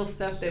 there's still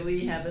stuff that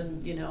we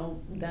haven't,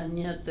 done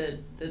yet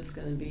that's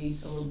going to be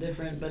a little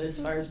different. But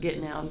as far as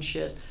getting out and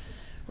shit,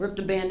 rip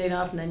the Band-Aid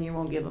off and then you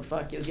won't give a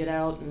fuck. You'll get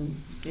out and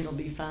it'll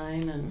be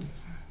fine, and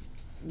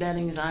that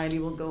anxiety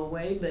will go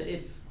away. But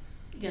if,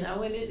 and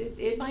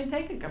it might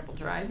take a couple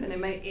tries,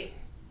 and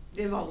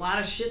there's a lot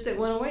of shit that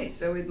went away,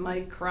 so it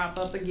might crop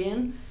up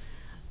again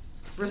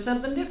for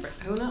something different.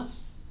 Who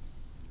knows?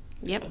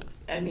 Yep.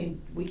 I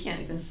mean, we can't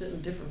even sit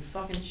in different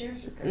fucking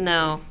chairs.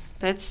 No,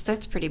 that's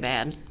pretty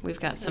bad. We've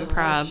got some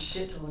probs.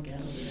 Shit to look at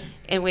over there.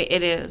 And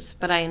it is,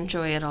 but I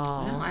enjoy it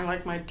all. Well, I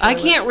like my toilet. I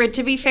can't read.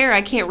 To be fair,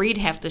 I can't read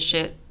half the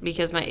shit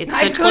because it's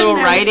such little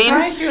writing.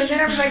 I was trying to, and then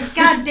I was like,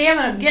 God damn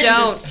it, I'm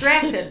getting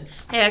distracted.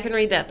 Hey, I can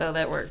read that though.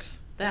 That works.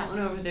 That one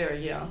over there,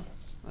 yeah.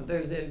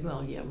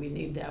 We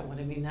need that one.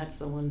 I mean, that's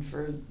the one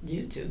for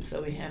YouTube,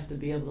 so we have to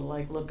be able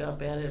to look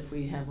up at it if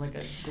we have a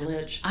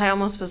glitch. I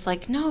almost was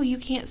like, no, you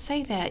can't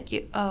say that.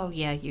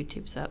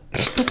 YouTube's up.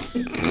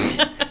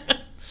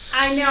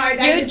 I know.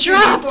 I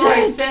dropped before it.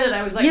 I said it,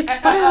 I was like,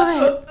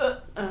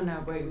 oh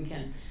no, wait, we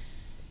can.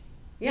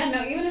 Yeah,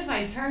 no. Even if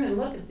I turn and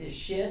look at this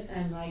shit,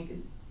 I'm like,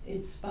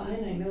 it's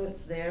fine. I know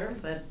it's there,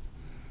 but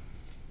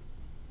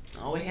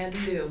all we had to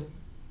do.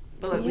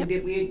 But look,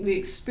 we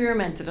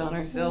experimented on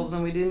ourselves,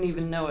 and we didn't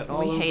even know it.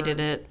 We hated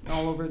it.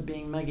 All over it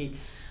being muggy.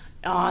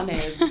 On a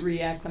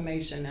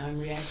reacclimation. Now I'm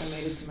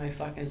reacclimated to my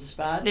fucking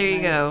spot. There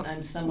you go.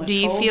 I'm somewhat Do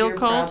you cold. feel You're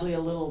cold? Probably a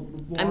little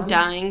warm. I'm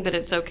dying, but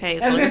it's okay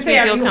as long as we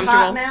feel comfortable.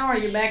 Hot now? Are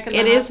you back in the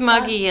It hot is spot?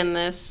 muggy in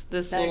this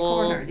that little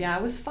corner. Yeah,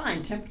 I was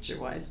fine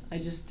temperature-wise. I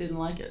just didn't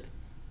like it.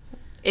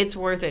 It's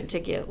worth it to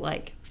get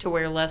to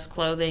wear less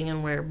clothing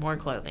and wear more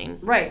clothing.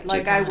 Right.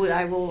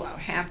 I will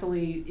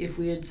happily, if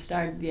we had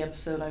started the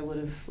episode, I would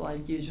have,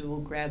 usual,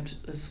 grabbed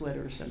a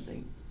sweater or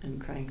something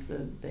and cranked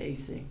the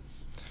AC.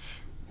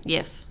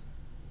 Yes.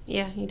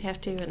 Yeah, you'd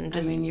have to. And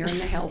just... I mean, you're in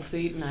the hell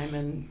seat and I'm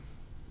in,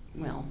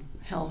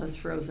 hell has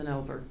frozen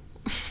over.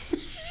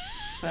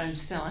 But I'm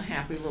still a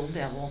happy little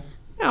devil.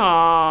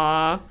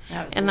 Aww.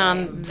 And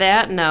on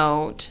that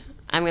note,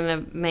 I'm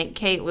going to make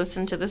Kate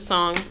listen to the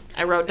song.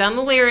 I wrote down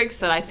the lyrics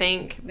that I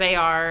think they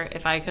are,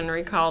 if I can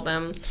recall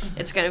them.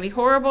 It's going to be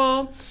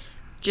horrible.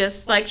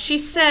 Just like she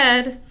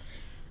said,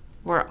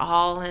 we're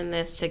all in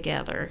this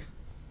together.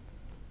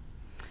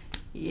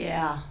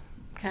 Yeah.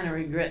 Kind of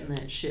regretting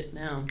that shit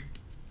now.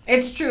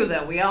 It's true,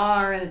 though. We all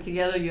are in it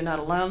together. You're not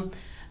alone.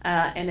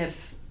 And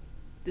if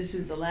this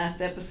is the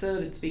last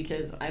episode, it's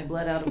because I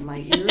bled out of my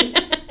ears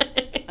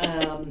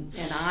and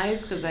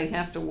eyes because I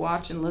have to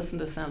watch and listen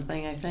to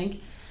something, I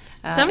think.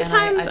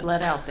 Sometimes and I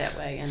bled out that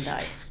way and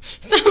died.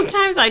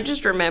 Sometimes I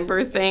just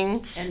remember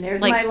things. And there's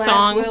my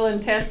last will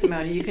and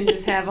testimony. You can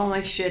just have all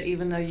my shit,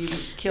 even though you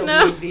killed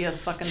me via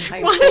fucking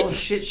high school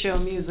shit show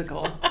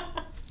musical.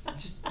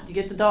 Just you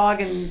get the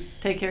dog and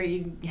take care.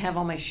 You have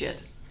all my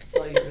shit. It's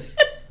all yours.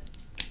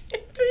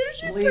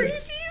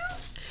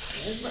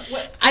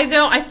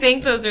 I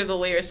think those are the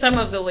lyrics. Some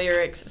of the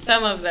lyrics.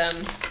 Some of them.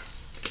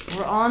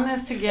 We're on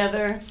this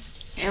together,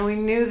 and we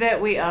knew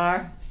that we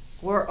are.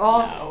 We're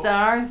all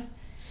stars,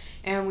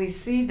 and we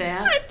see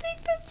that. I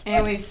think that's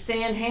and we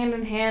stand hand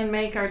in hand,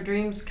 make our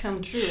dreams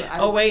come true.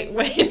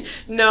 Wait.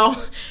 No,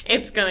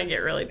 it's going to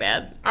get really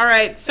bad. All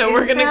right, so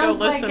we're going to go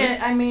listen.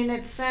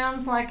 It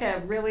sounds like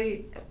a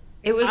really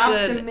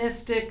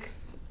optimistic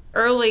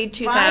early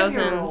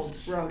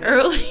 2000s. Wrote it.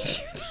 Early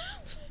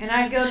 2000s. And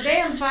I go,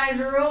 damn,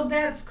 5-year-old,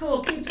 that's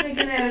cool. Keep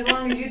thinking that as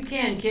long as you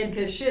can, kid,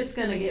 because shit's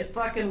going to get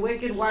fucking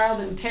wicked,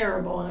 wild, and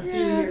terrible in a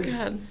few years.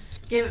 God.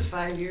 Give it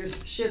 5 years.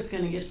 Shit's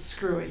going to get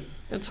screwy.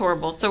 It's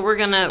horrible. So we're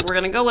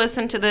gonna go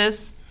listen to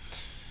this.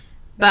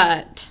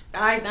 But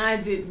I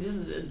did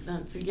this.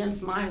 It's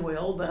against my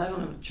will, but I don't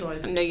have a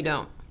choice. No, you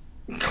don't.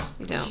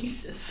 You don't.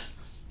 Jesus.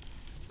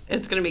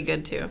 It's gonna be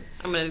good too.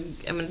 I'm gonna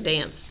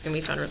dance. It's gonna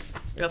be fun,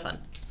 real fun.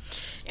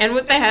 And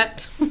with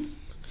that,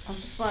 I'll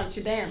just watch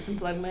you dance and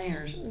plug my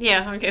ears.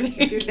 Yeah, okay.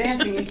 If you're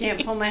dancing, you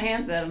can't pull my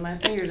hands out of my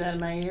fingers out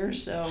of my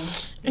ears, so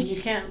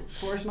you can't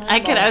force my. I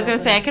was gonna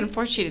say I can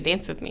force you to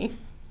dance with me.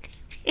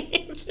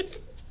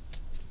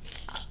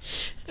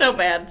 So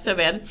bad.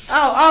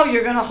 Oh,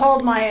 you're gonna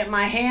hold my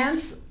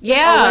hands?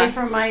 Yeah. Away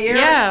from my ear?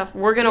 Yeah,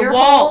 we're gonna ear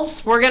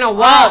waltz. Holes? We're gonna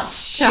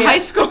waltz to High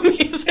School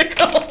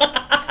Musical.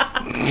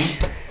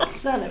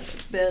 Son of a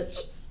bitch.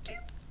 So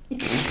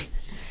stupid.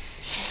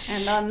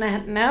 And on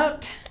that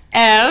note,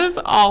 as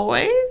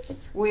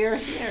always, we're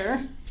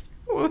here.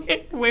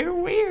 We're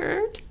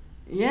weird.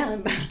 Yeah,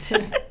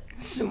 about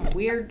some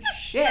weird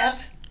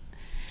shit.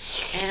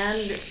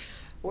 And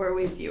we're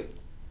with you.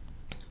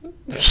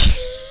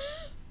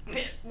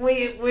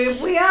 We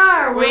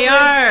are. We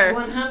are.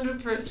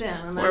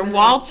 100%. We're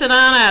waltzing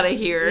on out of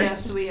here.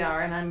 Yes, we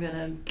are.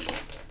 And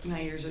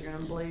my ears are gonna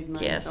bleed.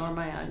 So are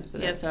my eyes,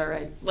 but that's all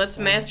right. Let's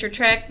master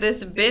track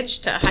this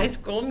bitch to High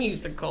School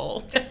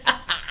Musical.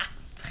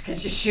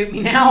 Could you shoot me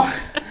now?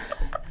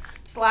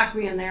 Just lock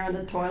me in there in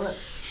the toilet.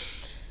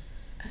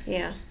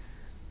 Yeah.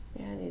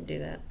 Yeah, I need to do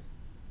that.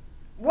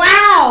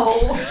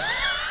 Wow!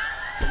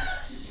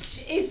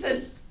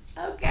 Jesus.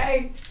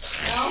 Okay.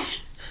 Well.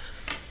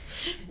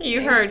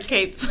 You heard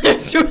Kate's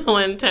last will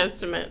and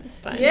testament. It's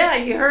fine. Yeah,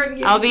 you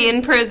heard. I'll be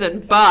in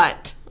prison,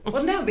 but...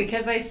 Well, no,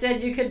 because I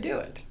said you could do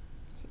it.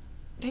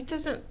 It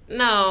doesn't...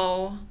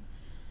 No.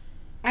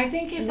 I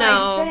think if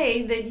I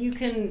say that you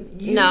can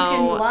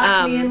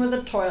lock me in with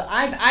a toilet.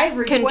 I've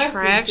requested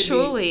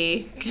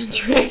Contractually,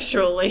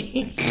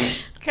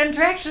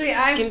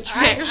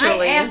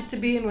 I asked to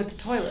be in with the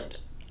toilet.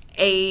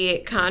 A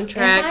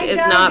contract is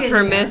not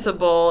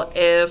permissible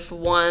if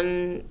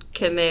one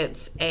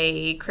commits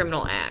a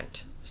criminal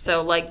act.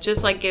 So,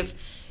 just like if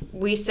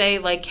we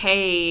say,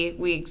 hey,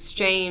 we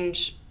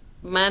exchange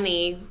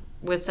money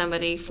with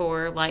somebody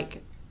for,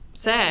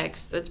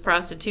 sex, that's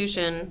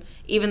prostitution.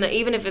 Even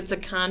if it's a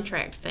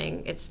contract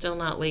thing, it's still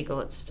not legal.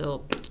 It's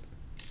still...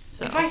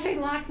 So. If I say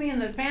lock me in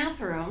the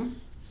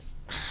bathroom...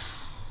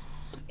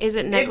 Is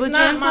it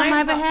negligence on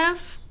my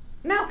behalf?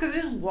 No, because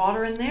there's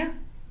water in there.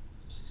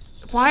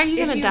 Why are you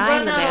going to die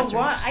in the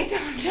bathroom? I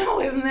don't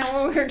know. Isn't that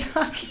what we were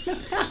talking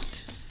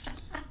about?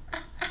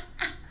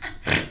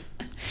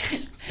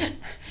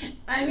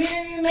 I mean,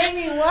 if you make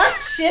me watch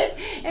shit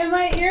and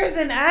my ears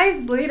and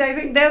eyes bleed, I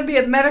think that would be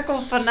a medical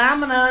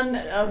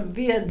phenomenon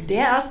via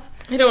death.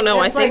 I don't know.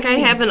 I think I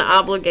have an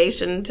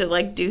obligation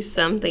to, do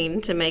something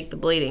to make the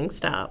bleeding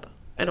stop.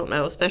 I don't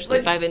know, especially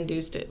if I've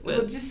induced it with...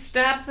 Well, just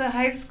stop the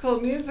High School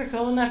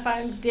Musical, and if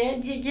I'm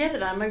dead, you get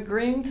it. I'm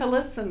agreeing to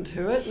listen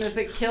to it, and if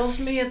it kills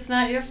me, it's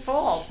not your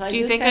fault. Do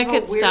you think I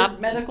could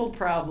stop medical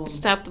problem?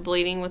 Stop the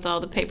bleeding with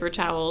all the paper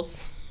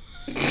towels?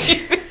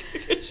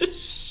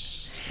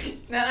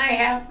 That I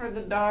have for the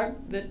dog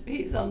that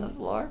pees on the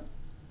floor.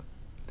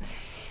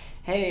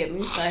 Hey, at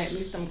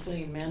least I'm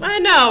clean, man. I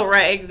know,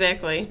 right?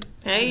 Exactly.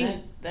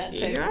 Hey, that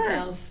paper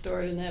towel's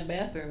stored in that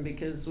bathroom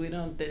because I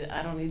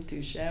don't need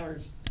 2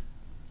 showers.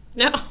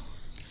 No.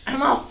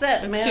 I'm all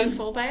set, man. 2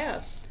 full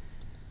baths.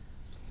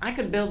 I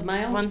could build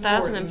my own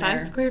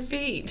 1,005 square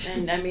feet.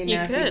 And I mean,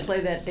 if you play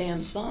that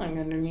damn song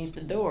underneath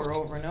the door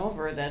over and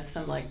over, that's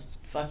some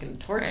fucking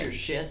torture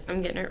shit.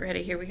 I'm getting it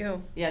ready. Here we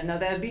go. Yeah, no,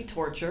 that would be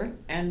torture,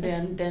 and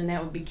then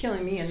that would be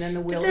killing me, and then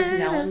the will is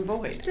null and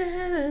void.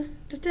 Yeah,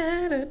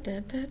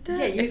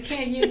 you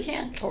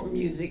can't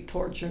music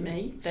torture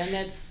me. Then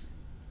it's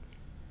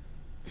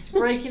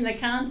breaking the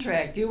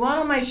contract. Do you want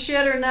all my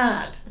shit or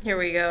not? Here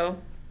we go.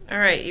 All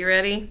right, you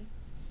ready?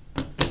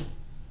 Are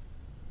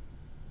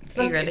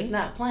you ready? It's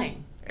not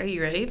playing. Are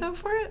you ready though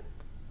for it?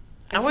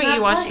 I want you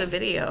to watch the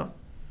video.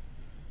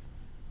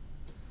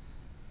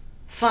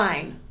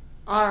 Fine.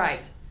 All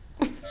right.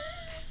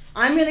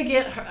 I'm gonna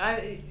get her.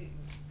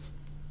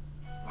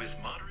 With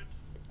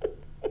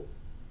moderate.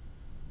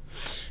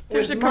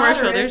 There's a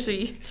commercial. There's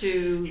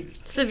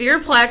severe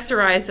plaque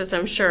psoriasis,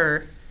 I'm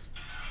sure.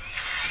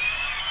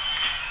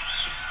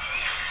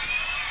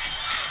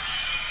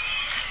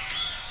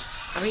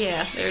 Oh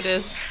yeah, there it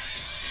is.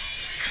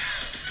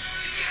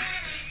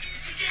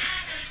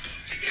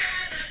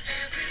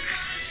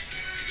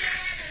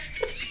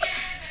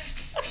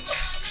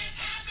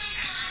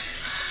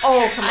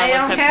 Oh, come on. I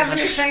let's don't have some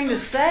anything to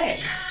say.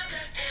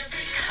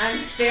 I'm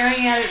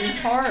staring at it in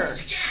horror.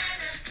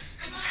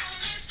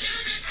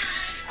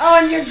 Oh,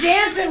 and you're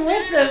dancing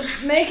with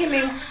the making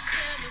me.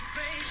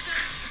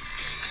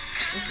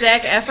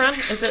 Zac Efron?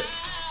 Is it?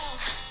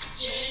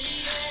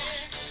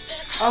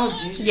 Oh,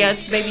 Jesus. Yeah,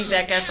 it's baby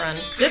Zac Efron.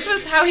 This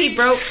was how he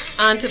broke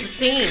onto the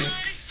scene.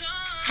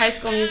 High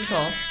School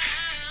Musical.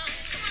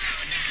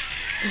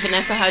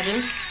 Vanessa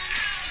Hudgens.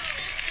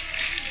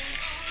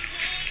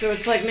 So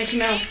it's like Mickey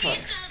Mouse Club.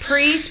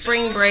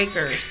 Pre-Spring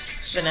Breakers,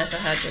 Vanessa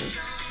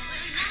Hudgens.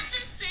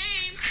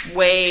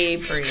 Way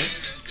pre.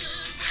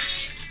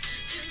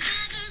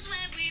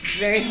 It's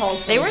very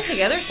wholesome. They were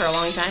together for a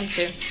long time,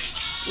 too.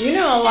 You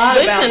know a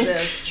lot about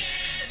this.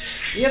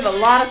 You have a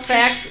lot of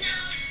facts.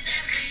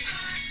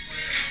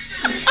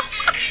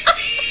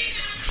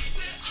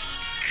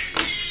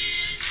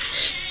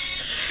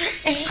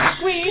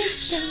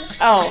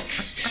 Oh.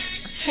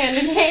 Hand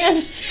in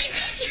hand.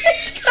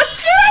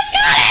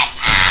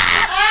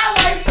 Oh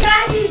my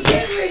God, you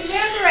didn't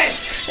remember it.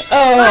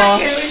 Oh.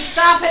 Can we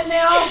stop it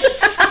now?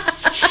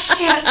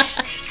 Shit.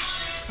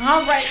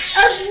 All right.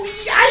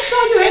 I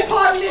saw you hit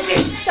pause and it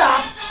didn't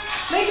stop.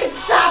 Make it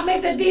stop.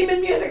 Make the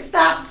demon music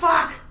stop.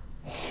 Fuck.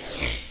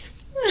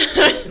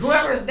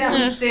 Whoever's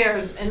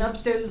downstairs and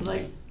upstairs is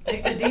like,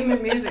 make the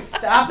demon music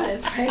stop, and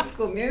it's High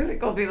School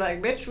Musical will be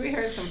like, bitch, we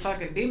heard some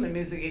fucking demon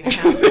music in your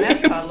house, and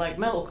that's called like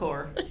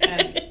metalcore.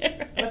 And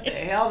what the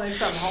hell? There's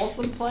something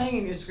wholesome playing,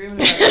 and you're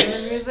screaming about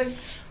demon music?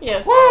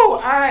 Yes. Woo! All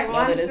right, well, No,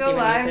 I'm that is still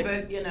demon live,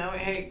 music. but, you know,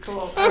 hey,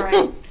 cool. All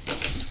right.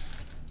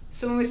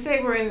 So when we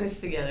say we're in this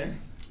together.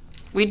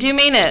 We do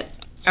mean it.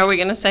 Are we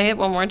going to say it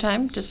one more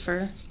time just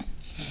for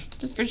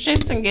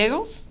shits and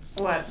giggles?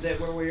 What? That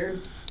we're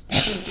weird?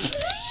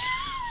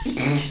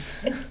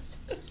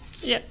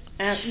 Yeah.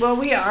 Well,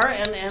 we are,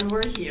 and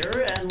we're here,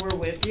 and we're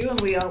with you, and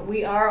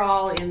we are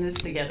all in this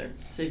together.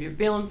 So if you're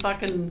feeling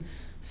fucking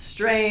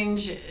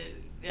strange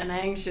and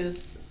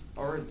anxious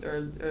or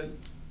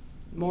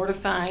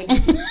mortified,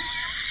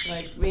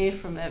 like me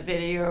from that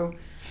video,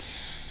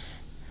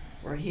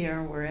 we're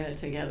here, we're in it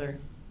together.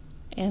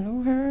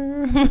 And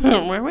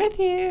we're with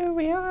you.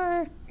 We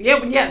are. Yeah,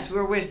 but yes,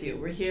 we're with you.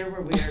 We're here,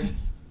 we're weird.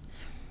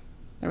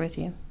 We're with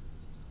you.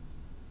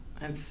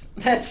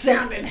 That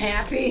sounded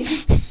happy.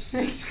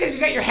 It's because you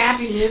got your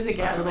happy music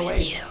out of the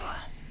way. You.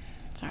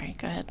 Sorry,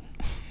 go ahead.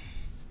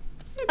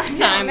 It's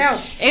time. No,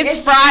 it's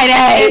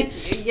Friday.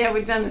 Yeah,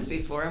 we've done this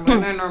before, and we're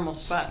in our normal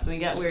spots, and we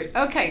got weird.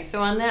 Okay,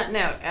 so on that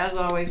note, as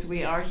always,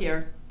 we are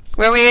here.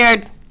 We're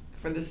weird.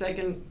 For the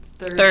second,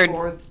 third.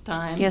 Fourth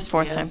time. Yes,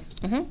 fourth time.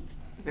 Mm-hmm.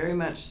 Very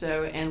much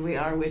so, and we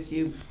are with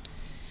you,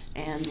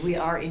 and we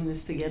are in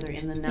this together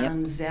in the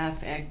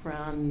non-Zaf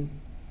Ekron,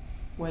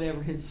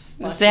 whatever his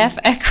fucking... Zaf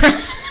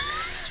Ekron.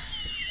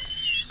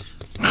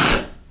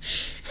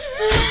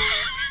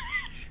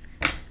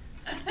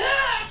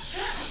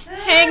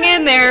 Hang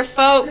in there,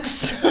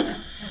 folks.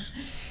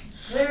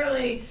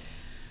 Clearly,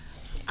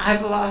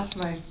 I've lost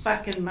my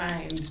fucking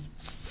mind,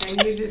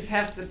 and you just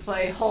have to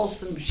play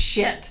wholesome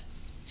shit,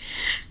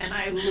 and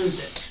I lose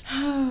it.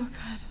 Oh,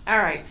 God. All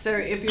right, so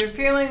if you're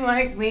feeling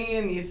like me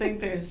and you think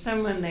there's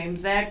someone named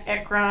Zach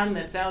Ekron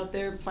that's out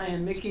there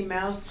playing Mickey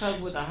Mouse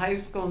Club with a High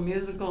School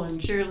Musical and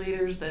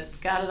cheerleaders that's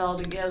got it all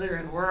together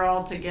and we're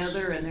all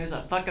together and there's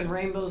a fucking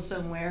rainbow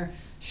somewhere,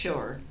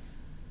 sure.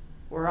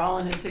 We're all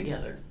in it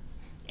together.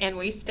 And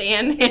we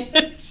stand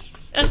hand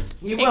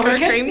we can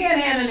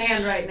stand hand in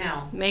hand right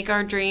now. Make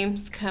our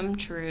dreams come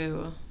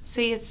true.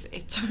 See, it's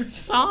our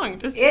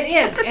song. It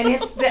is, and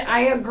it's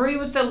I agree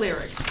with the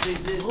lyrics.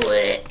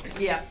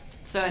 Yeah.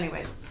 So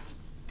anyway,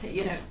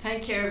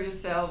 take care of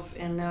yourself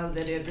and know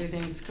that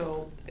everything's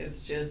cool.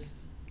 It's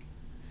just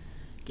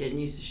getting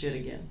used to shit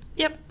again.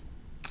 Yep.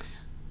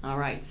 All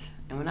right.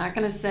 And we're not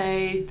going to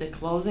say the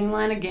closing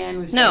line again.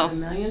 We've said it a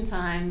million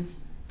times.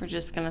 We're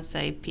just going to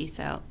say peace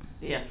out.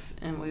 Yes,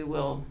 and we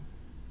will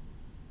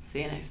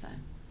see you next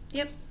time.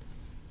 Yep.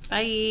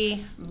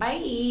 Bye.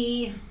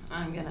 Bye.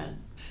 I'm going to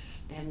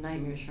have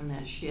nightmares from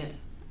that shit.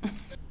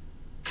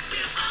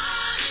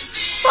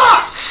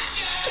 Fuck!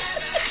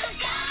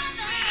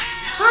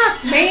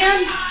 Fuck,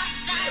 man!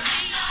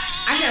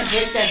 I'm gonna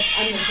break that.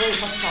 I'm gonna throw your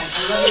fucking phone.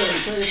 I love you.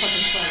 Throw your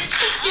fucking phone.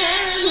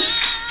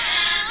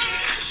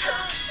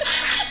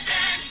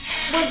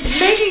 We're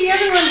making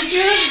everyone's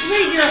ears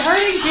bleed. You're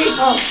hurting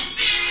people.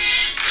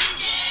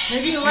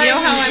 Maybe you're right. You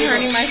know how I'm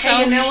hurting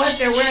myself? Hey, you know what?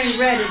 They're wearing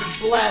red. It's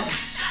blood.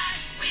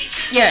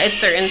 Yeah, it's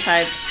their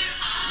insides.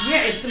 Yeah,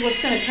 it's what's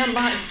gonna come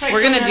behind.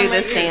 We're gonna do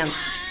this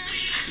dance.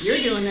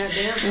 You're doing that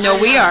dance. No,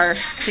 we are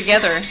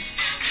together.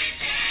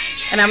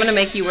 And I'm going to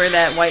make you wear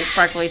that white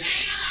sparkly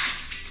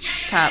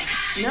top.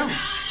 No.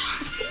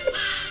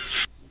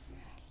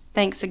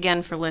 Thanks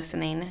again for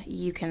listening.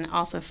 You can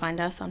also find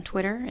us on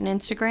Twitter and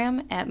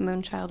Instagram at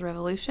Moonchild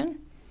Revolution.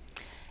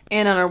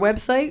 And on our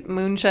website,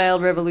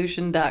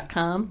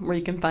 moonchildrevolution.com, where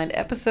you can find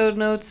episode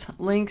notes,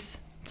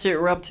 links, see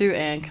what we're up to,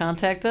 and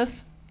contact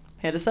us.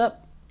 Hit us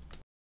up.